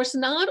 Of course,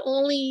 not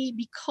only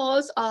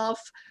because of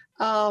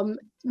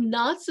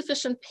not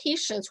sufficient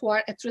patients who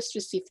are at risk to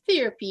receive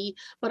therapy,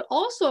 but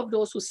also of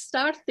those who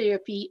start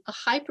therapy, a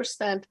high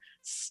percent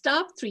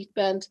stop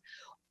treatment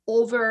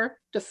over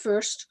the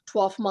first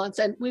 12 months.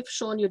 And we've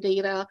shown you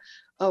data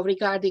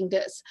regarding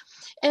this.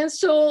 And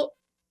so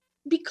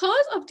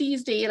because of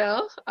these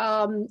data,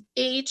 AHA,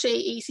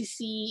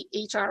 ACC,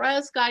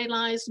 HRS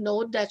guidelines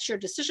note that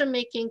shared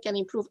decision-making can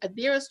improve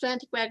adherence to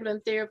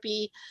anticoagulant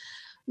therapy.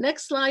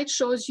 Next slide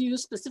shows you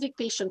specific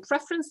patient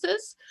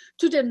preferences.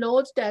 To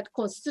denote that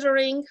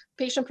considering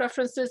patient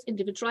preferences,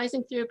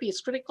 individualizing therapy is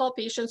critical.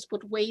 Patients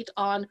put weight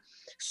on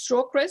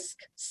stroke risk,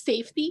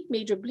 safety,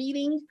 major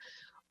bleeding,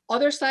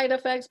 other side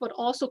effects, but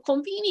also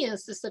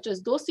conveniences such as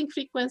dosing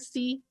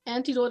frequency,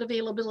 antidote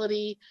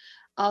availability,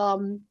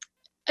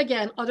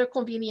 again, other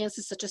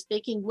conveniences such as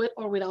taking with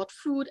or without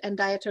food and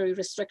dietary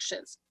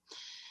restrictions.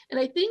 And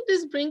I think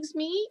this brings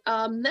me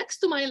next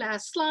to my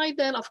last slide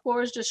then, of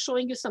course, just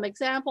showing you some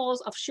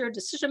examples of shared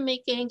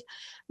decision-making.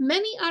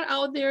 Many are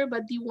out there,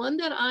 but the one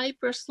that I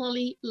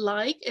personally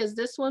like is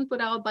this one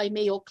put out by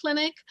Mayo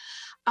Clinic.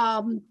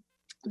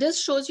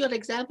 This shows you an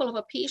example of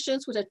a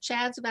patient with a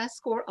CHA2DS2-VASc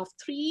score of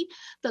 3.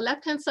 The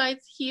left-hand side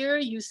here,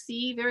 you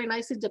see very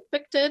nicely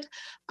depicted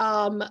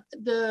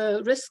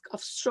the risk of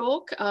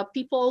stroke.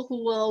 People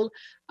who will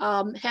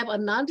have a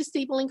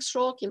non-disabling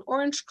stroke in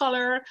orange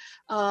color,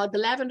 the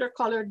lavender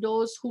color,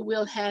 those who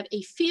will have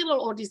a fatal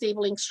or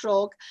disabling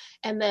stroke,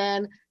 and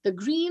then the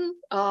green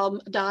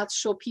dots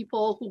show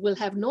people who will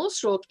have no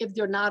stroke if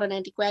they're not an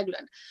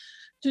anticoagulant.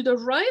 To the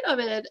right of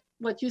it,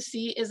 what you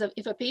see is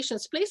if a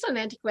patient's placed on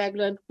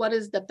anticoagulant, what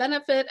is the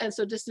benefit? And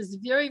so this is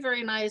very,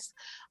 very nice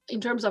in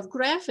terms of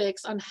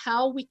graphics on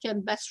how we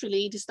can best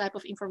relay this type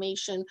of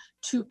information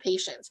to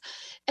patients.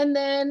 And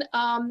then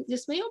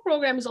this Mayo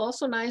program is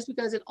also nice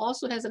because it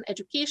also has an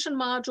education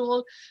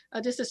module.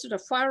 This is to the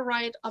far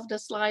right of the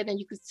slide, and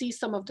you can see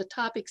some of the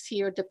topics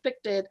here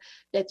depicted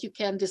that you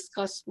can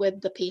discuss with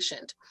the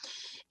patient.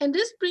 And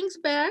this brings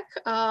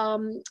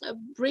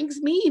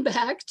me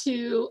back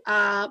to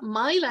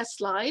my last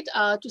slide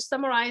to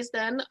summarize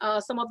then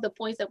some of the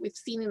points that we've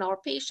seen in our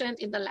patient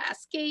in the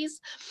last case.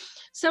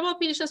 Several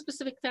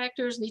patient-specific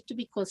factors need to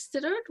be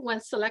considered when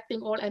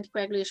selecting oral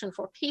anticoagulation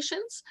for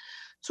patients.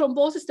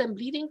 Thrombosis and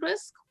bleeding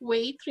risk,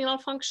 weight, renal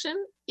function,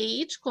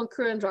 age,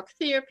 concurrent drug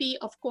therapy,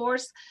 of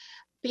course,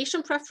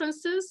 patient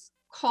preferences,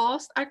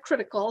 cost are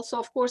critical. So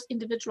of course,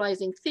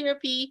 individualizing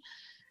therapy.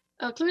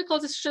 Clinical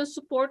decision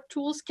support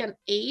tools can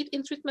aid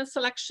in treatment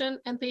selection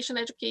and patient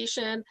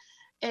education.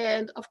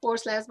 And of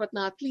course, last but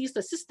not least,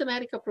 a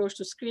systematic approach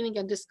to screening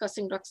and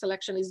discussing drug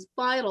selection is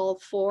vital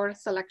for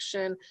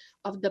selection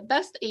of the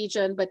best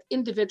agent, but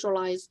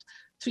individualized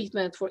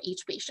treatment for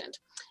each patient.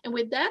 And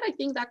with that, I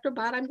think, Dr.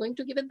 Bhatt, I'm going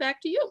to give it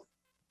back to you.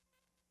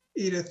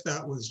 Edith,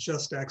 that was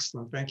just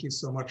excellent. Thank you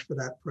so much for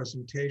that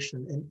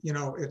presentation. And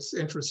it's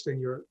interesting,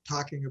 you're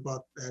talking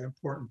about that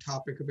important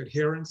topic of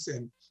adherence,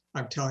 and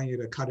I'm telling you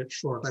to cut it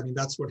short. I mean,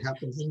 that's what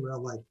happens in real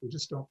life. We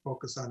just don't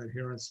focus on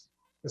adherence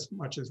as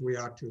much as we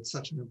ought to. It's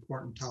such an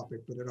important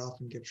topic, but it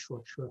often gets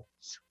short shrift.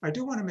 I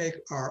do want to make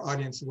our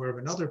audience aware of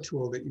another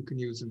tool that you can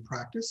use in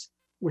practice.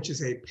 which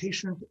is a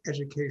patient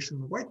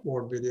education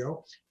whiteboard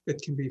video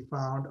that can be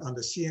found on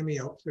the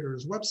CME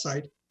Outfitters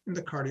website in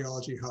the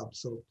Cardiology Hub.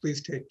 So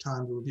please take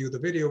time to review the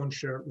video and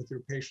share it with your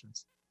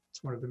patients.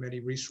 It's one of the many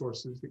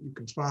resources that you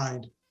can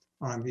find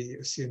on the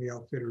CME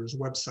Outfitters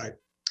website.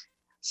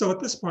 So at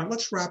this point,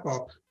 let's wrap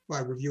up by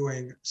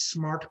reviewing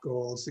SMART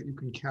goals that you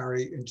can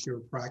carry into your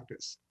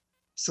practice.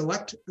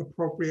 Select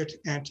appropriate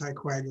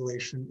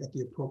anticoagulation at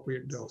the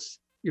appropriate dose.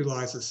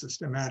 Utilize a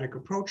systematic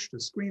approach to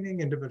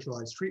screening,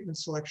 individualized treatment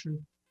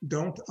selection.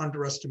 Don't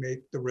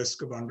underestimate the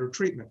risk of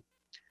undertreatment.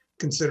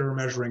 Consider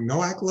measuring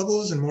NOAC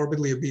levels in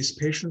morbidly obese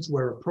patients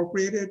where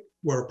appropriate,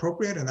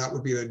 and that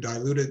would be the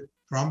diluted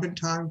thrombin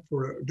time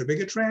for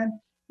dabigatran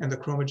and the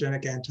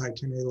chromogenic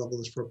anti-10A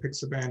levels for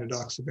apixaban,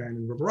 edoxaban,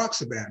 and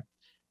rivaroxaban.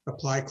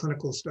 Apply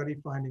clinical study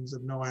findings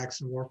of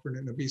NOACs and warfarin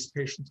in obese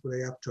patients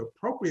with AF to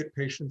appropriate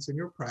patients in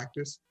your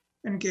practice.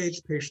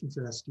 Engage patients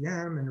in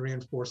SDM and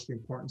reinforce the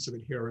importance of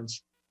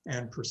adherence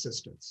and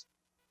persistence.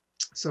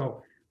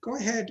 So go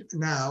ahead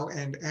now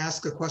and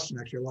ask a question.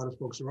 Actually, a lot of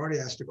folks have already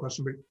asked a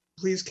question, but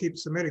please keep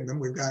submitting them.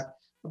 We've got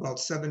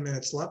about 7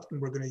 minutes left, and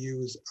we're going to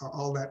use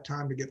all that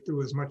time to get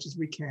through as much as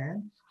we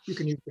can. You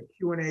can use the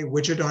Q&A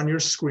widget on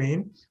your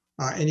screen,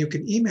 and you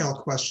can email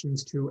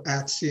questions to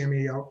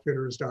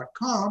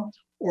 @cmeoutfitters.com,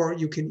 or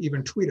you can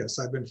even tweet us.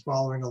 I've been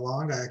following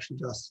along. I actually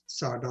just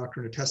saw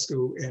Dr.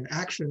 Natescu in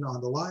action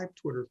on the live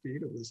Twitter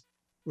feed. It was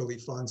really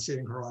fun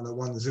seeing her on the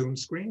one Zoom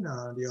screen,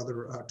 on the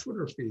other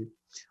Twitter feed.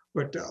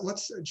 But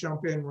let's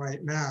jump in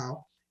right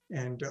now,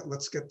 and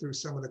let's get through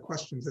some of the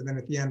questions. And then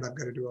at the end, I've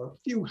got to do a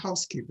few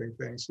housekeeping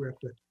things. We have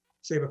to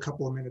save a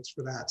couple of minutes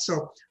for that.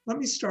 So let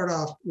me start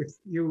off with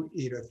you,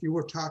 Edith. You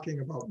were talking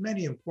about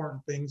many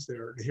important things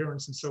there,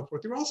 adherence and so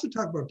forth. You were also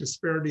talking about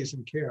disparities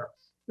in care.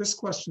 This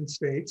question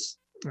states,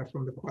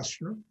 from the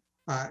questioner,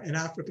 an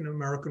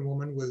African-American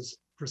woman was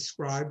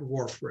prescribed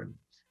warfarin.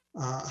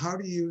 How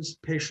to use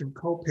patient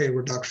copay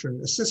reduction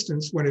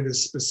assistance when it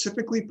is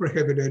specifically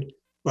prohibited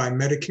by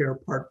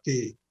Medicare Part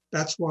D.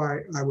 That's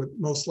why I would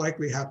most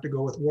likely have to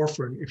go with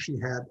warfarin if she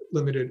had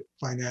limited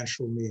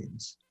financial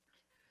means.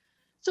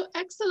 So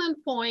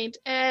excellent point.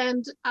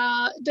 And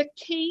the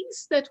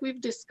case that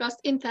we've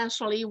discussed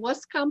intentionally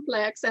was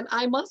complex. And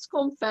I must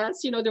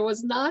confess, there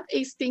was not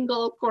a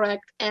single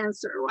correct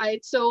answer,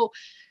 right? So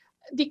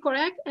the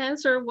correct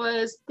answer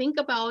was think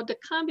about the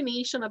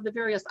combination of the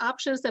various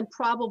options and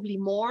probably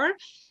more.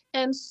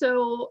 And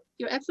so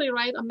you're absolutely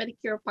right on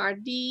Medicare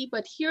Part D,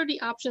 but here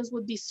the options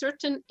would be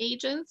certain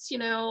agents,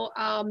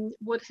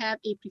 would have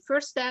a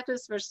preferred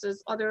status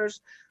versus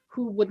others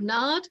who would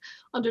not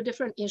under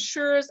different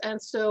insurers.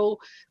 And so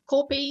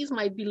copays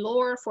might be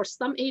lower for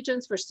some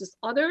agents versus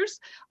others.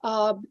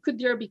 Could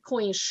there be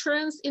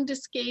co-insurance in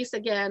this case?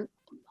 Again,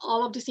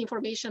 all of this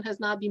information has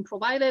not been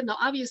provided. Now,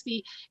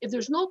 obviously, if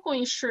there's no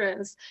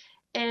co-insurance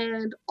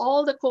and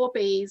all the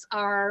copays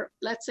are,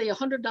 let's say,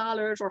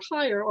 $100 or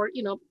higher, or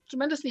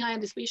tremendously high,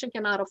 and this patient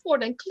cannot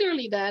afford, then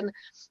clearly then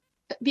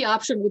the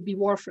option would be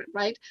warfarin,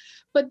 right?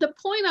 But the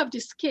point of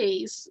this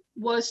case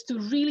was to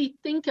really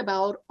think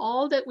about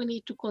all that we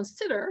need to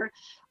consider.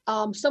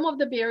 Some of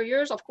the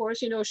barriers, of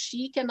course,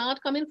 she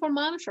cannot come in for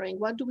monitoring.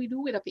 What do we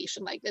do with a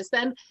patient like this?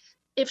 Then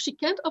if she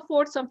can't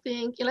afford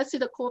something, let's say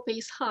the copay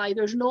is high,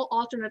 there's no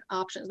alternate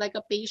options like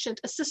a patient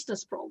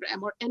assistance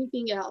program or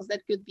anything else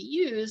that could be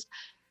used.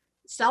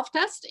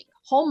 Self-testing,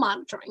 home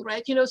monitoring,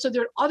 right? So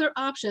there are other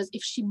options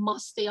if she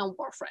must stay on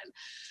warfarin.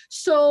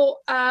 So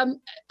a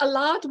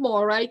lot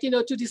more, right?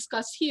 To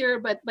discuss here,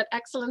 but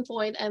excellent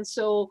point. And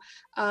so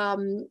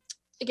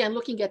again,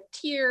 looking at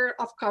tier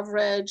of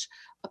coverage,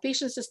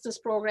 patient assistance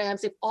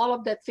programs, if all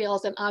of that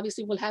fails, then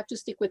obviously we'll have to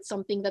stick with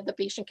something that the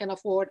patient can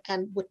afford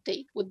and would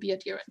be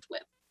adherent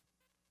with.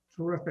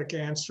 Terrific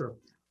answer.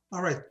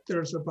 All right,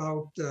 there's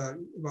about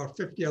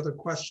 50 other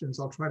questions.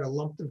 I'll try to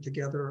lump them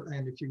together,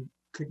 and if you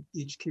could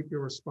each keep your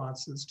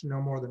responses to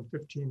no more than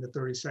 15 to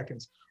 30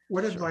 seconds.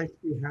 What advice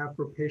do you have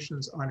for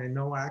patients on a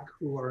NOAC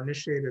who are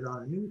initiated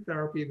on a new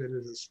therapy that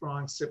is a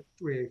strong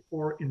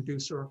CYP3A4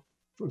 inducer?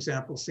 For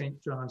example, St.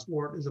 John's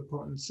wort is a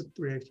potent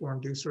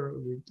CYP3A4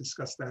 inducer. We've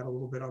discussed that a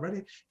little bit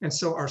already. And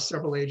so are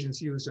several agents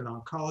used in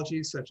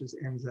oncology, such as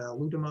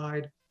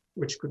enzalutamide,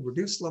 which could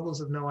reduce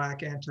levels of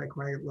NOAC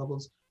anticoagulant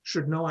levels.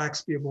 Should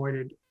NOACs be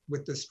avoided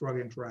with this drug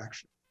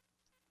interaction?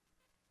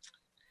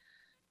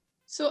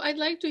 So I'd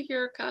like to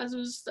hear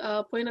Kazu's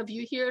point of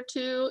view here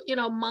too.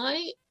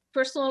 My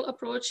personal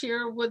approach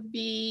here would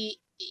be,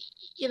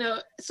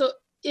 so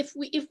if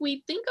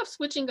we think of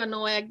switching a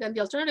NOAC, then the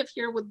alternative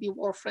here would be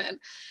warfarin.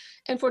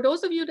 And for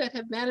those of you that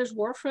have managed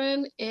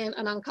warfarin in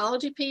an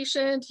oncology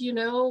patient, you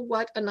know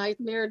what a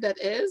nightmare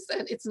that is,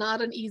 and it's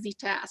not an easy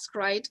task,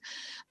 right?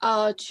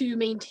 To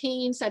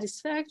maintain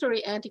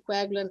satisfactory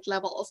anticoagulant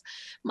levels.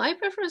 My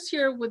preference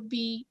here would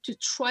be to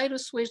try to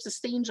switch the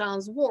St.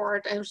 John's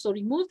wort and so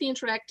remove the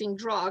interacting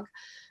drug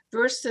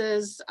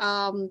versus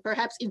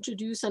perhaps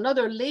introduce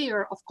another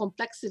layer of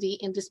complexity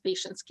in this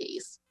patient's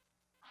case.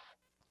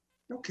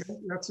 Okay,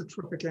 that's a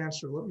terrific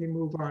answer. Let me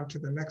move on to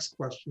the next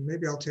question.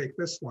 Maybe I'll take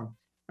this one.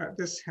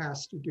 This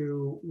has to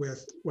do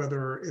with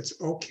whether it's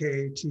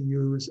okay to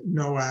use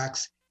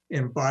NOACs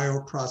in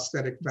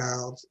bioprosthetic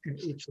valves in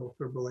atrial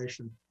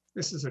fibrillation.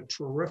 This is a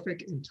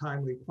terrific and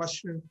timely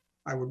question.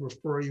 I would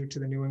refer you to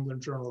the New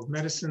England Journal of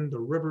Medicine. The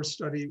RIVER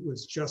study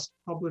was just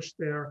published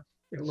there.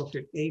 It looked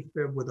at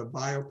AFib with a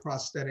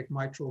bioprosthetic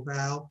mitral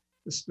valve.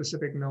 The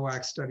specific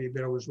NOAC study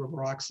there was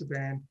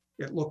rivaroxaban.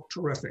 It looked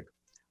terrific.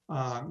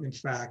 In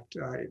fact,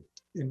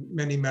 in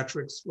many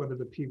metrics, whether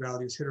the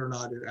p-values hit or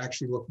not, it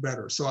actually looked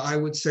better. So I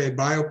would say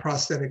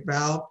bioprosthetic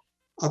valve,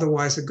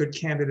 otherwise a good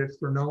candidate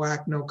for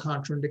NOAC, no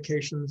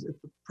contraindications.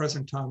 At the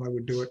present time, I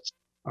would do it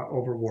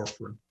over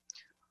warfarin.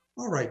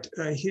 All right,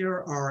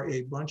 here are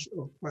a bunch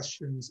of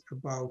questions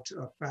about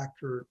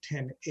factor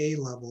 10A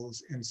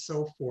levels and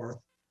so forth.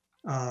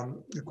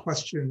 The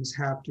questions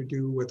have to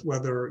do with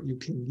whether you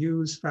can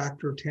use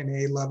factor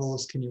 10A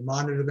levels, can you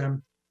monitor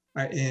them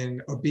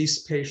in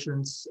obese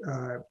patients?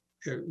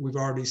 We've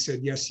already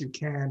said, yes, you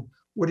can.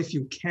 What if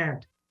you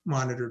can't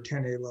monitor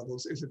 10A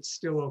levels? Is it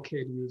still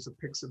okay to use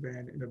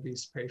apixaban in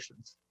obese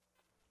patients?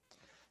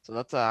 So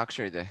that's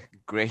actually the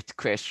great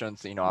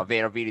questions.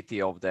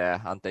 Availability of the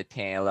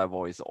anti-10A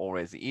level is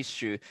always the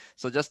issue.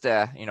 So just,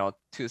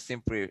 to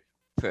simply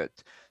put,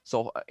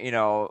 so,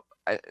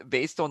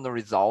 based on the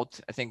result,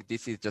 I think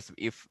this is just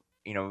if,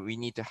 we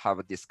need to have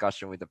a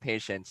discussion with the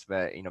patients,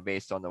 but,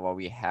 based on what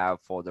we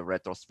have for the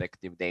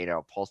retrospective data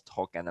or post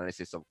hoc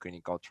analysis of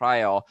clinical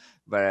trial.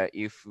 But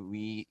if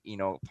we,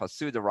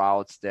 pursue the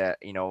routes that,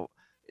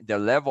 the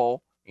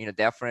level,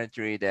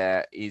 definitely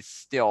there is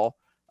still,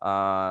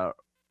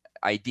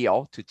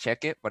 ideal to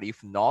check it, but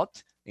if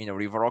not,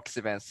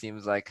 rivaroxaban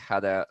seems like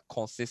had a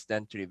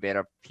consistently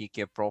better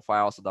PK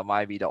profile, so that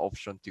might be the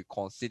option to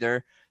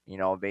consider,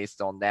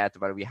 based on that.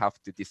 But we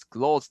have to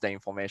disclose the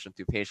information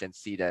to patients,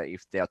 see that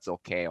if that's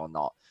okay or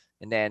not.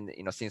 And then,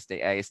 since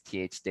the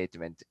ISTH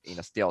statement,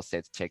 still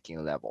says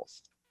checking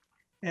levels.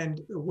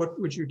 And what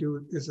would you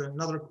do is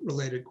another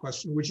related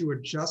question. Would you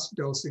adjust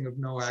dosing of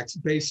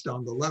NOACs based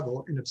on the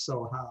level, and if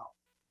so, how?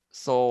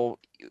 So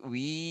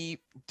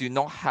we do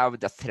not have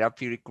the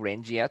therapeutic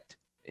range yet,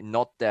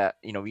 not that,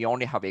 we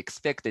only have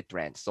expected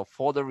range. So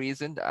for the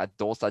reason that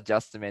dose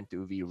adjustment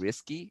will be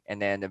risky.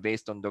 And then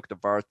based on Dr.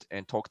 Bart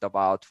and talked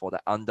about for the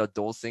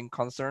underdosing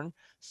concern.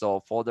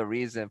 So for the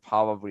reason,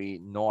 probably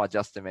no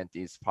adjustment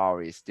is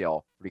probably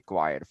still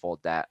required for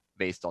that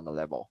based on the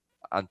level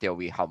until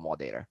we have more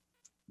data.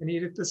 And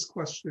Edith, this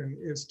question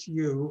is to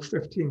you,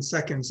 15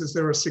 seconds. Is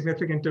there a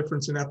significant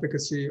difference in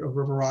efficacy of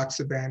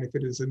rivaroxaban if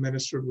it is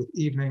administered with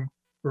evening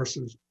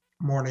versus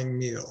morning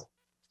meal?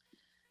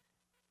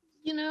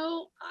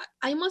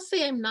 I must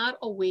say I'm not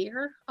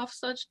aware of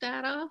such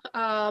data.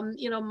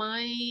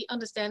 My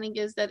understanding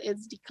is that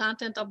it's the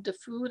content of the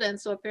food,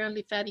 and so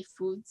apparently fatty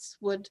foods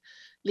would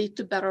lead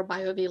to better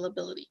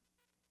bioavailability.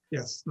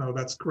 Yes, no,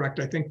 that's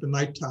correct. I think the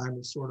nighttime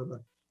is sort of a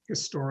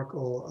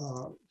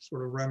historical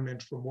sort of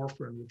remnant from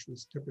warfarin, which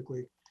was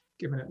typically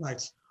given at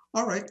nights.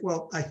 All right,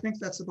 well, I think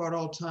that's about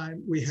all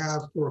time we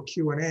have for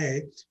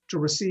Q&A. To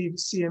receive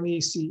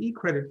CME CE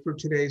credit for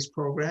today's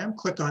program,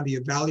 click on the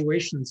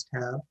Evaluations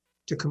tab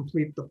to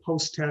complete the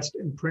post-test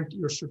and print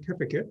your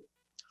certificate.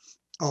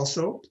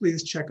 Also,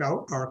 please check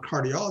out our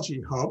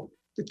Cardiology Hub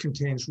that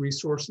contains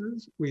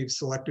resources we've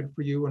selected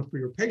for you and for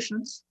your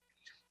patients.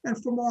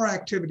 And for more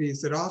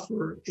activities that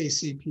offer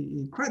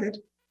ACPE credit,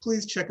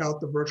 please check out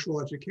the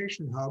Virtual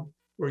Education Hub,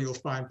 where you'll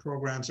find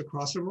programs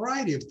across a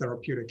variety of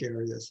therapeutic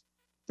areas.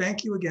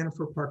 Thank you again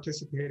for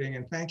participating,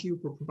 and thank you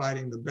for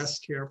providing the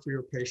best care for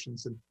your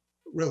patients. And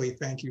really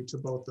thank you to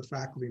both the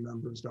faculty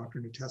members, Dr.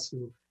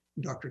 Netescu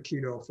and Dr.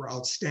 Kido, for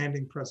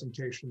outstanding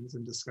presentations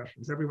and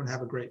discussions. Everyone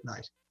have a great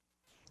night.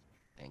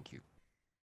 Thank you.